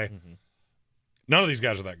guy. Mm-hmm. None of these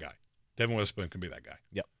guys are that guy. Devin Witherspoon can be that guy.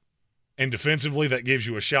 Yep. And defensively, that gives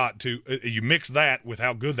you a shot to you mix that with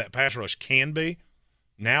how good that pass rush can be.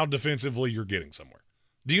 Now, defensively, you're getting somewhere.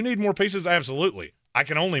 Do you need more pieces? Absolutely. I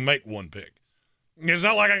can only make one pick. It's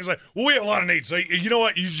not like I can say, well, we have a lot of needs. So, you know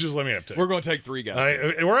what? You just let me have 2. We're going to take 3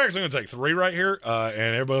 guys. We're actually going to take 3 right here, and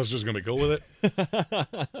everybody else is just going to be cool with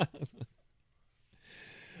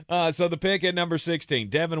it. So the pick at number 16,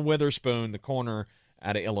 Devin Witherspoon, the corner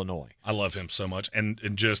out of Illinois. I love him so much. And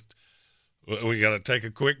just we got to take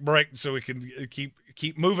a quick break so we can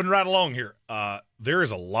keep moving right along here. There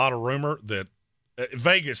is a lot of rumor that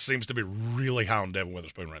Vegas seems to be really high on Devin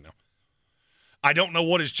Witherspoon right now. I don't know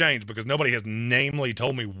what has changed because nobody has namely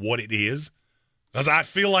told me what it is. Because I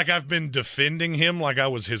feel like I've been defending him like I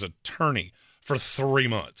was his attorney for 3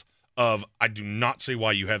 months I do not see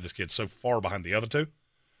why you have this kid so far behind the other 2.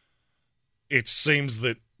 It seems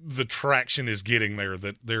that the traction is getting there,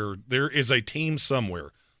 that there is a team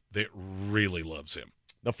somewhere that really loves him.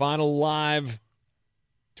 The final live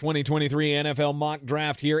 2023 NFL mock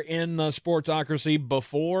draft here in the Sportsocracy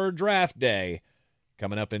before draft day,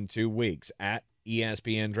 coming up in 2 weeks at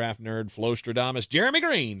ESPN Draft Nerd Flostradamus. Jeremy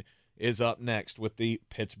Greene is up next with the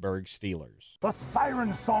Pittsburgh Steelers. The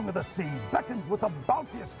siren song of the sea beckons with a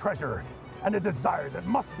bounteous treasure and a desire that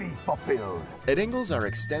must be fulfilled. At Ingalls, our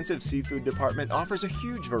extensive seafood department offers a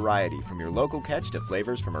huge variety from your local catch to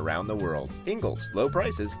flavors from around the world. Ingalls, low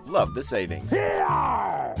prices, love the savings.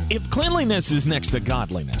 Yeah! If cleanliness is next to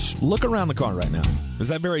godliness, look around the car right now. Is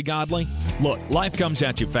that very godly? Look, life comes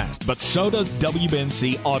at you fast, but so does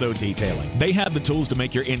WBNC Auto Detailing. They have the tools to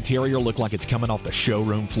make your interior look like it's coming off the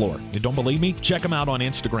showroom floor. You don't believe me? Check them out on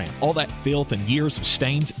Instagram. All that filth and years of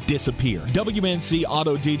stains disappear. WBNC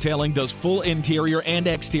Auto Detailing does full interior and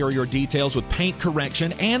exterior details with paint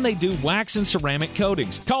correction, and they do wax and ceramic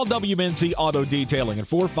coatings. Call WBNC Auto Detailing at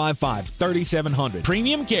 455-3700.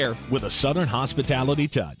 Premium care with a Southern hospitality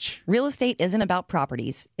touch. Real estate isn't about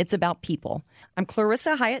properties, it's about people. I'm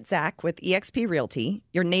Clarissa Hyatt-Zach with eXp Realty,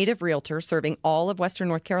 your native realtor serving all of Western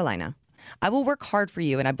North Carolina. I will work hard for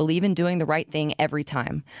you, and I believe in doing the right thing every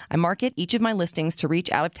time. I market each of my listings to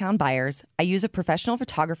reach out-of-town buyers. I use a professional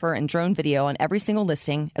photographer and drone video on every single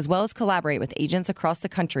listing, as well as collaborate with agents across the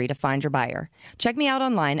country to find your buyer. Check me out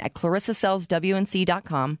online at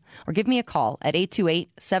clarissasellswnc.com or give me a call at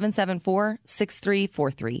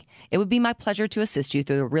 828-774-6343. It would be my pleasure to assist you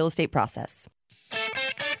through the real estate process.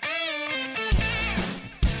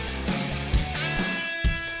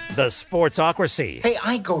 The Sportsocracy. Hey,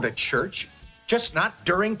 I go to church, just not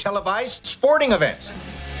during televised sporting events.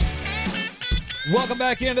 Welcome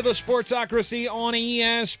back into the Sportsocracy on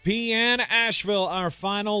ESPN Asheville, our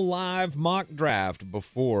final live mock draft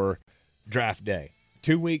before draft day.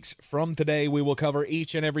 2 weeks from today, we will cover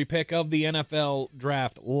each and every pick of the NFL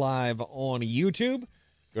draft live on YouTube.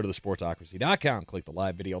 Go to thesportsocracy.com, click the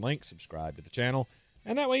live video link, subscribe to the channel,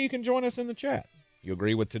 and that way you can join us in the chat. You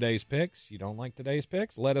agree with today's picks? You don't like today's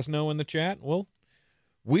picks? Let us know in the chat.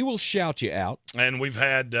 We will shout you out. And we've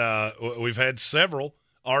had several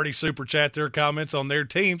already super chat their comments on their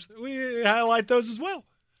teams. We highlight those as well.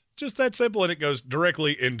 Just that simple, and it goes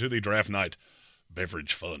directly into the draft night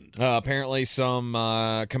beverage fund. Apparently some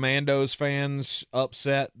Commandos fans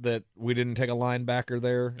upset that we didn't take a linebacker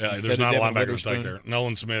there. Yeah, there's not a linebacker to take there.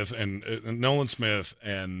 Nolan Smith and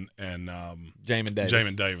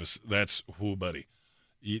Jamin Davis. That's who, buddy.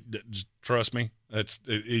 Just trust me.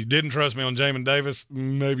 You didn't trust me on Jamin Davis.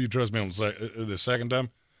 Maybe you trust me on the second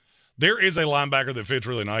time. There is a linebacker that fits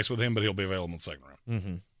really nice with him, but he'll be available in the second round.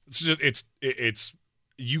 Mm-hmm. It's just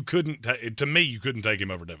you couldn't to me you couldn't take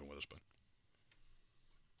him over Devin Witherspoon.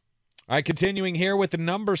 All right, continuing here with the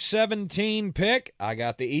number 17 pick. I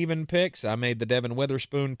got the even picks. I made the Devin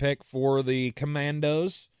Witherspoon pick for the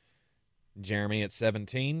Commandos. Jeremy at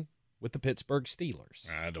 17 with the Pittsburgh Steelers.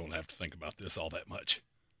 I don't have to think about this all that much.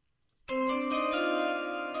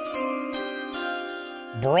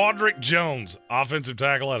 Broderick Jones, offensive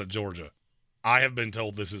tackle out of Georgia. I have been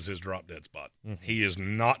told this is his drop-dead spot. Mm-hmm. He is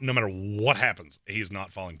not, no matter what happens, he is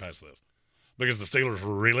not falling past this. Because the Steelers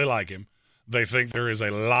really like him. They think there is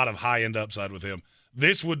a lot of high-end upside with him.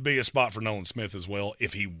 This would be a spot for Nolan Smith as well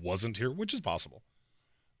if he wasn't here, which is possible.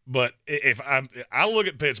 But if I look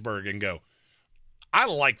at Pittsburgh and go, I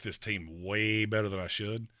like this team way better than I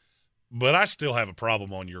should, but I still have a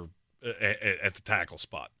problem on at the tackle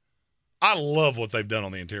spot. I love what they've done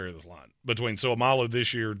on the interior of this line. Between Soamalu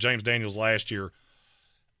this year, James Daniels last year,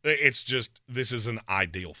 it's just this is an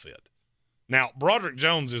ideal fit. Now, Broderick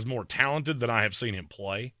Jones is more talented than I have seen him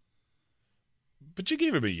play. But you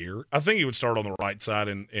give him a year. I think he would start on the right side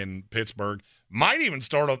in Pittsburgh. Might even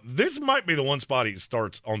start on – this might be the one spot he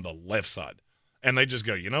starts on the left side. And they just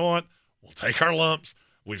go, you know what? We'll take our lumps.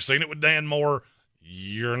 We've seen it with Dan Moore.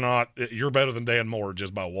 You're better than Dan Moore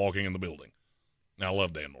just by walking in the building. Now, I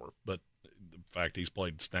love Dan Moore, but the fact he's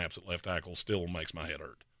played snaps at left tackle still makes my head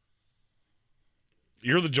hurt.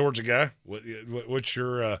 You're the Georgia guy. What's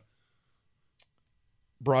your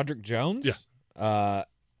Broderick Jones? Yeah.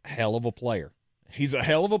 Hell of a player. He's a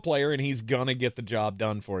hell of a player, and he's going to get the job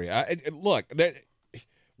done for you. Look,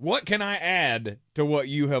 what can I add to what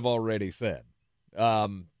you have already said?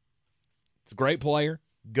 It's a great player,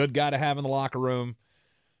 good guy to have in the locker room.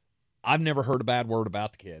 I've never heard a bad word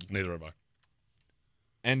about the kid. Neither have I.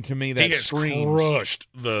 And to me, that he has crushed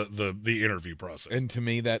the interview process. And to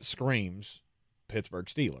me, that screams Pittsburgh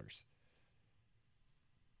Steelers.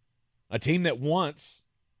 A team that once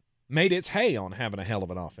made its hay on having a hell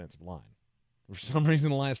of an offensive line. For some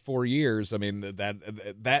reason, the last 4 years, I mean,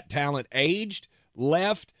 that talent aged,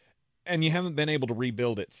 left, and you haven't been able to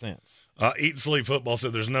rebuild it since. Eat and Sleep Football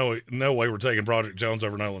said there's no way we're taking Broderick Jones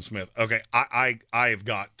over Nolan Smith. Okay, I've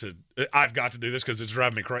got to do this because it's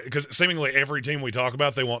driving me crazy. Because seemingly every team we talk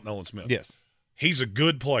about, they want Nolan Smith. Yes. He's a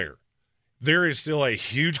good player. There is still a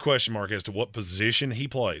huge question mark as to what position he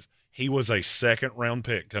plays. He was a second-round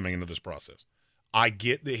pick coming into this process. I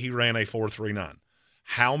get that he ran a 4.39.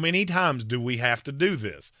 How many times do we have to do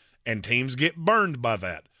this? And teams get burned by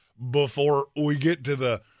that before we get to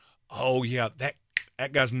the, oh, yeah,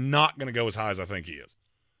 that guy's not going to go as high as I think he is.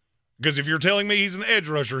 Because if you're telling me he's an edge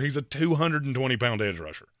rusher, he's a 220-pound edge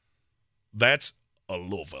rusher. That's a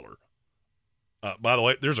little feller. By the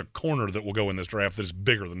way, there's a corner that will go in this draft that is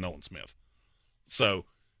bigger than Nolan Smith. So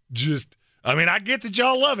I get that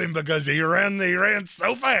y'all love him because he ran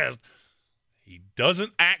so fast. He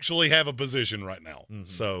doesn't actually have a position right now. Mm-hmm.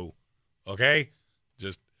 So, okay,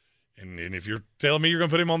 and if you're telling me you're going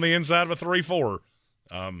to put him on the inside of a 3-4,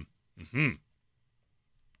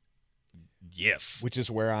 yes. Which is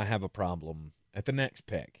where I have a problem at the next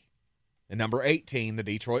pick. At number 18, the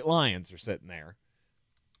Detroit Lions are sitting there.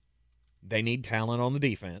 They need talent on the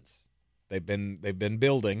defense. They've been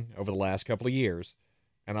building over the last couple of years.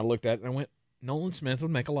 And I looked at it and I went, Nolan Smith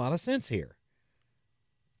would make a lot of sense here.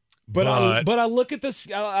 But I look at this.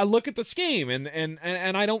 I look at the scheme, and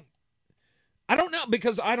I don't know,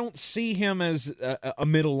 because I don't see him as a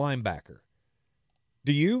middle linebacker.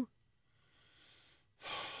 Do you?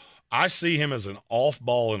 I see him as an off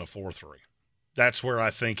ball in a 4-3. That's where I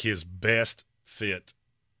think his best fit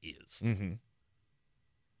is. Mm-hmm.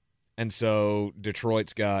 And so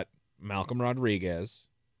Detroit's got Malcolm Rodriguez,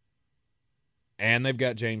 and they've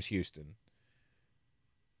got James Houston.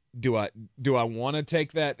 Do I want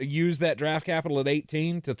to use that draft capital at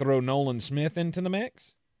 18 to throw Nolan Smith into the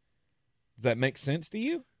mix? Does that make sense to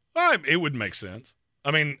you? It would make sense.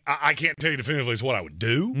 I mean, I can't tell you definitively is what I would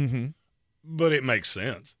do, but it makes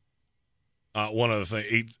sense. One other thing,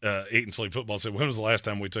 Eat and Sleep Football said, when was the last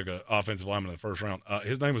time we took an offensive lineman in the first round?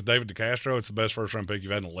 His name was David DeCastro. It's the best first-round pick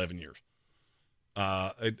you've had in 11 years.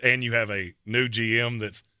 And you have a new GM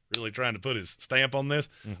that's really trying to put his stamp on this.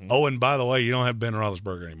 Mm-hmm. Oh, and by the way, you don't have Ben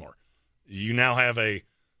Roethlisberger anymore. You now have a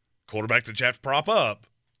quarterback that you have to prop up.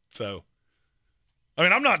 So, I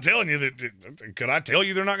mean, I'm not telling you that. Could I tell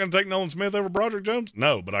you they're not going to take Nolan Smith over Broderick Jones?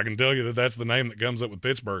 No, but I can tell you that that's the name that comes up with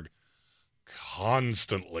Pittsburgh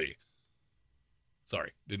constantly.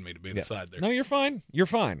 Sorry, didn't mean to be inside there. No, you're fine. You're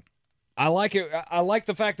fine. I like it. I like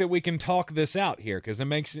the fact that we can talk this out here, because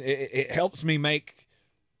it helps me make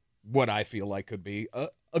what I feel like could be a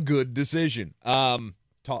good decision.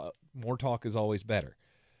 More talk is always better.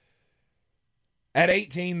 At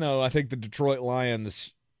 18, though, I think the Detroit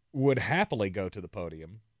Lions would happily go to the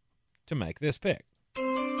podium to make this pick.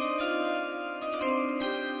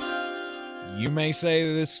 You may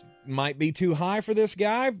say this might be too high for this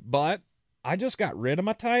guy, but I just got rid of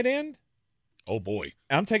my tight end. Oh, boy.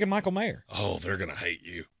 I'm taking Michael Mayer. Oh, they're going to hate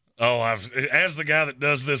you. Oh, as the guy that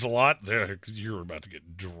does this a lot, you're about to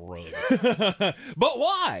get drugged. But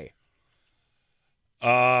why?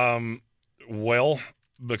 Well,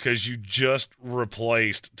 because you just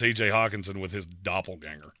replaced T.J. Hawkinson with his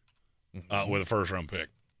doppelganger with a first-round pick.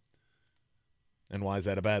 And why is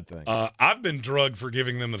that a bad thing? I've been drugged for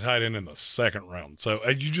giving them the tight end in the second round. So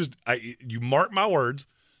you mark my words,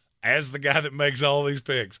 as the guy that makes all these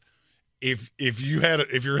picks, if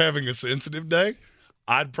you're having a sensitive day,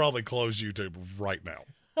 I'd probably close YouTube right now.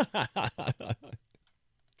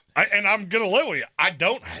 And I'm gonna live with you. I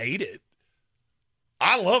don't hate it.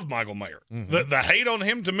 I love Michael Mayer. Mm-hmm. The hate on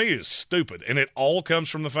him to me is stupid, and it all comes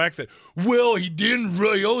from the fact that he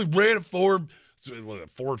only ran a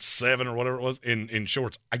 4.7 or whatever it was in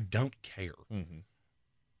shorts. I don't care. Mm-hmm.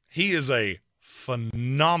 He is a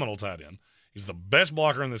phenomenal tight end. He's the best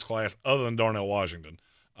blocker in this class other than Darnell Washington,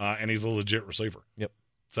 and he's a legit receiver. Yep.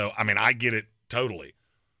 So, I mean, I get it totally.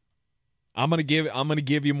 I'm gonna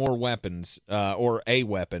give you more weapons, or a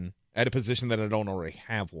weapon at a position that I don't already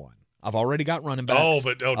have one. I've already got running backs.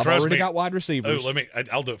 Trust me. I've already got wide receivers.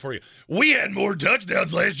 I'll do it for you. We had more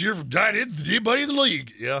touchdowns last year from tight ends than anybody in the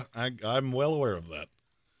league. Yeah, I'm well aware of that.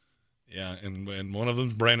 Yeah, and one of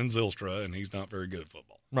them's Brandon Zylstra, and he's not very good at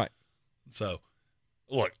football. Right. So,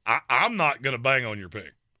 look, I'm not going to bang on your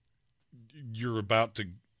pick. You're about to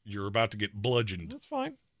get bludgeoned. That's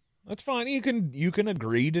fine. That's fine. You can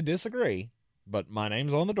agree to disagree, but my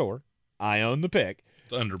name's on the door. I own the pick.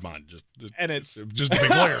 It's undermined. Just to be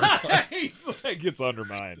clear. He's like, it's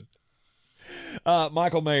undermined.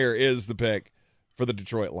 Michael Mayer is the pick for the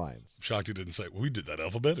Detroit Lions. I'm shocked he didn't say, we did that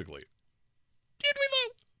alphabetically. Did we,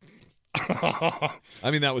 though?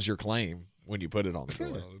 I mean, that was your claim when you put it on the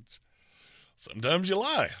door. Sometimes you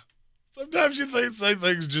lie. Sometimes you say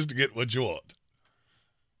things just to get what you want.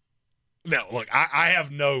 Now, look, I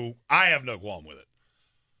have no qualm with it.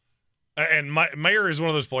 And Mayer is one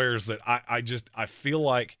of those players that I feel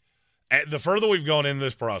like the further we've gone in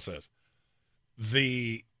this process,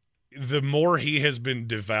 the more he has been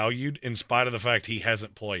devalued in spite of the fact he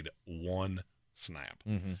hasn't played one snap.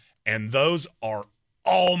 Mm-hmm. And those are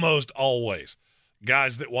almost always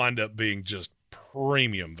guys that wind up being just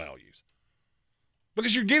premium values.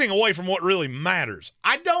 Because you're getting away from what really matters.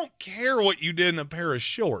 I don't care what you did in a pair of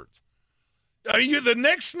shorts. I mean, the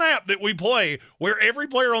next snap that we play, where every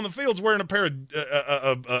player on the field is wearing a pair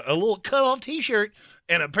of a little cut-off T-shirt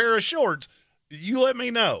and a pair of shorts, you let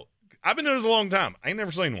me know. I've been doing this a long time. I ain't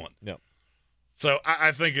never seen one. No. So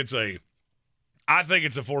I think it's a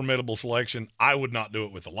formidable selection. I would not do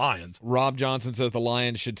it with the Lions. Rob Johnson says the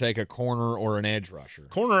Lions should take a corner or an edge rusher.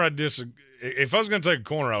 Corner, I disagree. If I was going to take a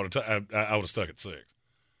corner, I would have stuck at 6.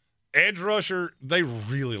 Edge rusher, they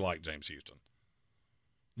really like James Houston.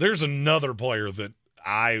 There's another player that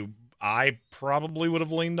I probably would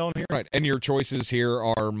have leaned on here. Right, and your choices here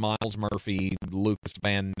are Miles Murphy, Lucas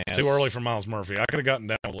Van Ness. Too early for Miles Murphy. I could have gotten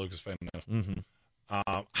down with Lucas Van Ness. Mm-hmm.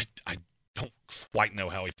 I don't quite know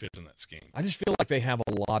how he fits in that scheme. I just feel like they have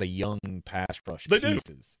a lot of young pass rush They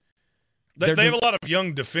pieces. They have a lot of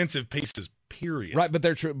young defensive pieces, period. Right, but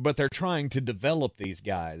they're trying to develop these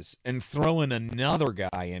guys and throwing another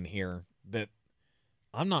guy in here that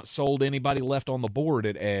I'm not sold anybody left on the board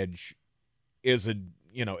at edge is a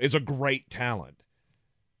great talent.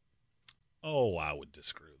 Oh, I would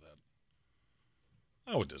disagree with that.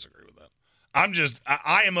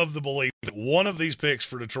 I am of the belief that one of these picks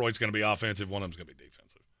for Detroit's going to be offensive, one of them's going to be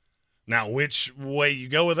defensive. Now, which way you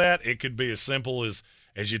go with that, it could be as simple as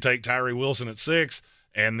you take Tyree Wilson at 6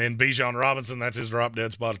 and then Bijan Robinson, that's his drop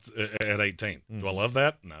dead spot at 18. Mm-hmm. Do I love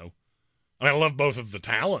that? No. I mean, I love both of the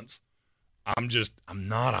talents. I'm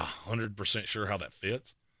not 100% sure how that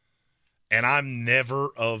fits. And I'm never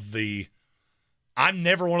one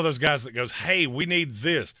of those guys that goes, hey, we need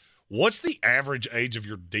this. What's the average age of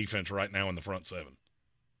your defense right now in the front 7?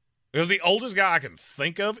 Because the oldest guy I can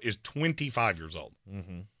think of is 25 years old.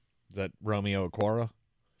 Mm-hmm. Is that Romeo Okwara?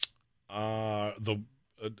 I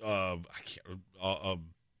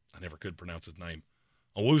never could pronounce his name.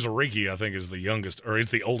 Owuzariki, I think, is the youngest, or is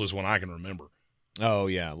the oldest one I can remember. Oh,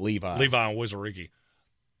 yeah, Levi Owuzariki.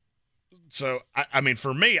 So, I mean,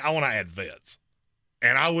 for me, I want to add vets.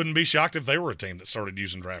 And I wouldn't be shocked if they were a team that started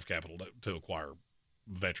using draft capital to acquire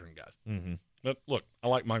veteran guys. Mm-hmm. But, look, I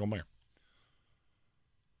like Michael Mayer.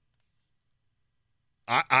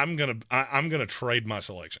 I'm gonna trade my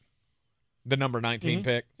selection. The number 19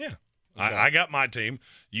 pick? Yeah. Okay. I got my team.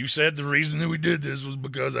 You said the reason that we did this was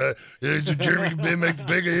because Jeremy could make the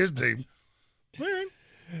pick of his team. All right.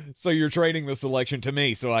 So you're trading the selection to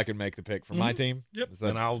me so I can make the pick for my team? Yep.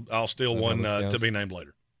 And I'll steal one to be named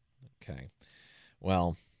later. Okay.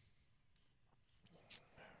 Well.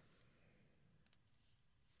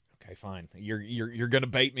 Okay, fine. You're going to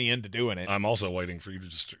bait me into doing it. I'm also waiting for you to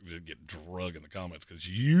just get drug in the comments because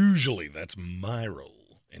usually that's my role.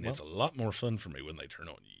 And it's a lot more fun for me when they turn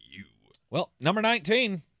on you. Well, number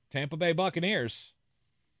 19, Tampa Bay Buccaneers.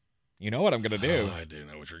 You know what I'm going to do. I do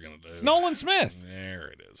know what you're going to do. It's Nolan Smith. There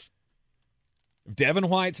it is. If Devin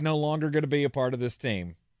White's no longer going to be a part of this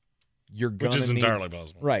team, which is entirely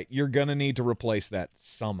possible. Right. You're going to need to replace that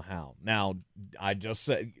somehow. Now, I just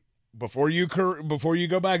said, before you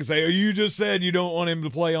go back and say, oh, you just said you don't want him to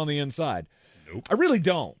play on the inside. Nope. I really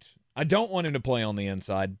don't. I don't want him to play on the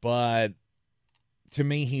inside, but to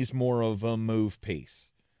me, he's more of a move piece.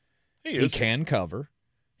 He can cover.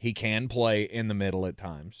 He can play in the middle at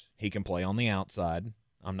times. He can play on the outside.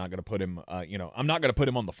 I'm not going to put him, I'm not going to put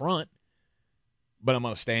him on the front, but I'm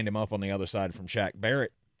going to stand him up on the other side from Shaq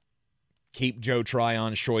Barrett. Keep Joe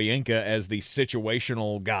Tryon Shoyinka as the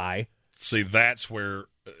situational guy. See, that's where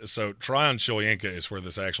Tryon Shoyinka is where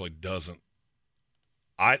this actually doesn't.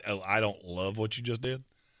 I don't love what you just did.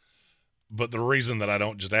 But the reason that I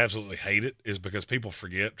don't just absolutely hate it is because people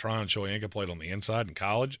forget Tryon Shoyinka played on the inside in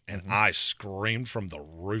college, and I screamed from the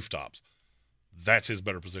rooftops. That's his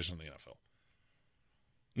better position in the NFL.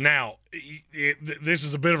 Now, this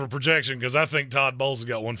is a bit of a projection because I think Todd Bowles has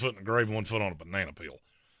got one foot in the grave and one foot on a banana peel.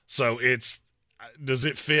 So does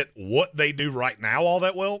it fit what they do right now all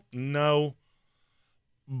that well? No.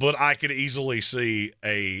 But I could easily see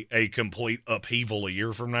a complete upheaval a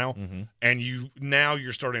year from now, and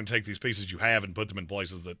you're starting to take these pieces you have and put them in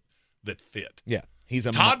places that fit. Yeah,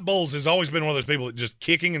 Todd Bowles has always been one of those people that just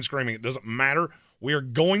kicking and screaming. It doesn't matter. We are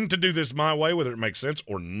going to do this my way, whether it makes sense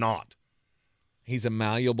or not. He's a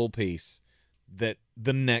malleable piece that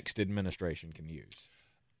the next administration can use.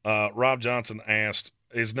 Rob Johnson asked,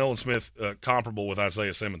 is Nolan Smith comparable with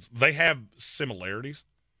Isaiah Simmons? They have similarities.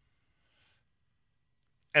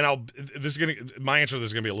 And my answer to this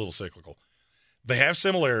is going to be a little cyclical. They have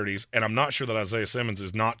similarities, and I'm not sure that Isaiah Simmons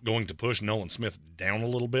is not going to push Nolan Smith down a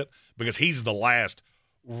little bit because he's the last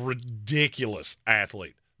ridiculous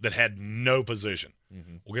athlete that had no position.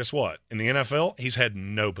 Mm-hmm. Well, guess what? In the NFL, he's had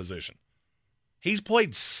no position. He's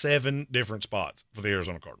played 7 different spots for the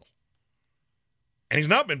Arizona Cardinals. And he's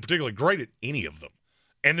not been particularly great at any of them.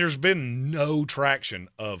 And there's been no traction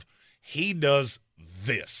of he does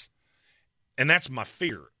this. And that's my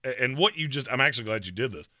fear. And I'm actually glad you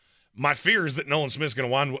did this. My fear is that Nolan Smith's going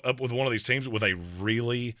to wind up with one of these teams with a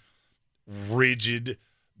really rigid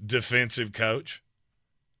defensive coach.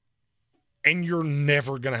 And you're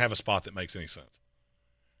never going to have a spot that makes any sense.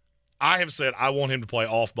 I have said I want him to play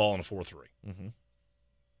off ball in a 4-3. Mm-hmm.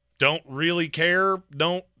 Don't really care.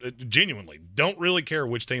 Genuinely, don't really care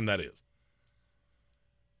which team that is.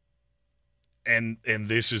 And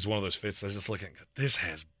this is one of those fits that's just looking, this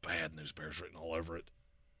has bad news bears written all over it.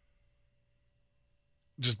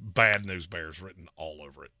 Just bad news bears written all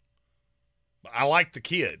over it. I like the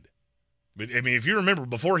kid. But, I mean, if you remember,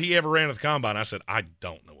 before he ever ran at the combine, I said, I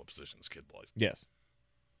don't know what position this kid plays. Yes.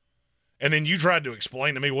 And then you tried to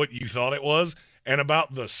explain to me what you thought it was, and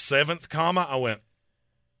about the 7th comma, I went,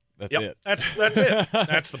 That's yep, it. That's it.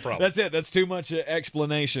 That's the problem. That's it. That's too much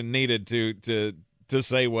explanation needed to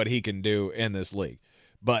say what he can do in this league.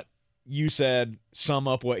 But you said sum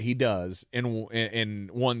up what he does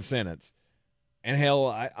in one sentence. And hell,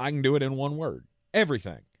 I can do it in one word.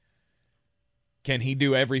 Everything. Can he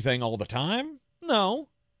do everything all the time? No.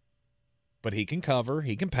 But he can cover.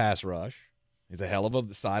 He can pass rush. He's a hell of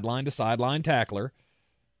a sideline-to-sideline tackler.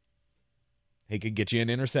 He could get you an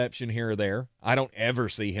interception here or there. I don't ever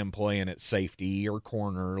see him playing at safety or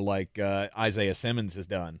corner like Isaiah Simmons has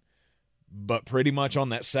done. But pretty much on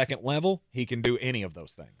that second level, he can do any of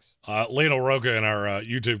those things. Lionel Roca in our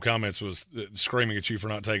YouTube comments was screaming at you for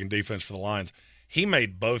not taking defense for the Lions. He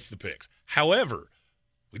made both the picks. However,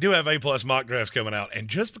 we do have A-plus mock drafts coming out, and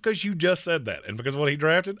just because you just said that and because of what he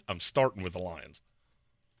drafted, I'm starting with the Lions.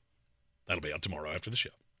 That'll be out tomorrow after the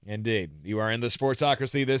show. Indeed. You are in the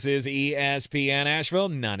Sportsocracy. This is ESPN Asheville,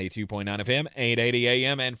 92.9 FM, 880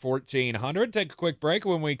 AM, and 1400. Take a quick break.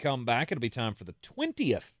 When we come back, it'll be time for the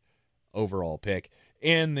 20th overall pick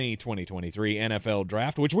in the 2023 NFL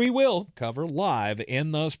Draft, which we will cover live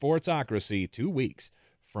in the Sportsocracy 2 weeks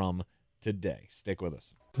from today. Stick with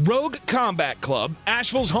us. Rogue Combat Club,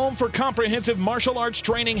 Asheville's home for comprehensive martial arts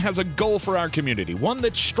training, has a goal for our community, one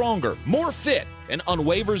that's stronger, more fit, and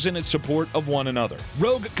unwavers in its support of one another.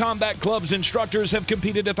 Rogue Combat Club's instructors have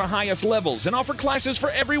competed at the highest levels and offer classes for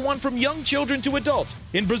everyone from young children to adults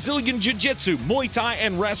in Brazilian Jiu-Jitsu, Muay Thai,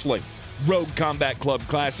 and wrestling. Rogue Combat Club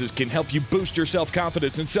classes can help you boost your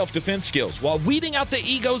self-confidence and self-defense skills while weeding out the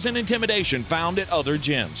egos and intimidation found at other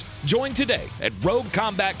gyms. Join today at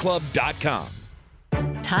roguecombatclub.com.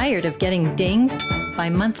 Tired of getting dinged by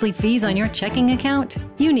monthly fees on your checking account?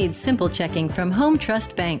 You need Simple Checking from Home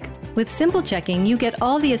Trust Bank. With Simple Checking, you get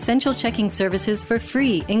all the essential checking services for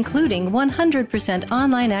free, including 100%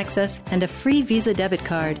 online access and a free Visa debit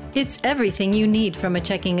card. It's everything you need from a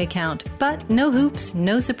checking account, but no hoops,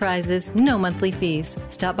 no surprises, no monthly fees.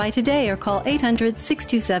 Stop by today or call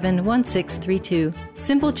 800-627-1632.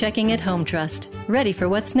 Simple Checking at Home Trust. Ready for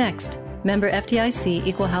what's next. Member FDIC,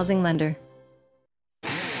 Equal Housing Lender.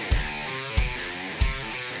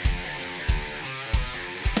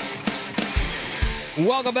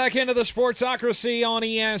 Welcome back into the Sportsocracy on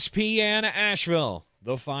ESPN Asheville.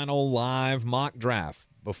 The final live mock draft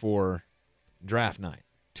before draft night.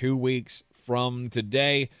 2 weeks from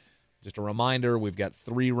today. Just a reminder, we've got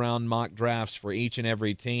 3-round mock drafts for each and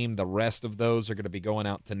every team. The rest of those are going to be going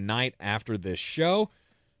out tonight after this show.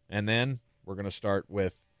 And then we're going to start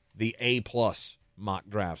with the A-plus mock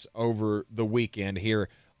drafts over the weekend here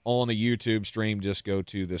on the YouTube stream. Just go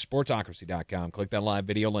to the sportsocracy.com, click that live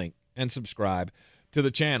video link, and subscribe to the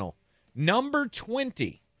channel. Number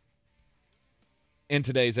 20 in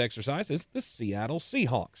today's exercise is the Seattle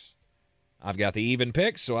Seahawks. I've got the even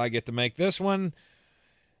picks, so I get to make this one.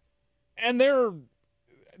 And there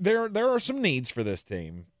are some needs for this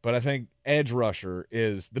team, but I think edge rusher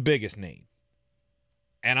is the biggest need.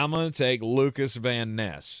 And I'm going to take Lucas Van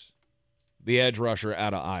Ness, the edge rusher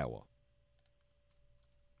out of Iowa.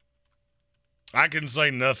 I can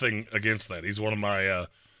say nothing against that. He's one of my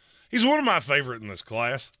favorite in this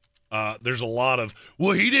class. There's a lot of,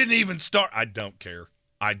 well, he didn't even start. I don't care.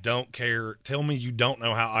 Tell me you don't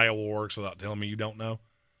know how Iowa works without telling me you don't know.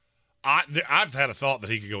 I've had a thought that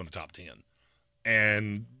he could go in the top 10.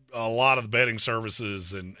 And a lot of the betting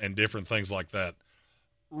services and different things like that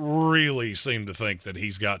really seem to think that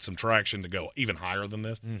he's got some traction to go even higher than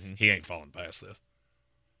this. Mm-hmm. He ain't falling past this.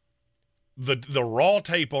 The raw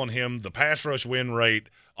tape on him, the pass rush win rate,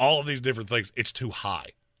 all of these different things, it's too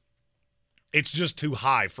high. It's just too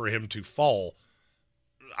high for him to fall,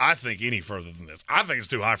 I think, any further than this. I think it's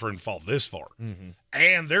too high for him to fall this far. Mm-hmm.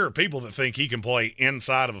 And there are people that think he can play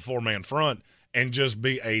inside of a four-man front and just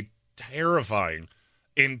be a terrifying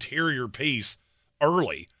interior piece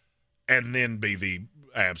early and then be the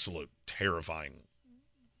absolute terrifying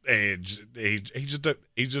edge. He's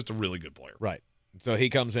just a really good player. Right. So he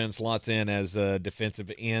comes in, slots in as a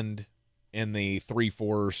defensive end in the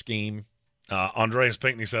 3-4 scheme. Andreas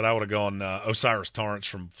Pinckney said I would have gone Osiris Torrance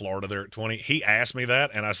from Florida there at 20. He asked me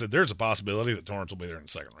that, and I said there's a possibility that Torrance will be there in the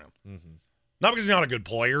second round. Mm-hmm. Not because he's not a good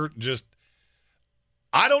player, just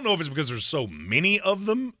I don't know if it's because there's so many of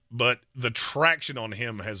them, but the traction on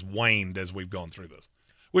him has waned as we've gone through this,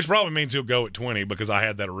 which probably means he'll go at 20 because I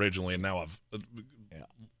had that originally, and now I've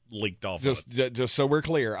leaked off. Just so we're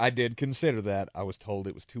clear, I did consider that. I was told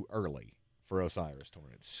it was too early for Osiris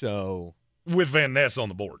Torrance. So with Van Ness on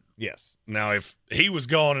the board. Yes. Now, if he was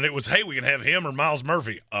gone and it was, hey, we can have him or Miles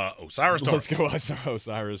Murphy, Osiris Torrance. Let's go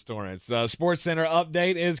Osiris Torrance. Sports Center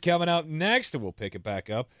update is coming up next, and we'll pick it back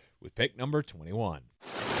up with pick number 21.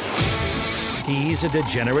 He's a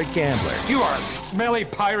degenerate gambler. You are a smelly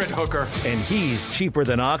pirate hooker. And he's cheaper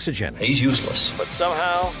than oxygen. He's useless. But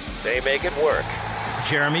somehow, they make it work.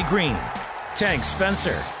 Jeremy Greene, Tank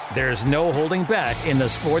Spencer. There's no holding back in the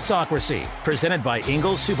Sportsocracy, presented by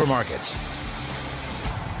Ingles Supermarkets.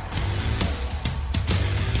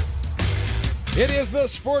 It is the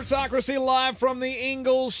Sportsocracy live from the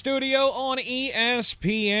Ingles studio on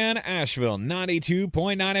ESPN Asheville, 92.9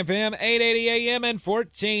 FM, 880 AM, and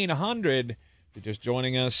 1400. If you're just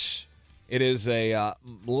joining us, it is a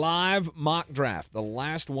live mock draft, the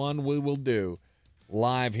last one we will do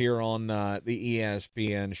live here on the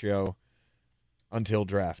ESPN show until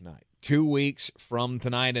draft night. 2 weeks from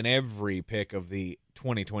tonight, and every pick of the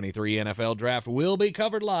 2023 NFL Draft will be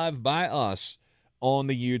covered live by us on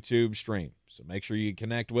the YouTube stream. So make sure you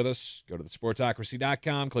connect with us. Go to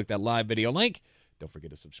thesportsocracy.com, click that live video link. Don't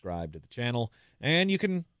forget to subscribe to the channel. And you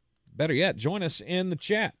can, better yet, join us in the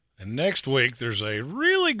chat. And next week, there's a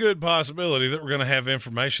really good possibility that we're going to have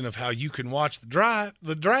information of how you can watch the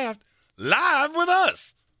draft live with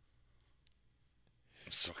us.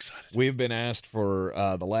 I'm so excited. We've been asked for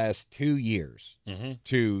the last 2 years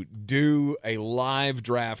to do a live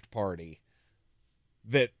draft party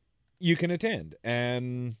that you can attend.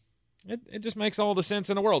 And it just makes all the sense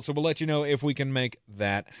in the world. So we'll let you know if we can make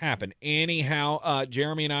that happen. Anyhow,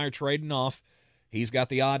 Jeremy and I are trading off. He's got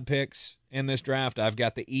the odd picks in this draft. I've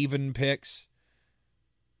got the even picks.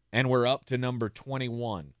 And we're up to number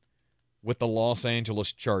 21 with the Los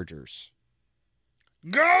Angeles Chargers.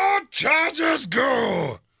 Go, Chargers,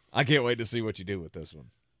 go! I can't wait to see what you do with this one.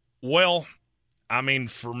 Well, I mean,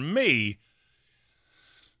 for me,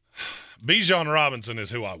 Bijan Robinson is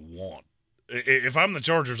who I want. If I'm the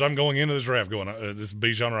Chargers, I'm going into this draft going, this is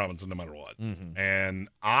Bijan Robinson no matter what. Mm-hmm. And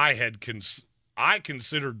I had I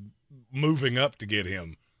considered moving up to get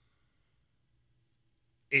him.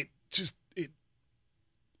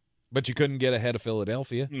 But you couldn't get ahead of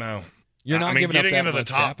Philadelphia. No. You're not giving getting up that into the much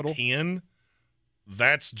top capital. 10,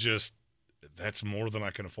 that's more than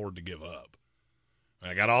I can afford to give up.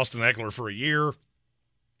 I got Austin Eckler for a year.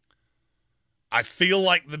 I feel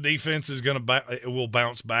like the defense is it will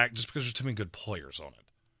bounce back just because there's too many good players on it.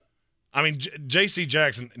 I mean, J.C.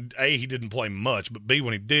 Jackson, A, he didn't play much, but B,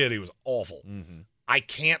 when he did, he was awful. Mm-hmm. I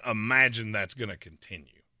can't imagine that's going to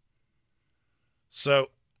continue.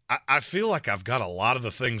 So I feel like I've got a lot of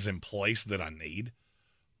the things in place that I need.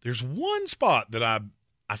 There's one spot that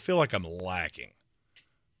I feel like I'm lacking,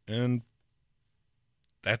 and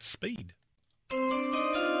that's speed.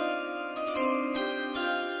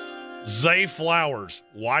 Zay Flowers,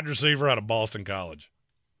 wide receiver out of Boston College.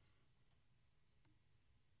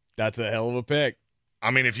 That's a hell of a pick.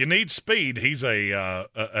 I mean, if you need speed, he's a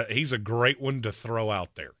great one to throw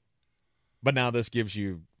out there. But now this gives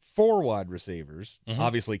you 4 wide receivers. Mm-hmm.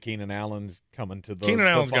 Obviously, Keenan Allen's coming to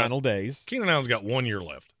the final days. Keenan Allen's got 1 year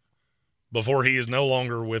left before he is no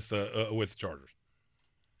longer with the Chargers.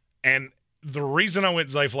 And the reason I went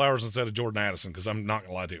Zay Flowers instead of Jordan Addison, because I'm not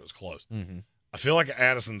going to lie to you, it was close. Mm-hmm. I feel like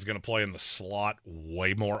Addison's going to play in the slot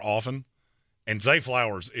way more often. And Zay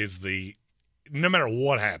Flowers is no matter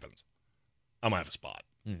what happens, I'm going to have a spot.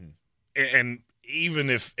 Mm-hmm. And even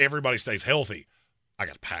if everybody stays healthy, I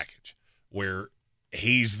got a package where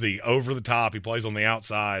he's the over the top, he plays on the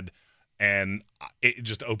outside, and it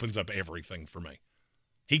just opens up everything for me.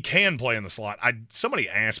 He can play in the slot. Somebody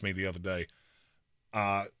asked me the other day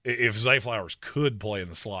if Zay Flowers could play in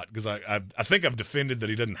the slot, because I think I've defended that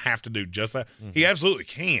he doesn't have to do just that. Mm-hmm. He absolutely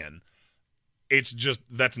can. It's just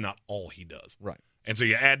that's not all he does. Right. And so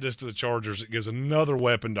you add this to the Chargers, it gives another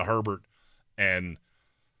weapon to Herbert, and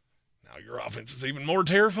now your offense is even more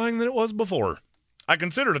terrifying than it was before. I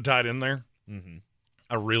considered a tight end there. Mm-hmm.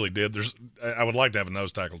 I really did. I would like to have a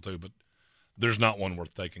nose tackle too, but there's not one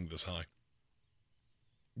worth taking this high.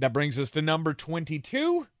 That brings us to number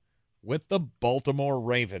 22 with the Baltimore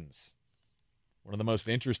Ravens. One of the most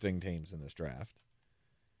interesting teams in this draft.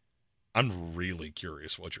 I'm really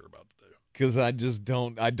curious what you're about to do. Because I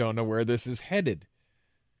don't know where this is headed.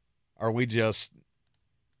 Is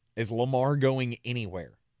Lamar going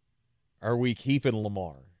anywhere? Are we keeping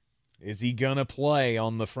Lamar? Is he going to play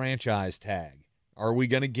on the franchise tag? Are we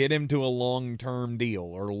going to get him to a long-term deal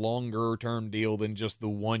or longer-term deal than just the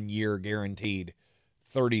 1 year guaranteed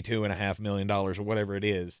 $32.5 million or whatever it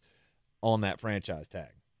is on that franchise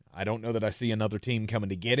tag? I don't know that I see another team coming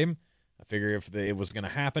to get him. I figure if it was going to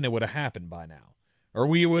happen, it would have happened by now. Or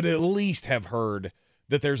we would at least have heard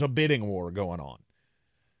that there's a bidding war going on.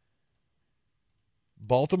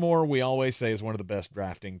 Baltimore, we always say, is one of the best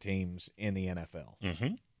drafting teams in the NFL.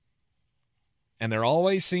 Mm-hmm. And there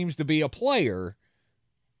always seems to be a player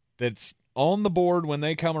that's on the board when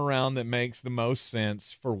they come around that makes the most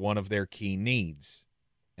sense for one of their key needs.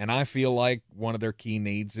 And I feel like one of their key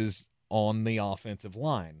needs is on the offensive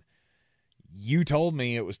line. You told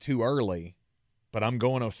me it was too early, but I'm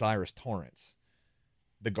going Osiris Torrance,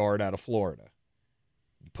 the guard out of Florida.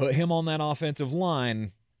 You put him on that offensive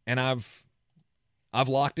line, and I've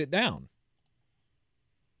locked it down.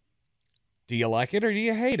 Do you like it or do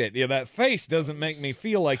you hate it? Yeah, that face doesn't make me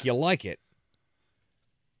feel like you like it.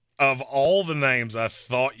 Of all the names I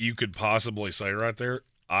thought you could possibly say right there,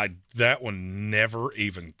 that one never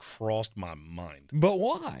even crossed my mind. But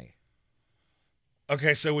why?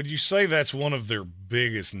 Okay, so would you say that's one of their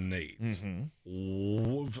biggest needs?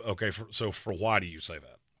 Mm-hmm. Okay, so why do you say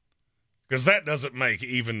that? Because that doesn't make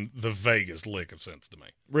even the vaguest lick of sense to me.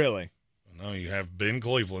 Really? No, you have Ben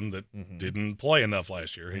Cleveland that didn't play enough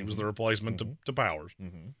last year. He was the replacement to Powers.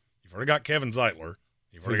 Mm-hmm. You've already got Kevin Zeitler.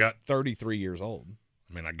 You've already got 33 years old.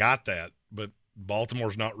 I mean, I got that, but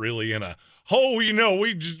Baltimore's not really in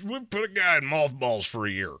we put a guy in mothballs for a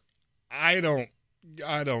year. I don't.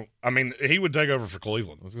 I mean, he would take over for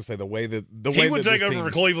Cleveland. I was going to say he would take over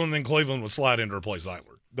for Cleveland, then Cleveland would slide in to replace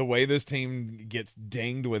Zeitler. The way this team gets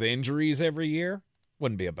dinged with injuries every year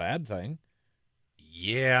wouldn't be a bad thing.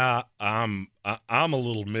 Yeah, I'm a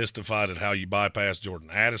little mystified at how you bypass Jordan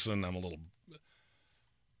Addison. I'm a little.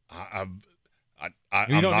 I'm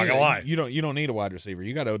not gonna lie. You don't need a wide receiver.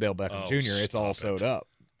 You got Odell Beckham Jr. It's all sewed up.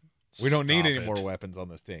 We don't need any more weapons on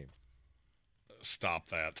this team. Stop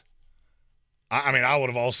that. I mean, I would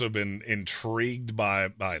have also been intrigued by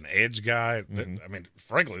an edge guy. That, I mean,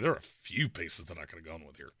 frankly, there are a few pieces that I could have gone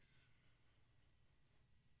with here.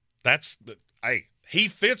 He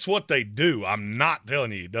fits what they do. I'm not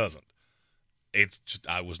telling you he doesn't. It's just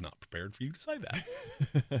I was not prepared for you to say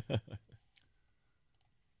that.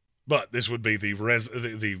 But this would be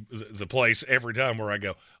the place every time where I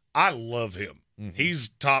go, I love him. Mm-hmm. He's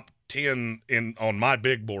top 10 on my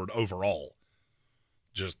big board overall.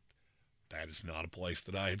 Just that is not a place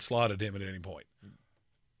that I had slotted him at any point.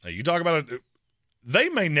 Now, you talk about it, they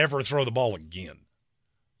may never throw the ball again.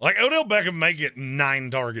 Like, Odell Beckham may get 9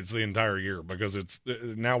 targets the entire year because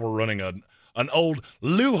now we're running an old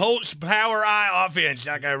Lou Holtz power eye offense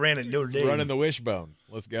like I ran at Notre Dame. Running the wishbone.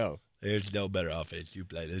 Let's go. There's no better offense you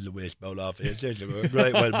play. There's a wishbone offense. There's a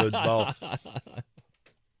great way to move the ball.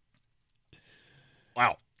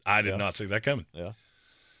 Wow. I did not see that coming. Yeah.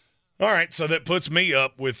 All right, so that puts me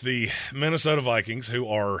up with the Minnesota Vikings, who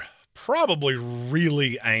are probably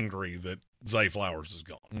really angry that Zay Flowers is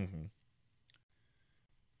gone. Mm-hmm.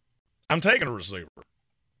 I'm taking a receiver.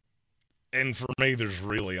 And for me, there's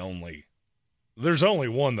only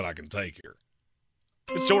one that I can take here.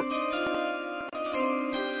 It's Jordan.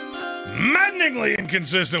 Maddeningly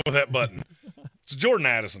inconsistent with that button. It's Jordan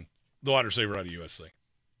Addison, the wide receiver out of USC.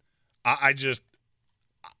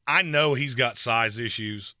 I know he's got size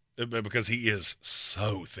issues because he is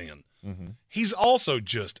so thin. Mm-hmm. He's also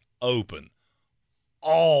just open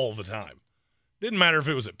all the time. Didn't matter if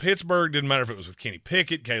it was at Pittsburgh. Didn't matter if it was with Kenny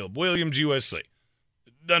Pickett, Caleb Williams, USC.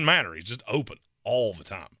 It doesn't matter. He's just open all the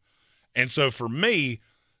time. And so for me,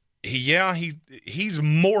 he's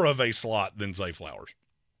more of a slot than Zay Flowers.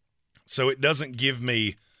 So it doesn't give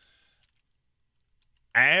me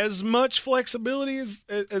as much flexibility as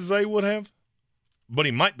they would have, but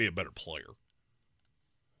he might be a better player.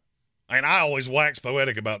 And I always wax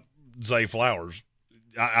poetic about Zay Flowers.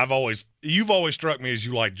 You've always struck me as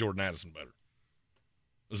you like Jordan Addison better.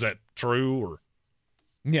 Is that true or?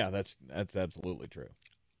 Yeah, that's absolutely true.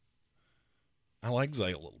 I like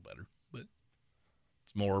Zay a little better, but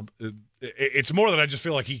it's more that I just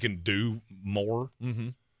feel like he can do more. Mm-hmm.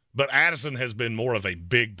 But Addison has been more of a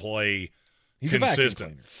big play,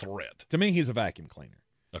 consistent threat. To me, he's a vacuum cleaner.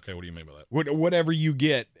 Okay, what do you mean by that? Whatever you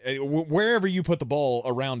get, wherever you put the ball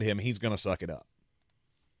around him, he's going to suck it up.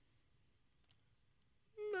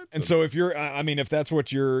 And so if that's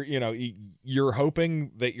what you're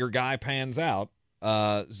hoping that your guy pans out,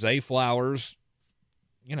 Zay Flowers,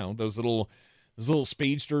 those little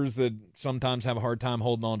speedsters that sometimes have a hard time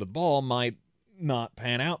holding on to the ball might not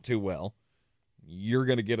pan out too well. You're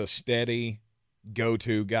going to get a steady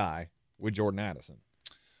go-to guy with Jordan Addison.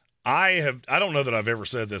 I don't know that I've ever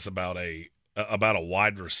said this about a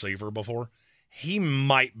wide receiver before. He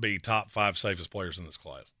might be top 5 safest players in this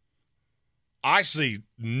class. I see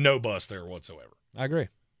no bust there whatsoever. I agree.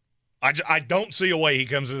 I don't see a way he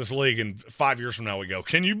comes in this league and 5 years from now we go,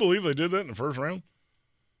 can you believe they did that in the first round?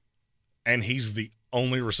 And he's the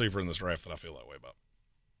only receiver in this draft that I feel that way about.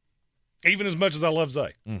 Even as much as I love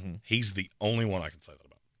Zay, he's the only one I can say that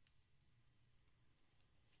about.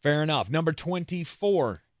 Fair enough. Number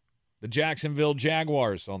 24, the Jacksonville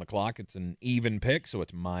Jaguars on the clock. It's an even pick, so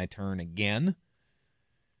it's my turn again.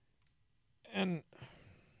 And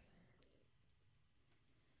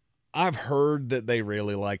I've heard that they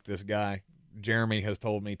really like this guy. Jeremy has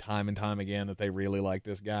told me time and time again that they really like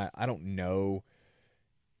this guy. I don't know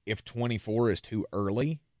if 24 is too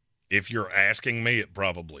early. If you're asking me, it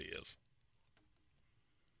probably is.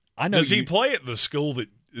 I know. Does he play at the school that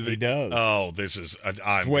he does? Oh, this is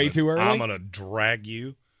way too early. I'm going to drag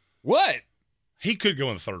you. What? He could go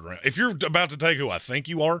in the third round. If you're about to take who I think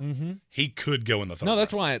you are, he could go in the third round.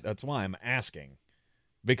 No, that's why I'm asking.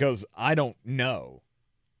 Because I don't know.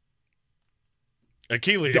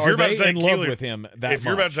 Keely, if you're about to take Keely with him if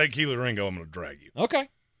you're about to take Keely Ringo, I'm going to drag you. Okay.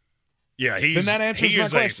 Yeah, he is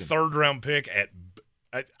a third round pick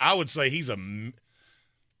I would say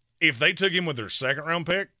if they took him with their second round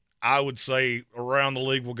pick, I would say around the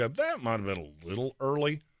league we'll go, that might have been a little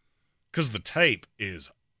early because the tape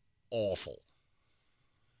is awful.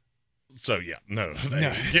 So, yeah, no.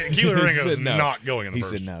 Keely Ringo's not going in the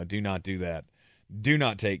first. He said, no, do not do that. Do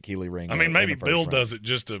not take Keely Ringo. I mean, maybe Bill does it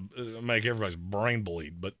just to make everybody's brain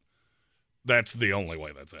bleed, but that's the only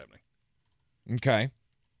way that's happening. Okay.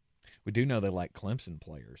 We do know they like Clemson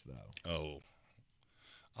players, though. Oh.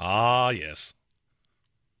 Ah, yes.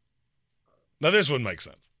 Now, this one makes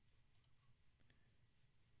sense.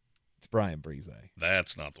 It's Brian Breeze.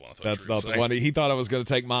 That's not the one I thought That's not the one. He thought I was going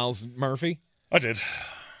to take Miles Murphy? I did.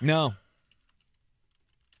 No.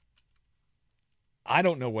 I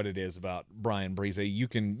don't know what it is about Brian Breeze. You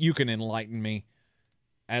can enlighten me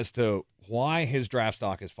as to why his draft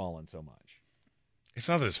stock has fallen so much. It's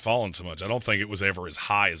not that it's fallen so much. I don't think it was ever as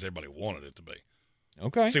high as everybody wanted it to be.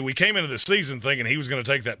 Okay. See, we came into the season thinking he was going to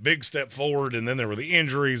take that big step forward, and then there were the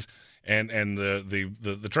injuries and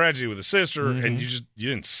the tragedy with his sister, and you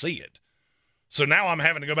didn't see it. So now I'm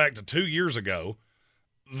having to go back to 2 years ago.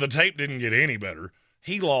 The tape didn't get any better.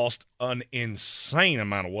 He lost an insane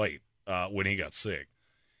amount of weight when he got sick.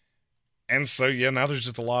 And so, yeah, now there's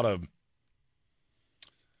just a lot of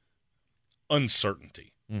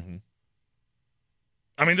uncertainty. Mm-hmm.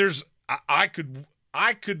 I mean,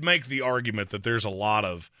 I could make the argument that there's a lot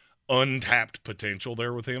of untapped potential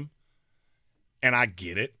there with him, and I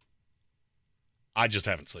get it. I just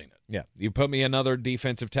haven't seen it. Yeah, you put me another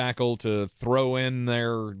defensive tackle to throw in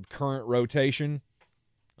their current rotation.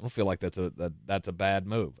 I don't feel like that's a bad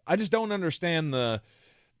move. I just don't understand the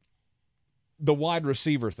wide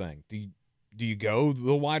receiver thing. Do you go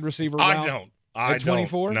the wide receiver route? I don't. At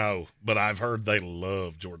 24? No, but I've heard they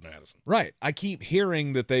love Jordan Addison. Right. I keep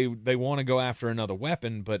hearing that they want to go after another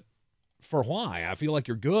weapon, but for why? I feel like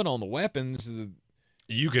you're good on the weapons.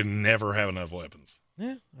 You can never have enough weapons.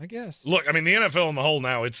 Yeah, I guess. Look, I mean, the NFL in the whole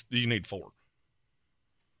now, you need 4.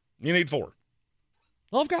 You need 4.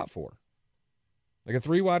 Well, I've got 4. I got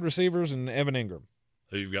 3 wide receivers and Evan Ingram.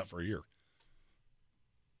 Who you've got for a year.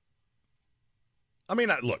 I mean,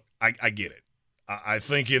 look, I get it. I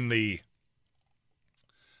think the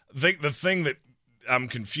thing that I'm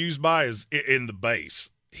confused by is in the base,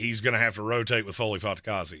 he's going to have to rotate with Foley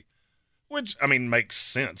Fatakazi, which, I mean, makes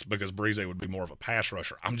sense because Breeze would be more of a pass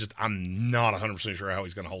rusher. I'm not 100% sure how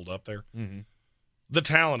he's going to hold up there. Mm-hmm. The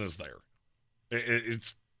talent is there.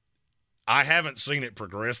 I haven't seen it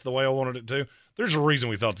progress the way I wanted it to. There's a reason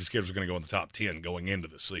we thought this kid was going to go in the top 10 going into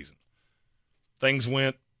this season. Things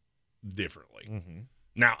went differently. Mm-hmm.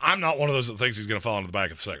 Now, I'm not one of those that thinks he's going to fall into the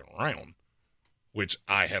back of the second round, which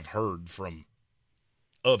I have heard from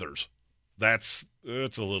others. It's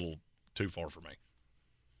a little too far for me.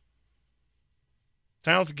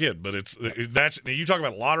 Talented kid, but you talk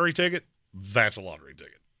about a lottery ticket, that's a lottery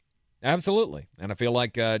ticket. Absolutely. And I feel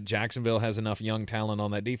like Jacksonville has enough young talent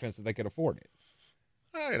on that defense that they could afford it.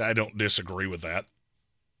 I don't disagree with that.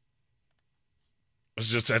 It's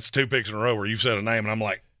just that's 2 picks in a row where you've said a name, and I'm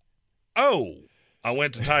like, oh. I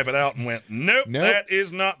went to type it out and went, nope, that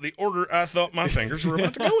is not the order I thought my fingers were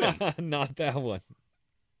about to go in. Not that one.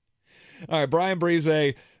 All right, Brian Breeze,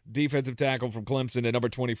 defensive tackle from Clemson at number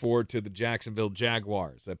 24 to the Jacksonville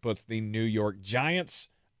Jaguars. That puts the New York Giants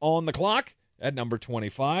on the clock at number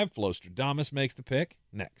 25. Flostradamus makes the pick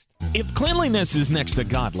next. If cleanliness is next to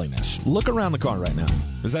godliness, look around the car right now.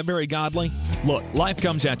 Is that very godly? Look, life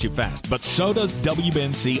comes at you fast, but so does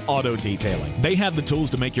WBNC Auto Detailing. They have the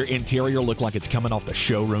tools to make your interior look like it's coming off the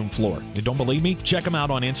showroom floor. You don't believe me? Check them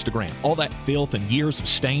out on Instagram. All that filth and years of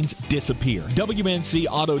stains disappear. WBNC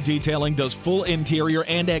Auto Detailing does full interior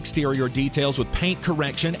and exterior details with paint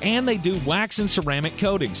correction, and they do wax and ceramic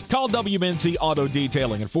coatings. Call WBNC Auto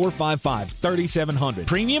Detailing at 455-3700.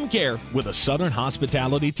 Premium care with a Southern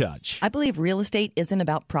hospitality touch. I believe real estate isn't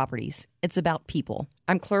about properties. It's about people.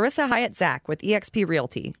 I'm Clarissa Hyatt Zach with eXp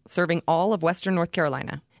Realty, serving all of Western North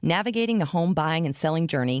Carolina. Navigating the home buying and selling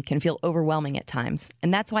journey can feel overwhelming at times,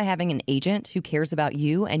 and that's why having an agent who cares about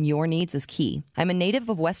you and your needs is key. I'm a native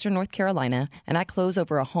of Western North Carolina, and I close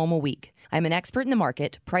over a home a week. I'm an expert in the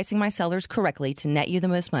market, pricing my sellers correctly to net you the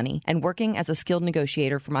most money, and working as a skilled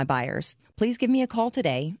negotiator for my buyers. Please give me a call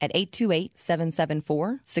today at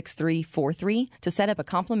 828-774-6343 to set up a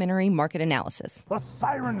complimentary market analysis. The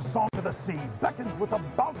siren song of the sea beckons with a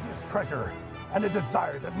bounteous treasure and a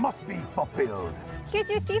desire that must be fulfilled. Here's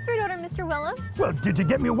your seafood order, Mr. Willem. Well, did you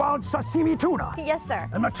get me wild sashimi tuna? Yes, sir.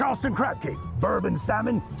 And my Charleston crab cake, bourbon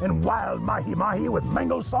salmon, and wild mahi-mahi with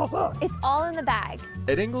mango salsa? It's all in the bag.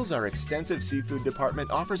 At Ingalls, our extensive seafood department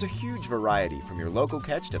offers a huge variety from your local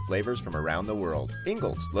catch to flavors from around the world.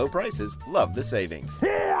 Ingalls, low prices, love the savings.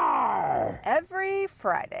 Yeah! Every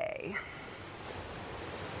Friday.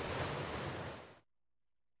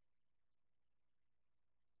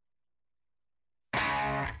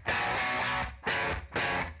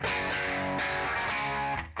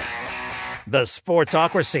 The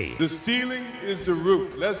Sportsocracy. The ceiling is the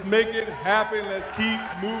roof. Let's make it happen. Let's keep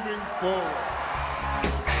moving forward.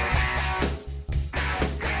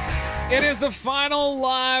 It is the final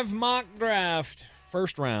live mock draft,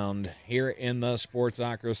 first round here in the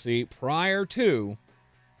Sportsocracy prior to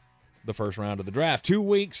the first round of the draft. 2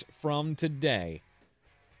 weeks from today.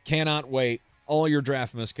 Cannot wait. All your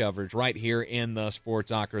draft miss coverage right here in the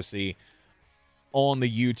Sportsocracy on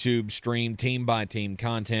the YouTube stream, team-by-team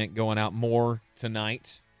content going out more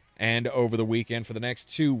tonight and over the weekend for the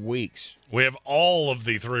next 2 weeks. We have all of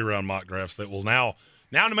the 3-round mock drafts that will now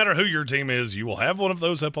no matter who your team is, you will have one of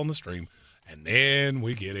those up on the stream. And then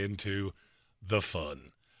we get into the fun.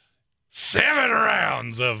 7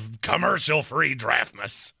 rounds of commercial-free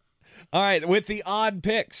draftmas. All right, with the odd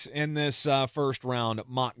picks in this first round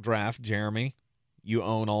mock draft, Jeremy, you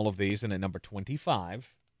own all of these, and at number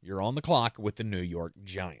 25, you're on the clock with the New York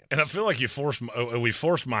Giants. And I feel like we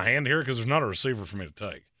forced my hand here because there's not a receiver for me to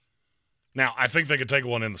take. Now, I think they could take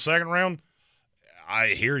one in the second round. I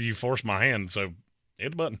hear you forced my hand, so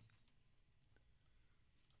hit the button.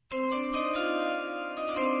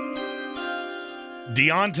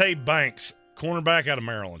 Deontay Banks, cornerback out of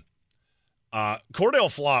Maryland. Cordell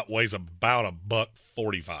Flott weighs about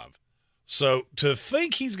 $145. So to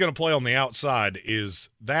think he's going to play on the outside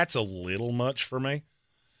that's a little much for me.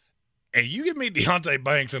 And you give me Deontay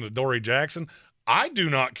Banks and Adoree Jackson, I do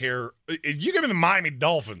not care. You give me the Miami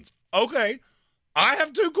Dolphins. Okay, I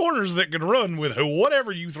have 2 corners that can run with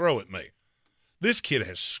whatever you throw at me. This kid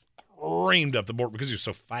has screamed up the board because he's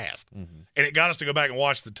so fast. Mm-hmm. And it got us to go back and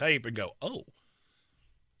watch the tape and go, oh,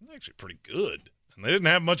 that's actually pretty good. And they didn't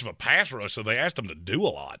have much of a pass rush, so they asked him to do a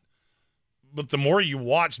lot. But the more you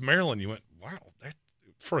watched Maryland, you went, wow, that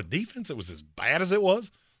for a defense that was as bad as it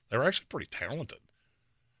was, they were actually pretty talented.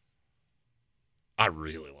 I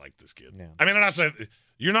really like this kid. Yeah. I mean, and I say,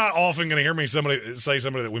 you're not often going to hear me say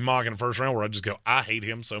somebody that we mock in the first round where I just go, I hate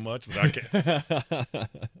him so much that I can't.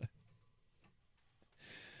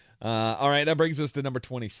 All right, that brings us to number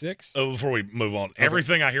 26. Before we move on,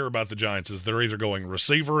 everything I hear about the Giants is they're either going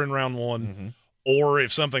receiver in round 1, or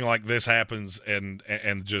if something like this happens and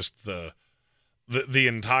just the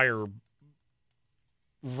entire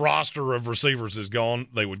roster of receivers is gone,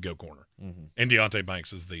 they would go corner. And Deontay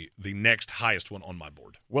Banks is the next highest one on my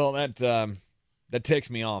board. Well, that That ticks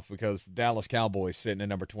me off because Dallas Cowboys sitting at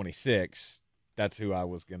number 26. That's who I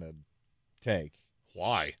was going to take.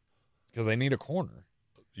 Why? Because they need a corner.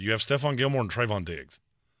 You have Stephon Gilmore and Trayvon Diggs.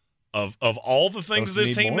 Of all the things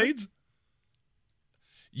this team needs,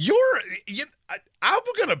 I'm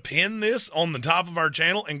going to pin this on the top of our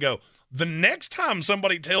channel and go, the next time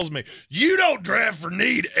somebody tells me, you don't draft for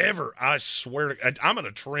need ever, I swear I'm going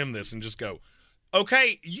to trim this and just go,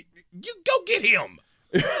 okay, you go get him.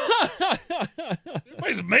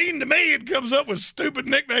 Everybody's mean to me and comes up with stupid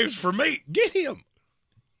nicknames for me. Get him.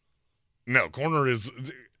 No, corner is,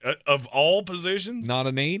 of all positions, not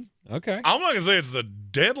a need. Okay. I'm not going to say it's the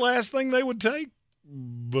dead last thing they would take,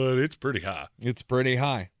 but it's pretty high. It's pretty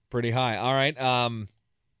high. Pretty high. All right.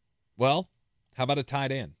 Well, how about a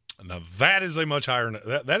tight end? Now, that is a much higher –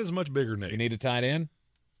 that is a much bigger need. You need a tight end?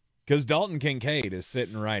 Because Dalton Kincaid is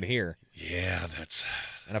sitting right here. Yeah, that's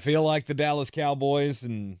 – and I feel like the Dallas Cowboys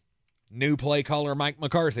and new play caller Mike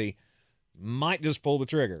McCarthy might just pull the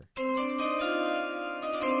trigger.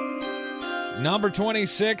 Number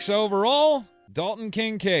 26 overall, Dalton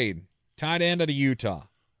Kincaid, tight end out of Utah.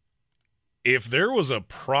 If there was a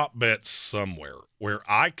prop bet somewhere where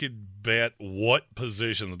I could bet what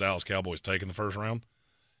position the Dallas Cowboys take in the first round,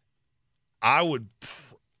 it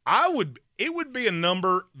would be a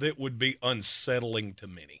number that would be unsettling to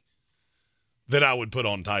many that I would put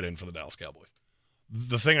on tight end for the Dallas Cowboys.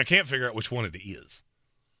 The thing I can't figure out which one it is.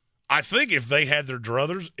 I think if they had their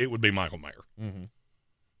druthers, it would be Michael Mayer. Mm-hmm.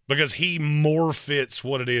 Because he more fits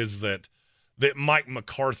what it is that Mike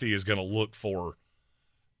McCarthy is going to look for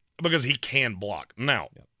because he can block. Now,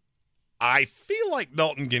 I feel like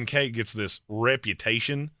Dalton Kincaid gets this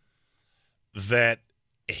reputation that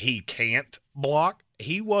he can't block.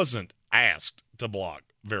 He wasn't asked to block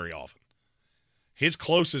very often. His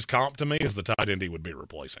closest comp to me is the tight end he would be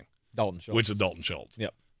replacing. Dalton Schultz. Which is Dalton Schultz.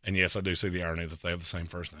 Yep. And yes, I do see the irony that they have the same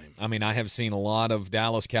first name. I mean, I have seen a lot of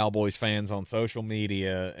Dallas Cowboys fans on social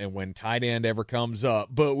media, and when tight end ever comes up,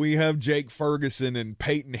 but we have Jake Ferguson and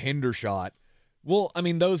Peyton Hendershot. Well, I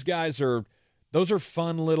mean, those are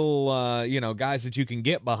fun little guys that you can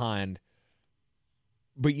get behind.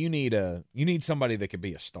 But you need somebody that could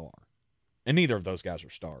be a star. And neither of those guys are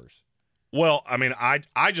stars. Well, I mean,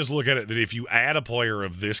 I just look at it that if you add a player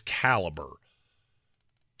of this caliber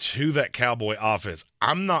to that Cowboy offense,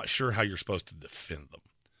 I'm not sure how you're supposed to defend them.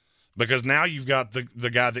 Because now you've got the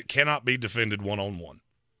guy that cannot be defended one-on-one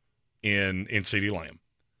in CeeDee Lamb.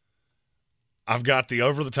 I've got the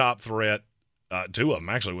over-the-top threat, two of them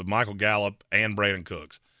actually, with Michael Gallup and Brandon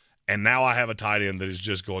Cooks. And now I have a tight end that is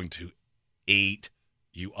just going to eat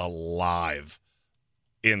you alive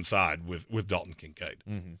inside with Dalton Kincaid.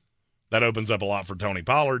 Mm-hmm. That opens up a lot for Tony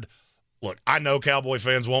Pollard. Look, I know Cowboy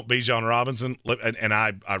fans want Bijan Robinson, and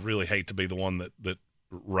I really hate to be the one that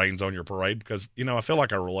rains on your parade because, I feel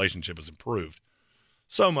like our relationship has improved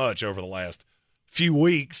so much over the last few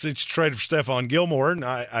weeks since you traded for Stephon Gilmore, and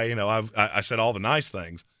I said all the nice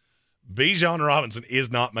things. Bijan Robinson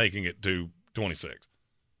is not making it to 26.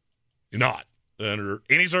 He's not. Under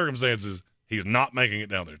any circumstances, he's not making it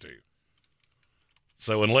down there to you.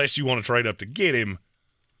 So unless you want to trade up to get him,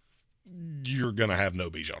 you're going to have no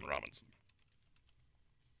Bijan Robinson.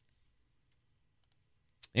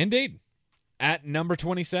 Indeed. At number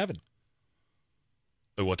 27.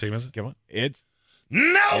 What team is it? Come on. It's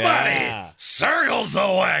nobody circles the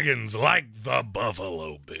wagons like the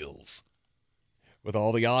Buffalo Bills. With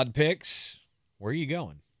all the odd picks, where are you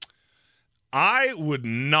going? I would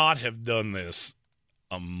not have done this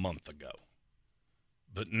a month ago.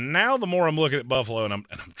 But now the more I'm looking at Buffalo and I'm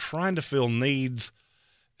trying to fill needs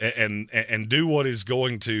and do what is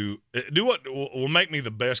going to do what will make me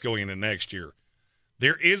the best going into next year.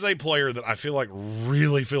 There is a player that I feel like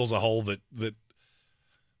really fills a hole that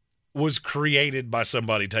was created by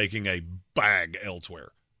somebody taking a bag elsewhere.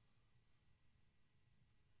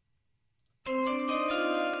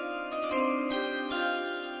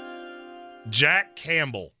 Jack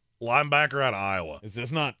Campbell, linebacker out of Iowa. Is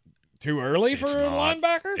this not too early for a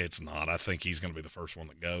linebacker? It's not. I think he's going to be the first one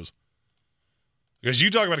that goes. Because you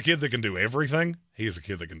talk about a kid that can do everything, he is a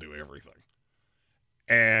kid that can do everything.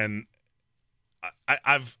 And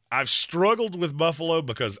I've struggled with Buffalo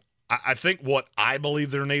because I think what I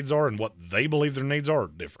believe their needs are and what they believe their needs are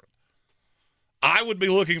different. I would be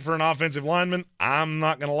looking for an offensive lineman. I'm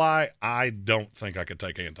not going to lie. I don't think I could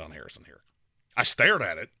take Anton Harrison here. I stared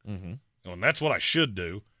at it, and that's what I should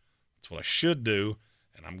do. That's what I should do,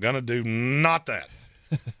 and I'm going to do not that.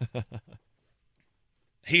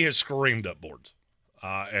 He has screamed up boards,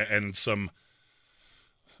 and some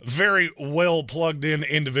very well plugged in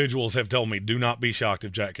individuals have told me, do not be shocked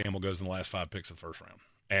if Jack Campbell goes in the last 5 picks of the first round.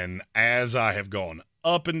 And as I have gone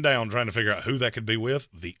up and down trying to figure out who that could be with,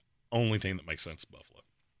 the only team that makes sense is Buffalo.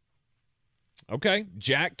 Okay.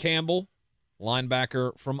 Jack Campbell,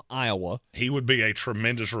 linebacker from Iowa. He would be a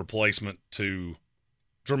tremendous replacement to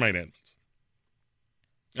Jermaine Edmonds.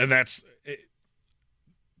 And that's –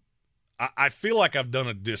 I feel like I've done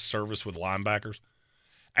a disservice with linebackers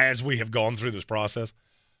as we have gone through this process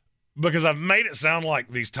because I've made it sound like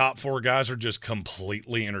these top 4 guys are just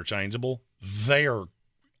completely interchangeable. They are –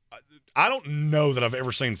 I don't know that I've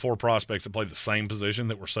ever seen 4 prospects that played the same position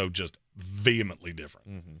that were so just vehemently different.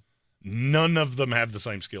 Mm-hmm. None of them have the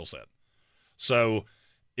same skill set. So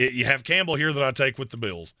you have Campbell here that I take with the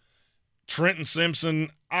Bills. Trenton Simpson,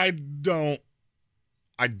 I don't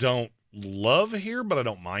love here, but I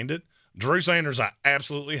don't mind it. Drew Sanders, I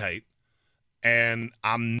absolutely hate. And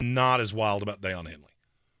I'm not as wild about Deion Henley.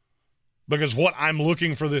 Because what I'm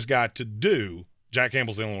looking for this guy to do, Jack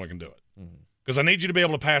Campbell's the only one who can do it. Because I need you to be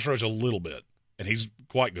able to pass rush a little bit, and he's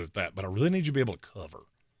quite good at that. But I really need you to be able to cover.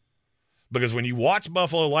 Because when you watch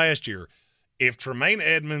Buffalo last year, if Tremaine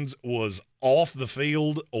Edmonds was off the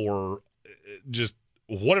field or just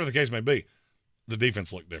whatever the case may be, the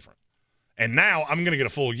defense looked different. And now I'm going to get a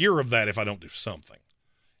full year of that if I don't do something.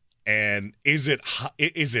 And is it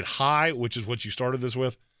high, which is what you started this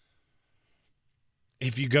with?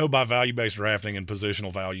 If you go by value-based drafting and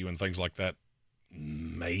positional value and things like that,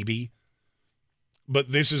 maybe.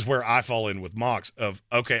 But this is where I fall in with mocks of,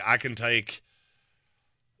 okay, I can take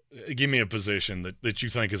 – give me a position that you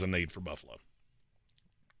think is a need for Buffalo.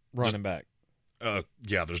 Running back.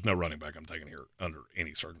 Yeah, there's no running back I'm taking here under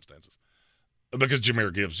any circumstances because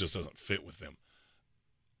Jahmyr Gibbs just doesn't fit with them.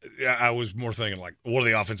 I was more thinking like, what are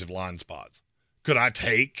the offensive line spots? Could I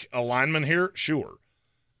take a lineman here? Sure.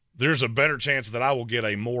 There's a better chance that I will get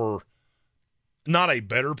a more – not a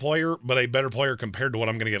better player, but a better player compared to what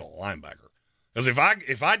I'm going to get a linebacker. Because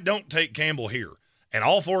if I don't take Campbell here and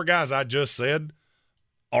all 4 guys I just said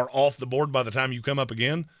are off the board by the time you come up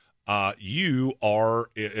again, you are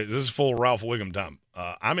 – this is full Ralph Wiggum time.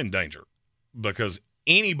 I'm in danger because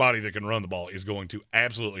anybody that can run the ball is going to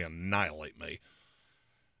absolutely annihilate me.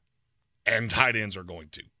 And tight ends are going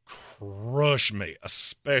to crush me,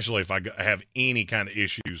 especially if I have any kind of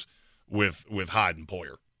issues with Hyde and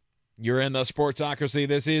Poyer. You're in the Sportsocracy.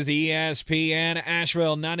 This is ESPN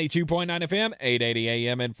Asheville, 92.9 FM, 880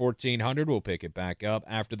 AM and 1400. We'll pick it back up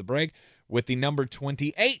after the break with the number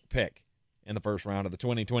 28 pick in the first round of the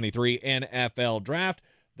 2023 NFL Draft,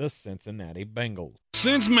 the Cincinnati Bengals.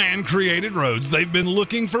 Since man created roads, they've been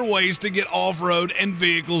looking for ways to get off-road and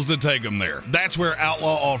vehicles to take them there. That's where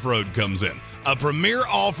Outlaw Off-Road comes in. A premier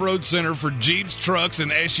off-road center for Jeeps, trucks, and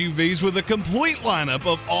SUVs with a complete lineup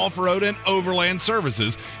of off-road and overland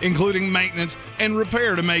services, including maintenance and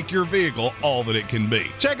repair to make your vehicle all that it can be.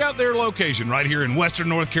 Check out their location right here in Western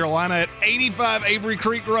North Carolina at 85 Avery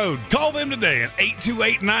Creek Road. Call them today at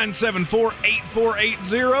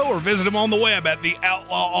 828-974-8480 or visit them on the web at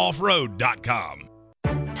theoutlawoffroad.com.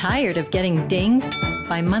 Tired of getting dinged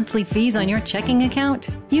by monthly fees on your checking account?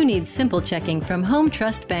 You need Simple Checking from Home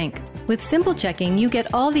Trust Bank. With Simple Checking, you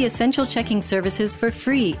get all the essential checking services for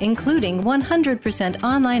free, including 100%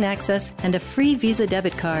 online access and a free Visa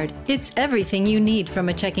debit card. It's everything you need from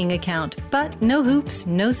a checking account, but no hoops,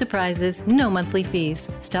 no surprises, no monthly fees.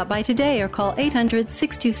 Stop by today or call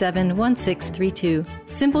 800-627-1632.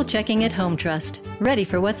 Simple Checking at Home Trust. Ready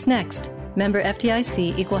for what's next. Member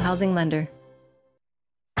FDIC, Equal Housing Lender.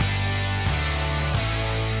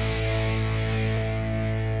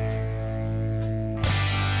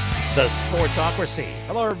 The Sportsocracy.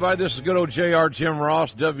 Hello, everybody. This is good old JR Jim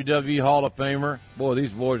Ross, WWE Hall of Famer. Boy,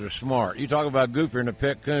 these boys are smart. You talk about goofier than a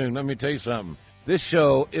pet coon. Let me tell you something. This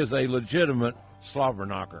show is a legitimate slobber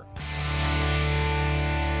knocker.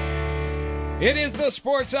 It is the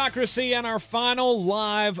Sportsocracy and our final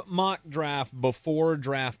live mock draft before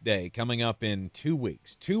draft day coming up in 2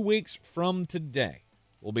 weeks. 2 weeks from today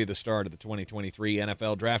will be the start of the 2023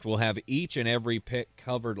 NFL Draft. We'll have each and every pick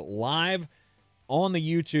covered live on the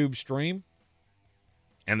YouTube stream.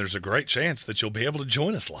 And there's a great chance that you'll be able to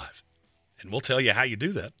join us live. And we'll tell you how you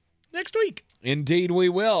do that next week. Indeed we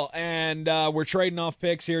will. And we're trading off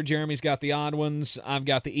picks here. Jeremy's got the odd ones. I've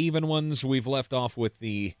got the even ones. We've left off with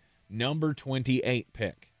the number 28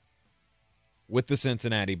 pick with the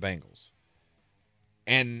Cincinnati Bengals.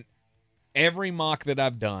 And every mock that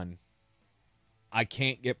I've done, I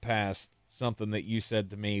can't get past something that you said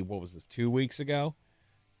to me, what was this, 2 weeks ago?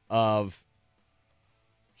 Of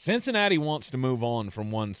Cincinnati wants to move on from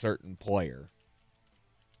one certain player,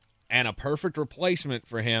 and a perfect replacement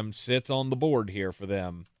for him sits on the board here for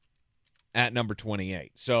them at number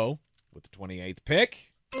 28. So, with the 28th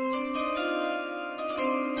pick,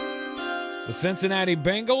 The Cincinnati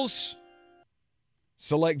Bengals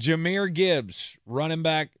select Jahmyr Gibbs, running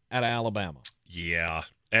back out of Alabama. Yeah.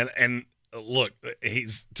 And look,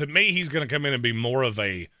 he's going to come in and be more of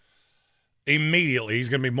he's going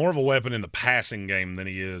to be more of a weapon in the passing game than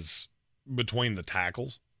he is between the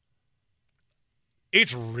tackles.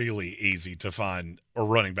 It's really easy to find a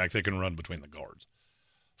running back that can run between the guards.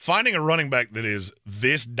 Finding a running back that is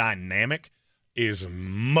this dynamic is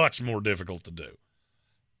much more difficult to do.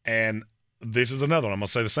 And this is another one. I'm going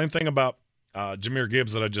to say the same thing about Jahmyr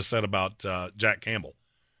Gibbs that I just said about Jack Campbell.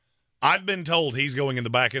 I've been told he's going in the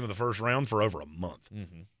back end of the first round for over a month.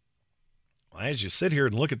 Mm-hmm. Well, as you sit here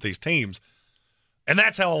and look at these teams, and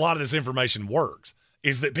that's how a lot of this information works,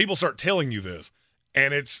 is that people start telling you this.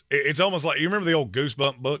 And it's almost like, you remember the old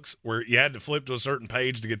Goosebump books where you had to flip to a certain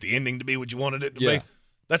page to get the ending to be what you wanted it to be?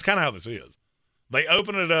 That's kind of how this is. They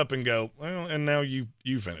open it up and go, well, and now you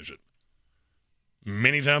finish it.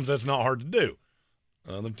 Many times that's not hard to do.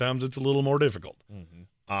 Other times it's a little more difficult.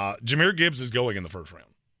 Mm-hmm. Jahmyr Gibbs is going in the first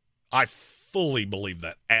round. I fully believe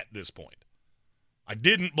that at this point. I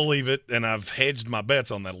didn't believe it, and I've hedged my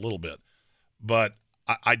bets on that a little bit. But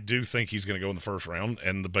I do think he's going to go in the first round,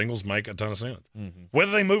 and the Bengals make a ton of sense. Mm-hmm.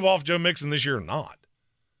 Whether they move off Joe Mixon this year or not,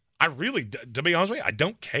 I really, to be honest with you, I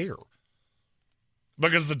don't care.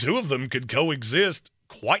 Because the two of them could coexist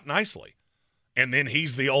quite nicely. And then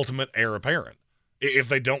he's the ultimate heir apparent if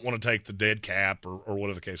they don't want to take the dead cap or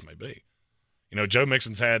whatever the case may be. You know, Joe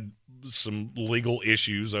Mixon's had some legal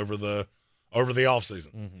issues over the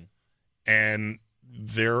offseason. Mm-hmm. And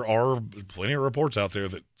there are plenty of reports out there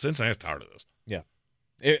that Cincinnati's tired of this. Yeah.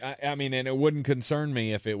 I mean, and it wouldn't concern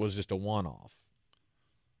me if it was just a one-off.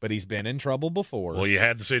 But he's been in trouble before. Well, you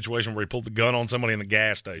had the situation where he pulled the gun on somebody in the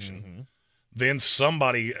gas station. Mm-hmm. Then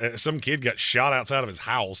some kid got shot outside of his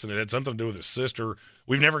house, and it had something to do with his sister.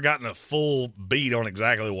 We've never gotten a full beat on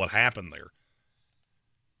exactly what happened there.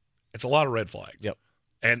 It's a lot of red flags. Yep.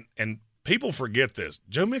 And people forget this.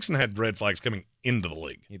 Joe Mixon had red flags coming into the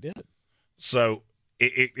league. He did. So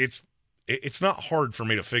it's not hard for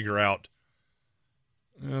me to figure out.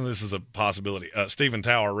 This is a possibility. Stephen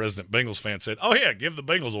Tower, a resident Bengals fan, said, "Oh yeah, give the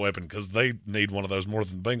Bengals a weapon because they need one of those more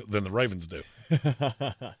than the Ravens do."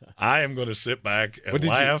 I am going to sit back and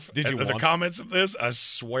laugh at the comments of this. I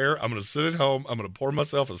swear, I'm going to sit at home. I'm going to pour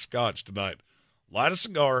myself a scotch tonight, light a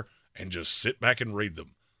cigar, and just sit back and read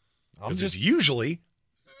them. Because it's usually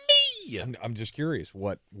me. I'm just curious,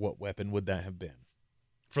 what weapon would that have been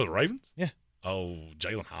for the Ravens? Yeah. Oh,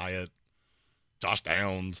 Jalen Hyatt, Josh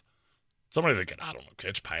Downs. Somebody that can, I don't know,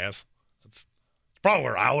 catch pass. That's probably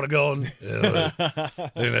where I would have gone.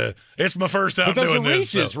 It's my first time doing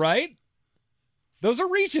this. Those are reaches, right? Those are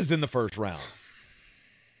reaches in the first round.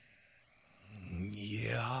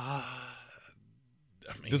 Yeah. I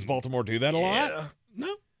mean, does Baltimore do that a lot?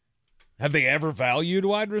 No. Have they ever valued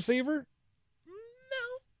wide receiver?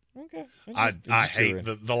 No. Okay. I hate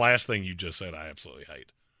the last thing you just said. I absolutely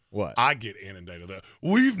hate. What? I get inundated with that.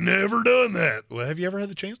 We've never done that. Well, have you ever had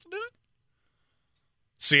the chance to do it?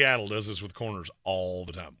 Seattle does this with corners all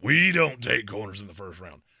the time. We don't take corners in the first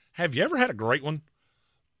round. Have you ever had a great one?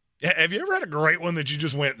 Have you ever had a great one that you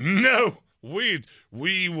just went, no, we'll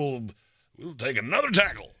take another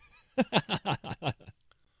tackle? I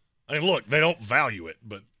mean, look, they don't value it,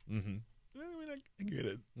 but I get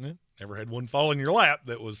it. Yeah. Never had one fall in your lap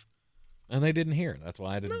that was. And they didn't hear. That's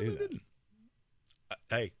why I didn't do that. Didn't.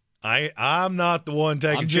 Hey, I'm not the one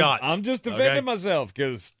taking shots. I'm just defending myself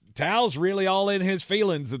because Tao's really all in his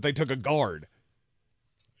feelings that they took a guard.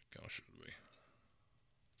 Gosh, should we?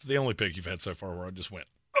 It's the only pick you've had so far where I just went,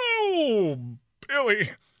 oh, Billy.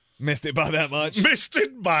 Missed it by that much? Missed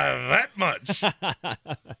it by that much. All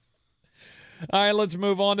right, let's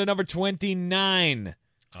move on to number 29.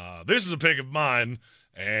 This is a pick of mine,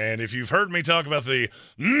 and if you've heard me talk about the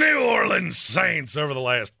New Orleans Saints over the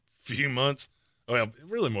last few months, well,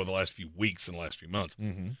 really more the last few weeks than the last few months,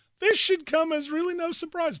 this should come as really no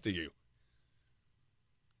surprise to you.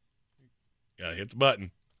 Gotta hit the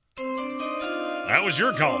button. That was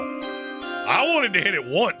your call. I wanted to hit it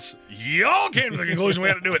once. Y'all came to the conclusion we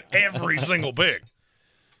had to do it every single pick.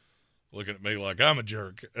 Looking at me like I'm a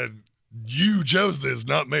jerk. And you chose this,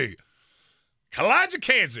 not me. Kalijah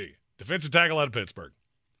Kancey, defensive tackle out of Pittsburgh.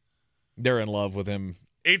 They're in love with him.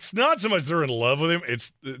 It's not so much they're in love with him.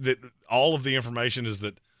 It's that all of the information is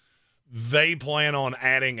that they plan on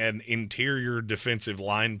adding an interior defensive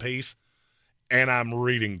line piece, and I'm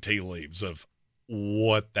reading tea leaves of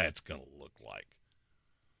what that's going to look like.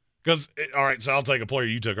 Because, all right, so I'll take a player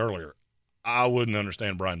you took earlier. I wouldn't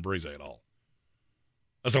understand Brian Breeze at all.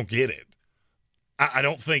 I just don't get it. I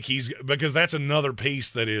don't think because that's another piece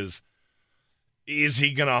that is, is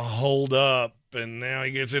he going to hold up? And now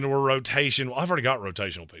he gets into a rotation. Well, I've already got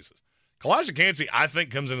rotational pieces. Kalijah Kancey, I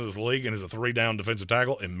think, comes into this league and is a 3-down defensive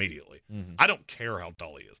tackle immediately. Mm-hmm. I don't care how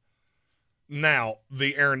tall he is. Now,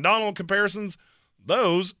 the Aaron Donald comparisons,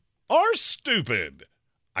 those are stupid.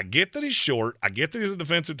 I get that he's short, I get that he's a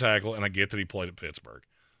defensive tackle, and I get that he played at Pittsburgh.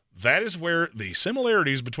 That is where the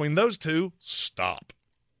similarities between those two stop.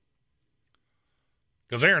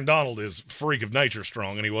 Because Aaron Donald is freak of nature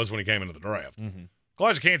strong, and he was when he came into the draft. Mm-hmm.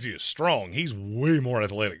 Kalijah Kancey is strong. He's way more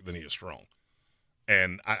athletic than he is strong.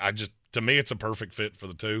 And I just, to me, it's a perfect fit for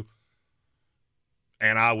the two.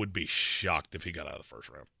 And I would be shocked if he got out of the first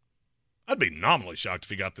round. I'd be nominally shocked if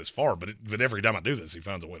he got this far, but every time I do this, he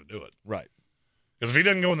finds a way to do it. Right. Because if he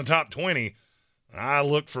doesn't go in the top 20, I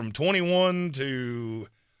look from 21 to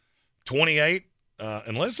 28.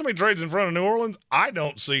 Unless somebody trades in front of New Orleans, I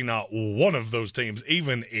don't see not one of those teams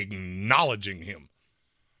even acknowledging him.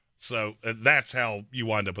 So that's how you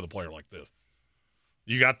wind up with a player like this.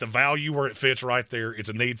 You got the value where it fits right there. It's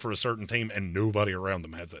a need for a certain team, and nobody around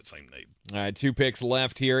them has that same need. All right, 2 picks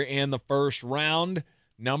left here in the first round.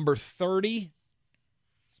 Number 30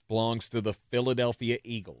 belongs to the Philadelphia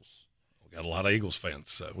Eagles. We got a lot of Eagles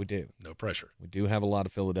fans, so we do. No pressure. We do have a lot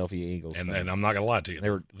of Philadelphia Eagles fans. And I'm not going to lie to you.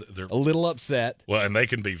 They're a little upset. Well, and they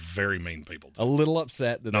can be very mean people, too. A little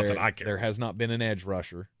upset that, that I care. There has not been an edge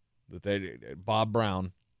rusher. Bob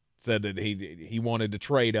Brown said that he wanted to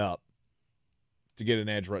trade up to get an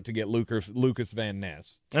edge rusher, to get Lucas Van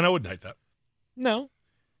Ness. And I wouldn't hate that. No.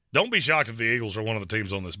 Don't be shocked if the Eagles are one of the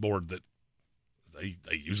teams on this board that they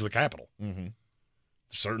use the capital. Mm-hmm.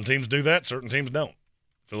 Certain teams do that, certain teams don't.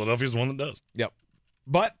 Philadelphia's the one that does. Yep.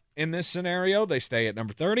 But in this scenario, they stay at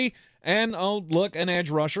number 30, and look, an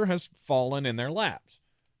edge rusher has fallen in their laps.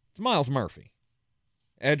 It's Miles Murphy,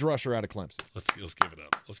 edge rusher out of Clemson. Let's give it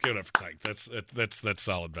up. Let's give it up for Tank. That's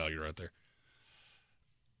solid value right there.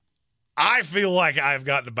 I feel like I've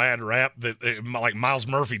gotten a bad rap that like Miles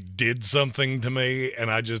Murphy did something to me,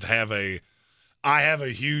 and I just have a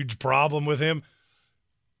huge problem with him.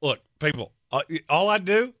 Look, people, all I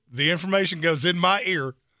do, the information goes in my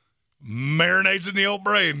ear, marinates in the old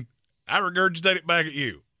brain. I regurgitate it back at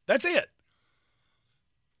you. That's it.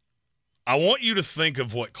 I want you to think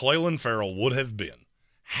of what Clelin Ferrell would have been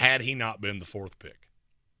had he not been the 4th pick.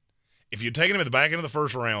 If you'd taken him at the back end of the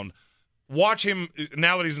first round, watch him,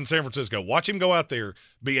 now that he's in San Francisco, watch him go out there,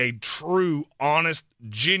 be a true, honest,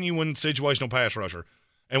 genuine situational pass rusher,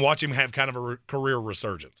 and watch him have kind of a career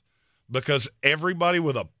resurgence. Because everybody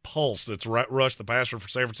with a pulse that's rushed the passer for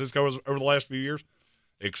San Francisco over the last few years,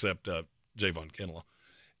 except Javon Kinlaw,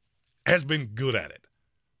 has been good at it.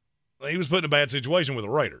 He was put in a bad situation with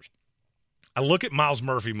the Raiders. I look at Miles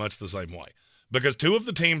Murphy much the same way. Because 2 of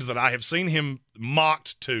the teams that I have seen him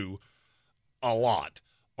mocked to a lot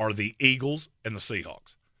are the Eagles and the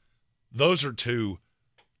Seahawks. Those are 2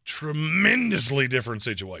 tremendously different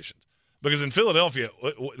situations. Because in Philadelphia,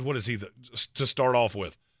 what is he to start off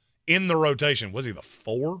with? In the rotation, was he the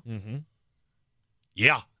 4? Mm-hmm.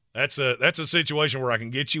 Yeah, that's a situation where I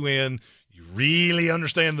can get you in. You really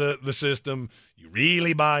understand the system. You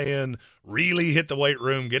really buy in, really hit the weight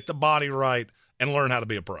room, get the body right, and learn how to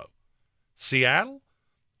be a pro. Seattle,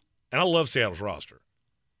 and I love Seattle's roster.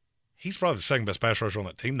 He's probably the second best pass rusher on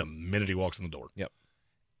that team the minute he walks in the door. Yep.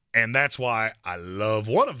 And that's why I love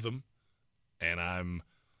one of them, and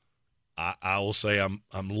I will say I'm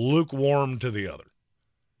lukewarm to the other.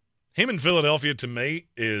 Him in Philadelphia, to me,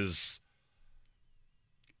 is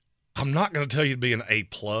 – I'm not going to tell you to be an A+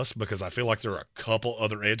 because I feel like there are a couple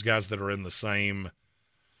other edge guys that are in the same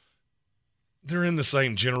 – they're in the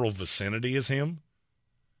same general vicinity as him.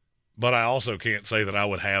 But I also can't say that I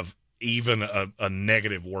would have even a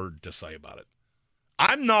negative word to say about it.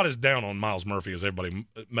 I'm not as down on Miles Murphy as everybody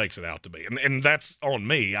makes it out to be. And that's on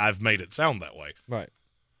me. I've made it sound that way. Right.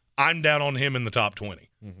 I'm down on him in the top 20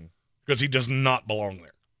 because he does not belong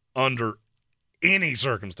there under any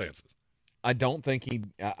circumstances. I don't think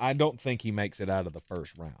he makes it out of the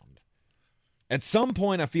first round. At some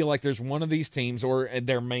point, I feel like there's one of these teams, or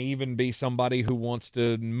there may even be somebody who wants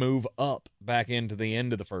to move up back into the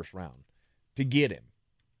end of the first round to get him.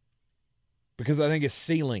 Because I think his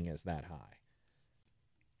ceiling is that high.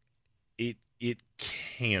 It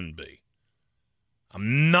can be.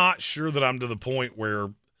 I'm not sure that I'm to the point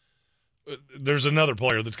where there's another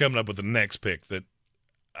player that's coming up with the next pick that,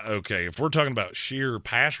 okay, if we're talking about sheer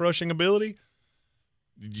pass rushing ability,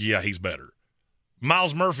 yeah, he's better.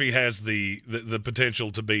 Miles Murphy has the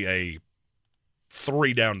potential to be a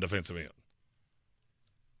 3-down defensive end.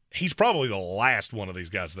 He's probably the last one of these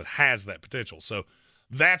guys that has that potential. So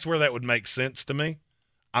that's where that would make sense to me.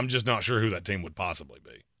 I'm just not sure who that team would possibly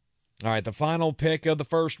be. All right, the final pick of the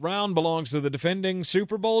first round belongs to the defending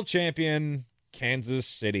Super Bowl champion, Kansas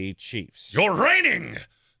City Chiefs. Your reigning,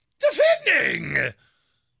 defending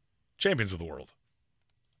champions of the world.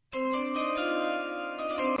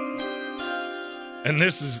 And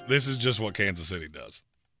this is just what Kansas City does.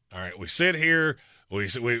 All right, we sit here, we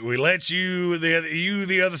let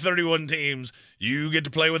the other 31 teams, you get to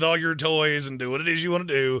play with all your toys and do what it is you want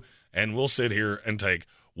to do, and we'll sit here and take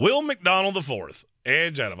Will McDonald IV,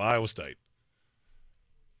 edge out of Iowa State.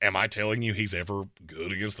 Am I telling you he's ever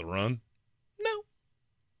good against the run? No.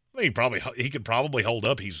 I mean, he could probably hold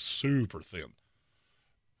up. He's super thin.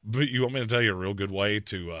 But you want me to tell you a real good way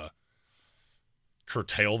to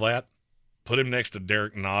curtail that? Put him next to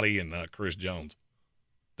Derek Nottie and Chris Jones.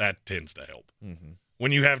 That tends to help. Mm-hmm.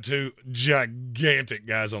 When you have two gigantic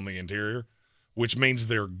guys on the interior, which means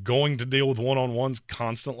they're going to deal with one-on-ones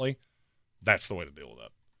constantly, that's the way to deal with that.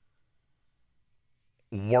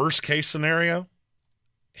 Worst case scenario,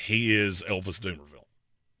 he is Elvis Dumervil.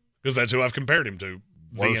 Because that's who I've compared him to.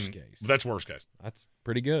 Worst case. That's worst case. That's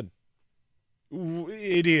pretty good.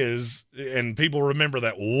 It is, and people remember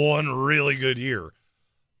that one really good year.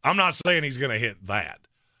 I'm not saying he's going to hit that.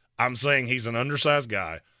 I'm saying he's an undersized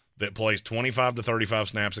guy that plays 25 to 35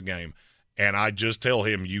 snaps a game, and I just tell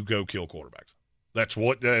him, you go kill quarterbacks. That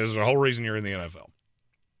is the whole reason you're in the NFL.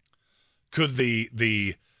 Could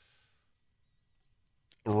the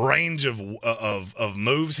range of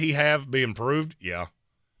moves he have be improved? Yeah.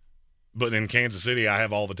 But in Kansas City, I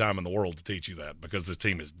have all the time in the world to teach you that because this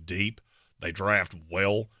team is deep. They draft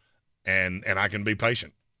well, and I can be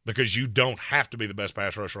patient because you don't have to be the best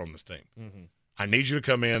pass rusher on this team. Mm-hmm. I need you to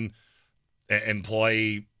come in and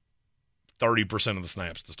play 30% of the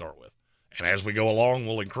snaps to start with. And as we go along,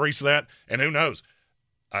 we'll increase that. And who knows?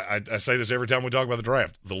 I say this every time we talk about the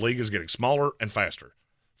draft. The league is getting smaller and faster.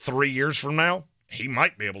 3 years from now, he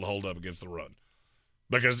might be able to hold up against the run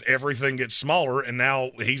because everything gets smaller, and now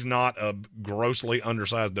he's not a grossly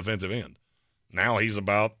undersized defensive end. Now he's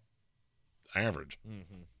about average.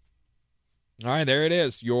 Mm-hmm. All right, there it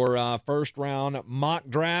is. Your first-round mock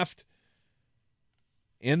draft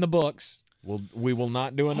in the books. We will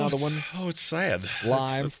not do another one. Oh, it's sad.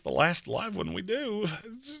 Live. It's the last live one we do. I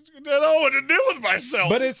don't know what to do with myself.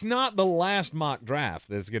 But it's not the last mock draft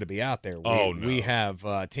that's going to be out there. No. We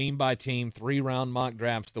have team by team, 3-round mock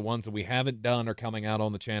drafts. The ones that we haven't done are coming out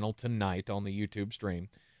on the channel tonight on the YouTube stream.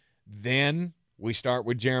 Then we start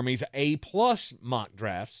with Jeremy's A-plus mock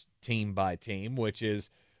drafts, team by team, which is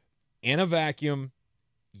in a vacuum.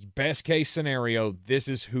 Best case scenario, this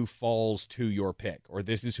is who falls to your pick, or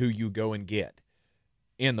this is who you go and get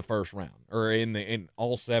in the first round, or in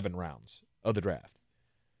all 7 rounds of the draft.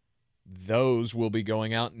 Those will be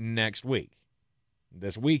going out next week.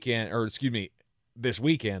 This weekend, those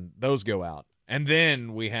go out. And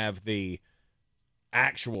then we have the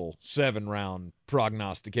actual 7-round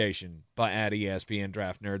prognostication by ESPN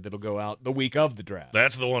Draft Nerd that'll go out the week of the draft.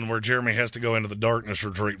 That's the one where Jeremy has to go into the darkness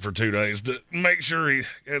retreat for 2 days to make sure he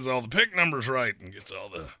has all the pick numbers right and gets all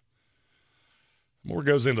the more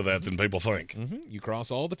goes into that than people think. Mm-hmm. You cross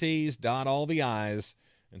all the T's, dot all the I's,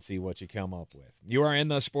 and see what you come up with. You are in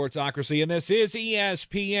the Sportsocracy, and this is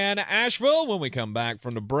ESPN Asheville. When we come back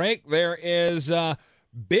from the break, there is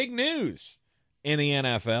big news in the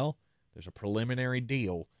NFL. There's a preliminary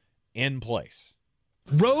deal in place.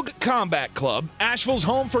 Rogue Combat Club, Asheville's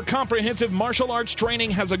home for comprehensive martial arts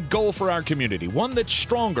training, has a goal for our community, one that's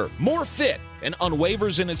stronger, more fit, and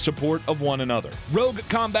unwavers in its support of one another. Rogue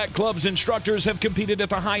Combat Club's instructors have competed at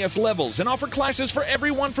the highest levels and offer classes for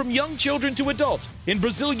everyone from young children to adults in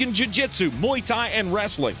Brazilian Jiu-Jitsu, Muay Thai, and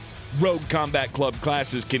wrestling. Rogue Combat Club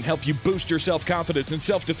classes can help you boost your self-confidence and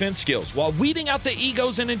self-defense skills while weeding out the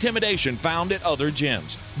egos and intimidation found at other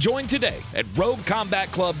gyms. Join today at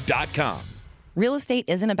RogueCombatClub.com. Real estate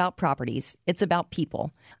isn't about properties, it's about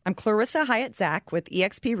people. I'm Clarissa Hyatt-Zach with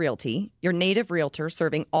eXp Realty, your native realtor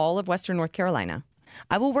serving all of Western North Carolina.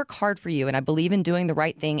 I will work hard for you, and I believe in doing the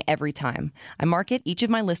right thing every time. I market each of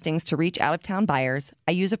my listings to reach out-of-town buyers.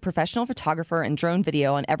 I use a professional photographer and drone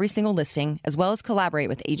video on every single listing, as well as collaborate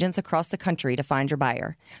with agents across the country to find your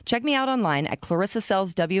buyer. Check me out online at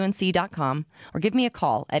clarissasellswnc.com or give me a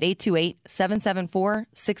call at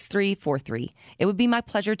 828-774-6343. It would be my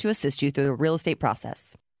pleasure to assist you through the real estate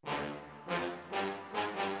process.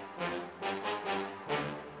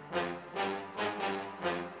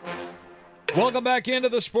 Welcome back into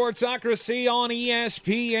the Sportsocracy on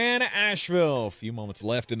ESPN Asheville. A few moments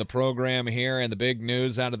left in the program here, and the big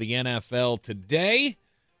news out of the NFL today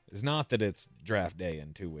is not that it's draft day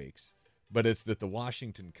in 2 weeks, but it's that the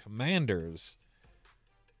Washington Commanders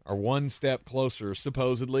are one step closer,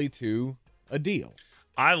 supposedly, to a deal.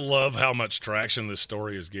 I love how much traction this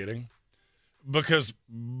story is getting because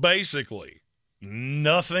basically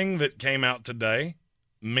nothing that came out today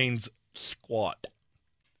means squat.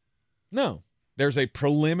 No. There's a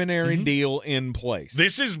preliminary deal in place.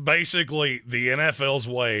 This is basically the NFL's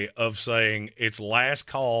way of saying it's last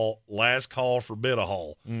call for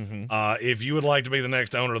Bidahall. If you would like to be the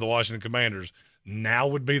next owner of the Washington Commanders, now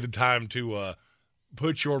would be the time to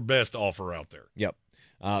put your best offer out there. Yep.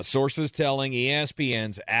 Sources telling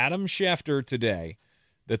ESPN's Adam Schefter today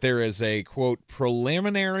that there is a, quote,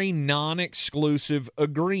 preliminary non-exclusive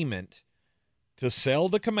agreement to sell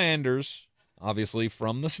the Commanders, obviously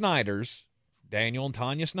from the Snyders, Daniel and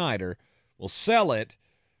Tanya Snyder, will sell it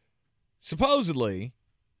supposedly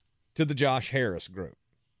to the Josh Harris group.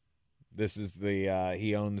 This is the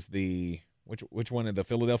he owns the which one of the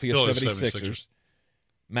Philadelphia 76ers.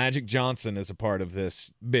 Magic Johnson is a part of this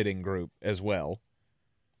bidding group as well.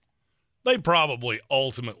 They probably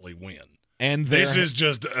ultimately win. And this is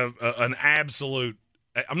just an absolute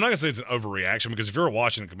 – I'm not going to say it's an overreaction because if you're a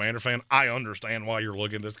Washington Commander fan, I understand why you're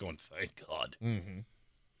looking at this going, thank God.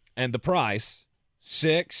 And the price,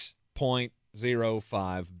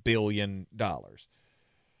 $6.05 billion.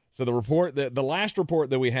 So the last report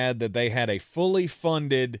that we had that they had a fully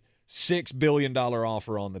funded $6 billion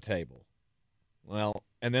offer on the table. Well,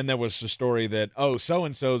 and then there was the story that,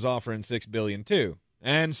 so-and-so's offering $6 billion too.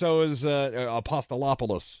 And so is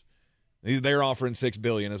Apostolopoulos. They're offering $6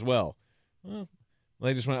 billion as well. Well,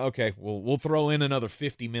 they just went, okay, we'll throw in another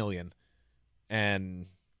 $50 million and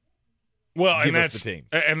give us the team.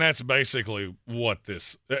 And that's basically what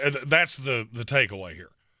this that's the takeaway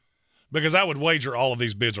here. Because I would wager all of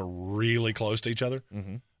these bids are really close to each other.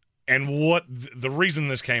 And what the reason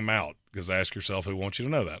this came out, because ask yourself who wants you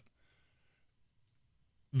to know that.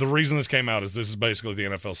 The reason this came out is this is basically the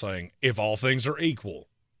NFL saying, if all things are equal,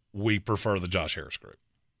 we prefer the Josh Harris group.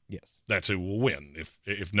 Yes. That's who will win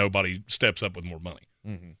if nobody steps up with more money.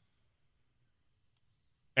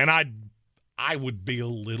 And I would be a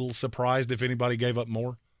little surprised if anybody gave up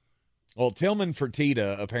more. Well, Tillman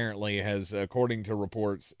Fertitta apparently has, according to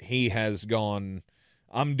reports, he has gone,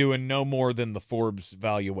 I'm doing no more than the Forbes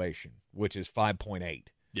valuation, which is 5.8.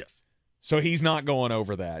 Yes. So he's not going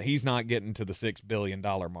over that. He's not getting to the $6 billion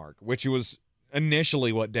mark, which was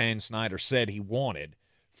initially what Dan Snyder said he wanted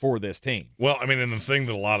for this team. Well, I mean, and the thing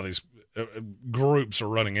that a lot of these groups are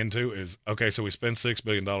running into is, okay, so we spend $6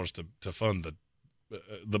 billion to fund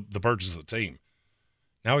the purchase of the team.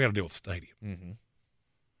 Now we got to deal with the stadium.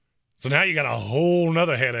 So now you got a whole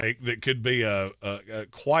nother headache that could be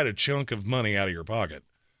quite a chunk of money out of your pocket.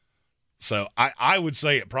 So I would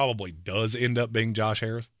say it probably does end up being Josh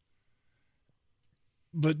Harris.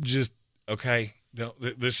 But just, okay,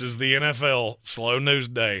 this is the NFL, slow news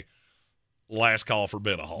day, last call for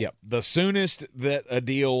Bidahall. Yep. The soonest that a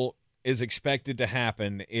deal is expected to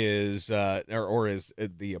happen is, or is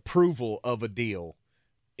the approval of a deal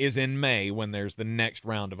is in May when there's the next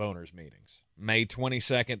round of owners' meetings. May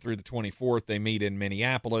 22nd through the 24th, they meet in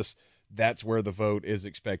Minneapolis. That's where the vote is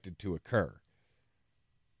expected to occur.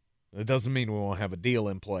 That doesn't mean we won't have a deal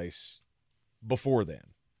in place before then.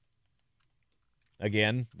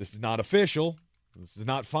 Again, this is not official. This is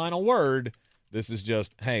not final word. This is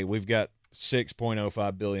just, hey, we've got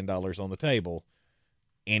 $6.05 billion on the table.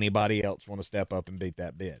 Anybody else want to step up and beat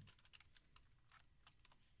that bid?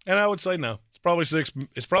 And I would say no. It's probably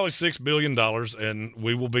 $6 billion, and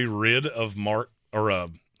we will be rid of Mark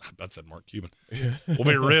Cuban. We'll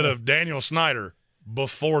be rid of Daniel Snyder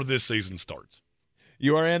before this season starts.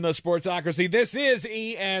 You are in the Sportsocracy. This is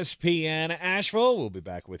ESPN Asheville. We'll be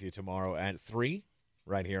back with you tomorrow at 3,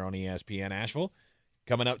 right here on ESPN Asheville.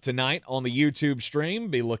 Coming up tonight on the YouTube stream,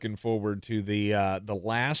 be looking forward to the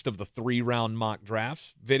last of the 3-round mock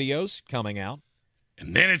drafts videos coming out.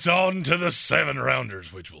 And then it's on to the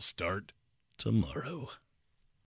 7-rounders, which will start tomorrow.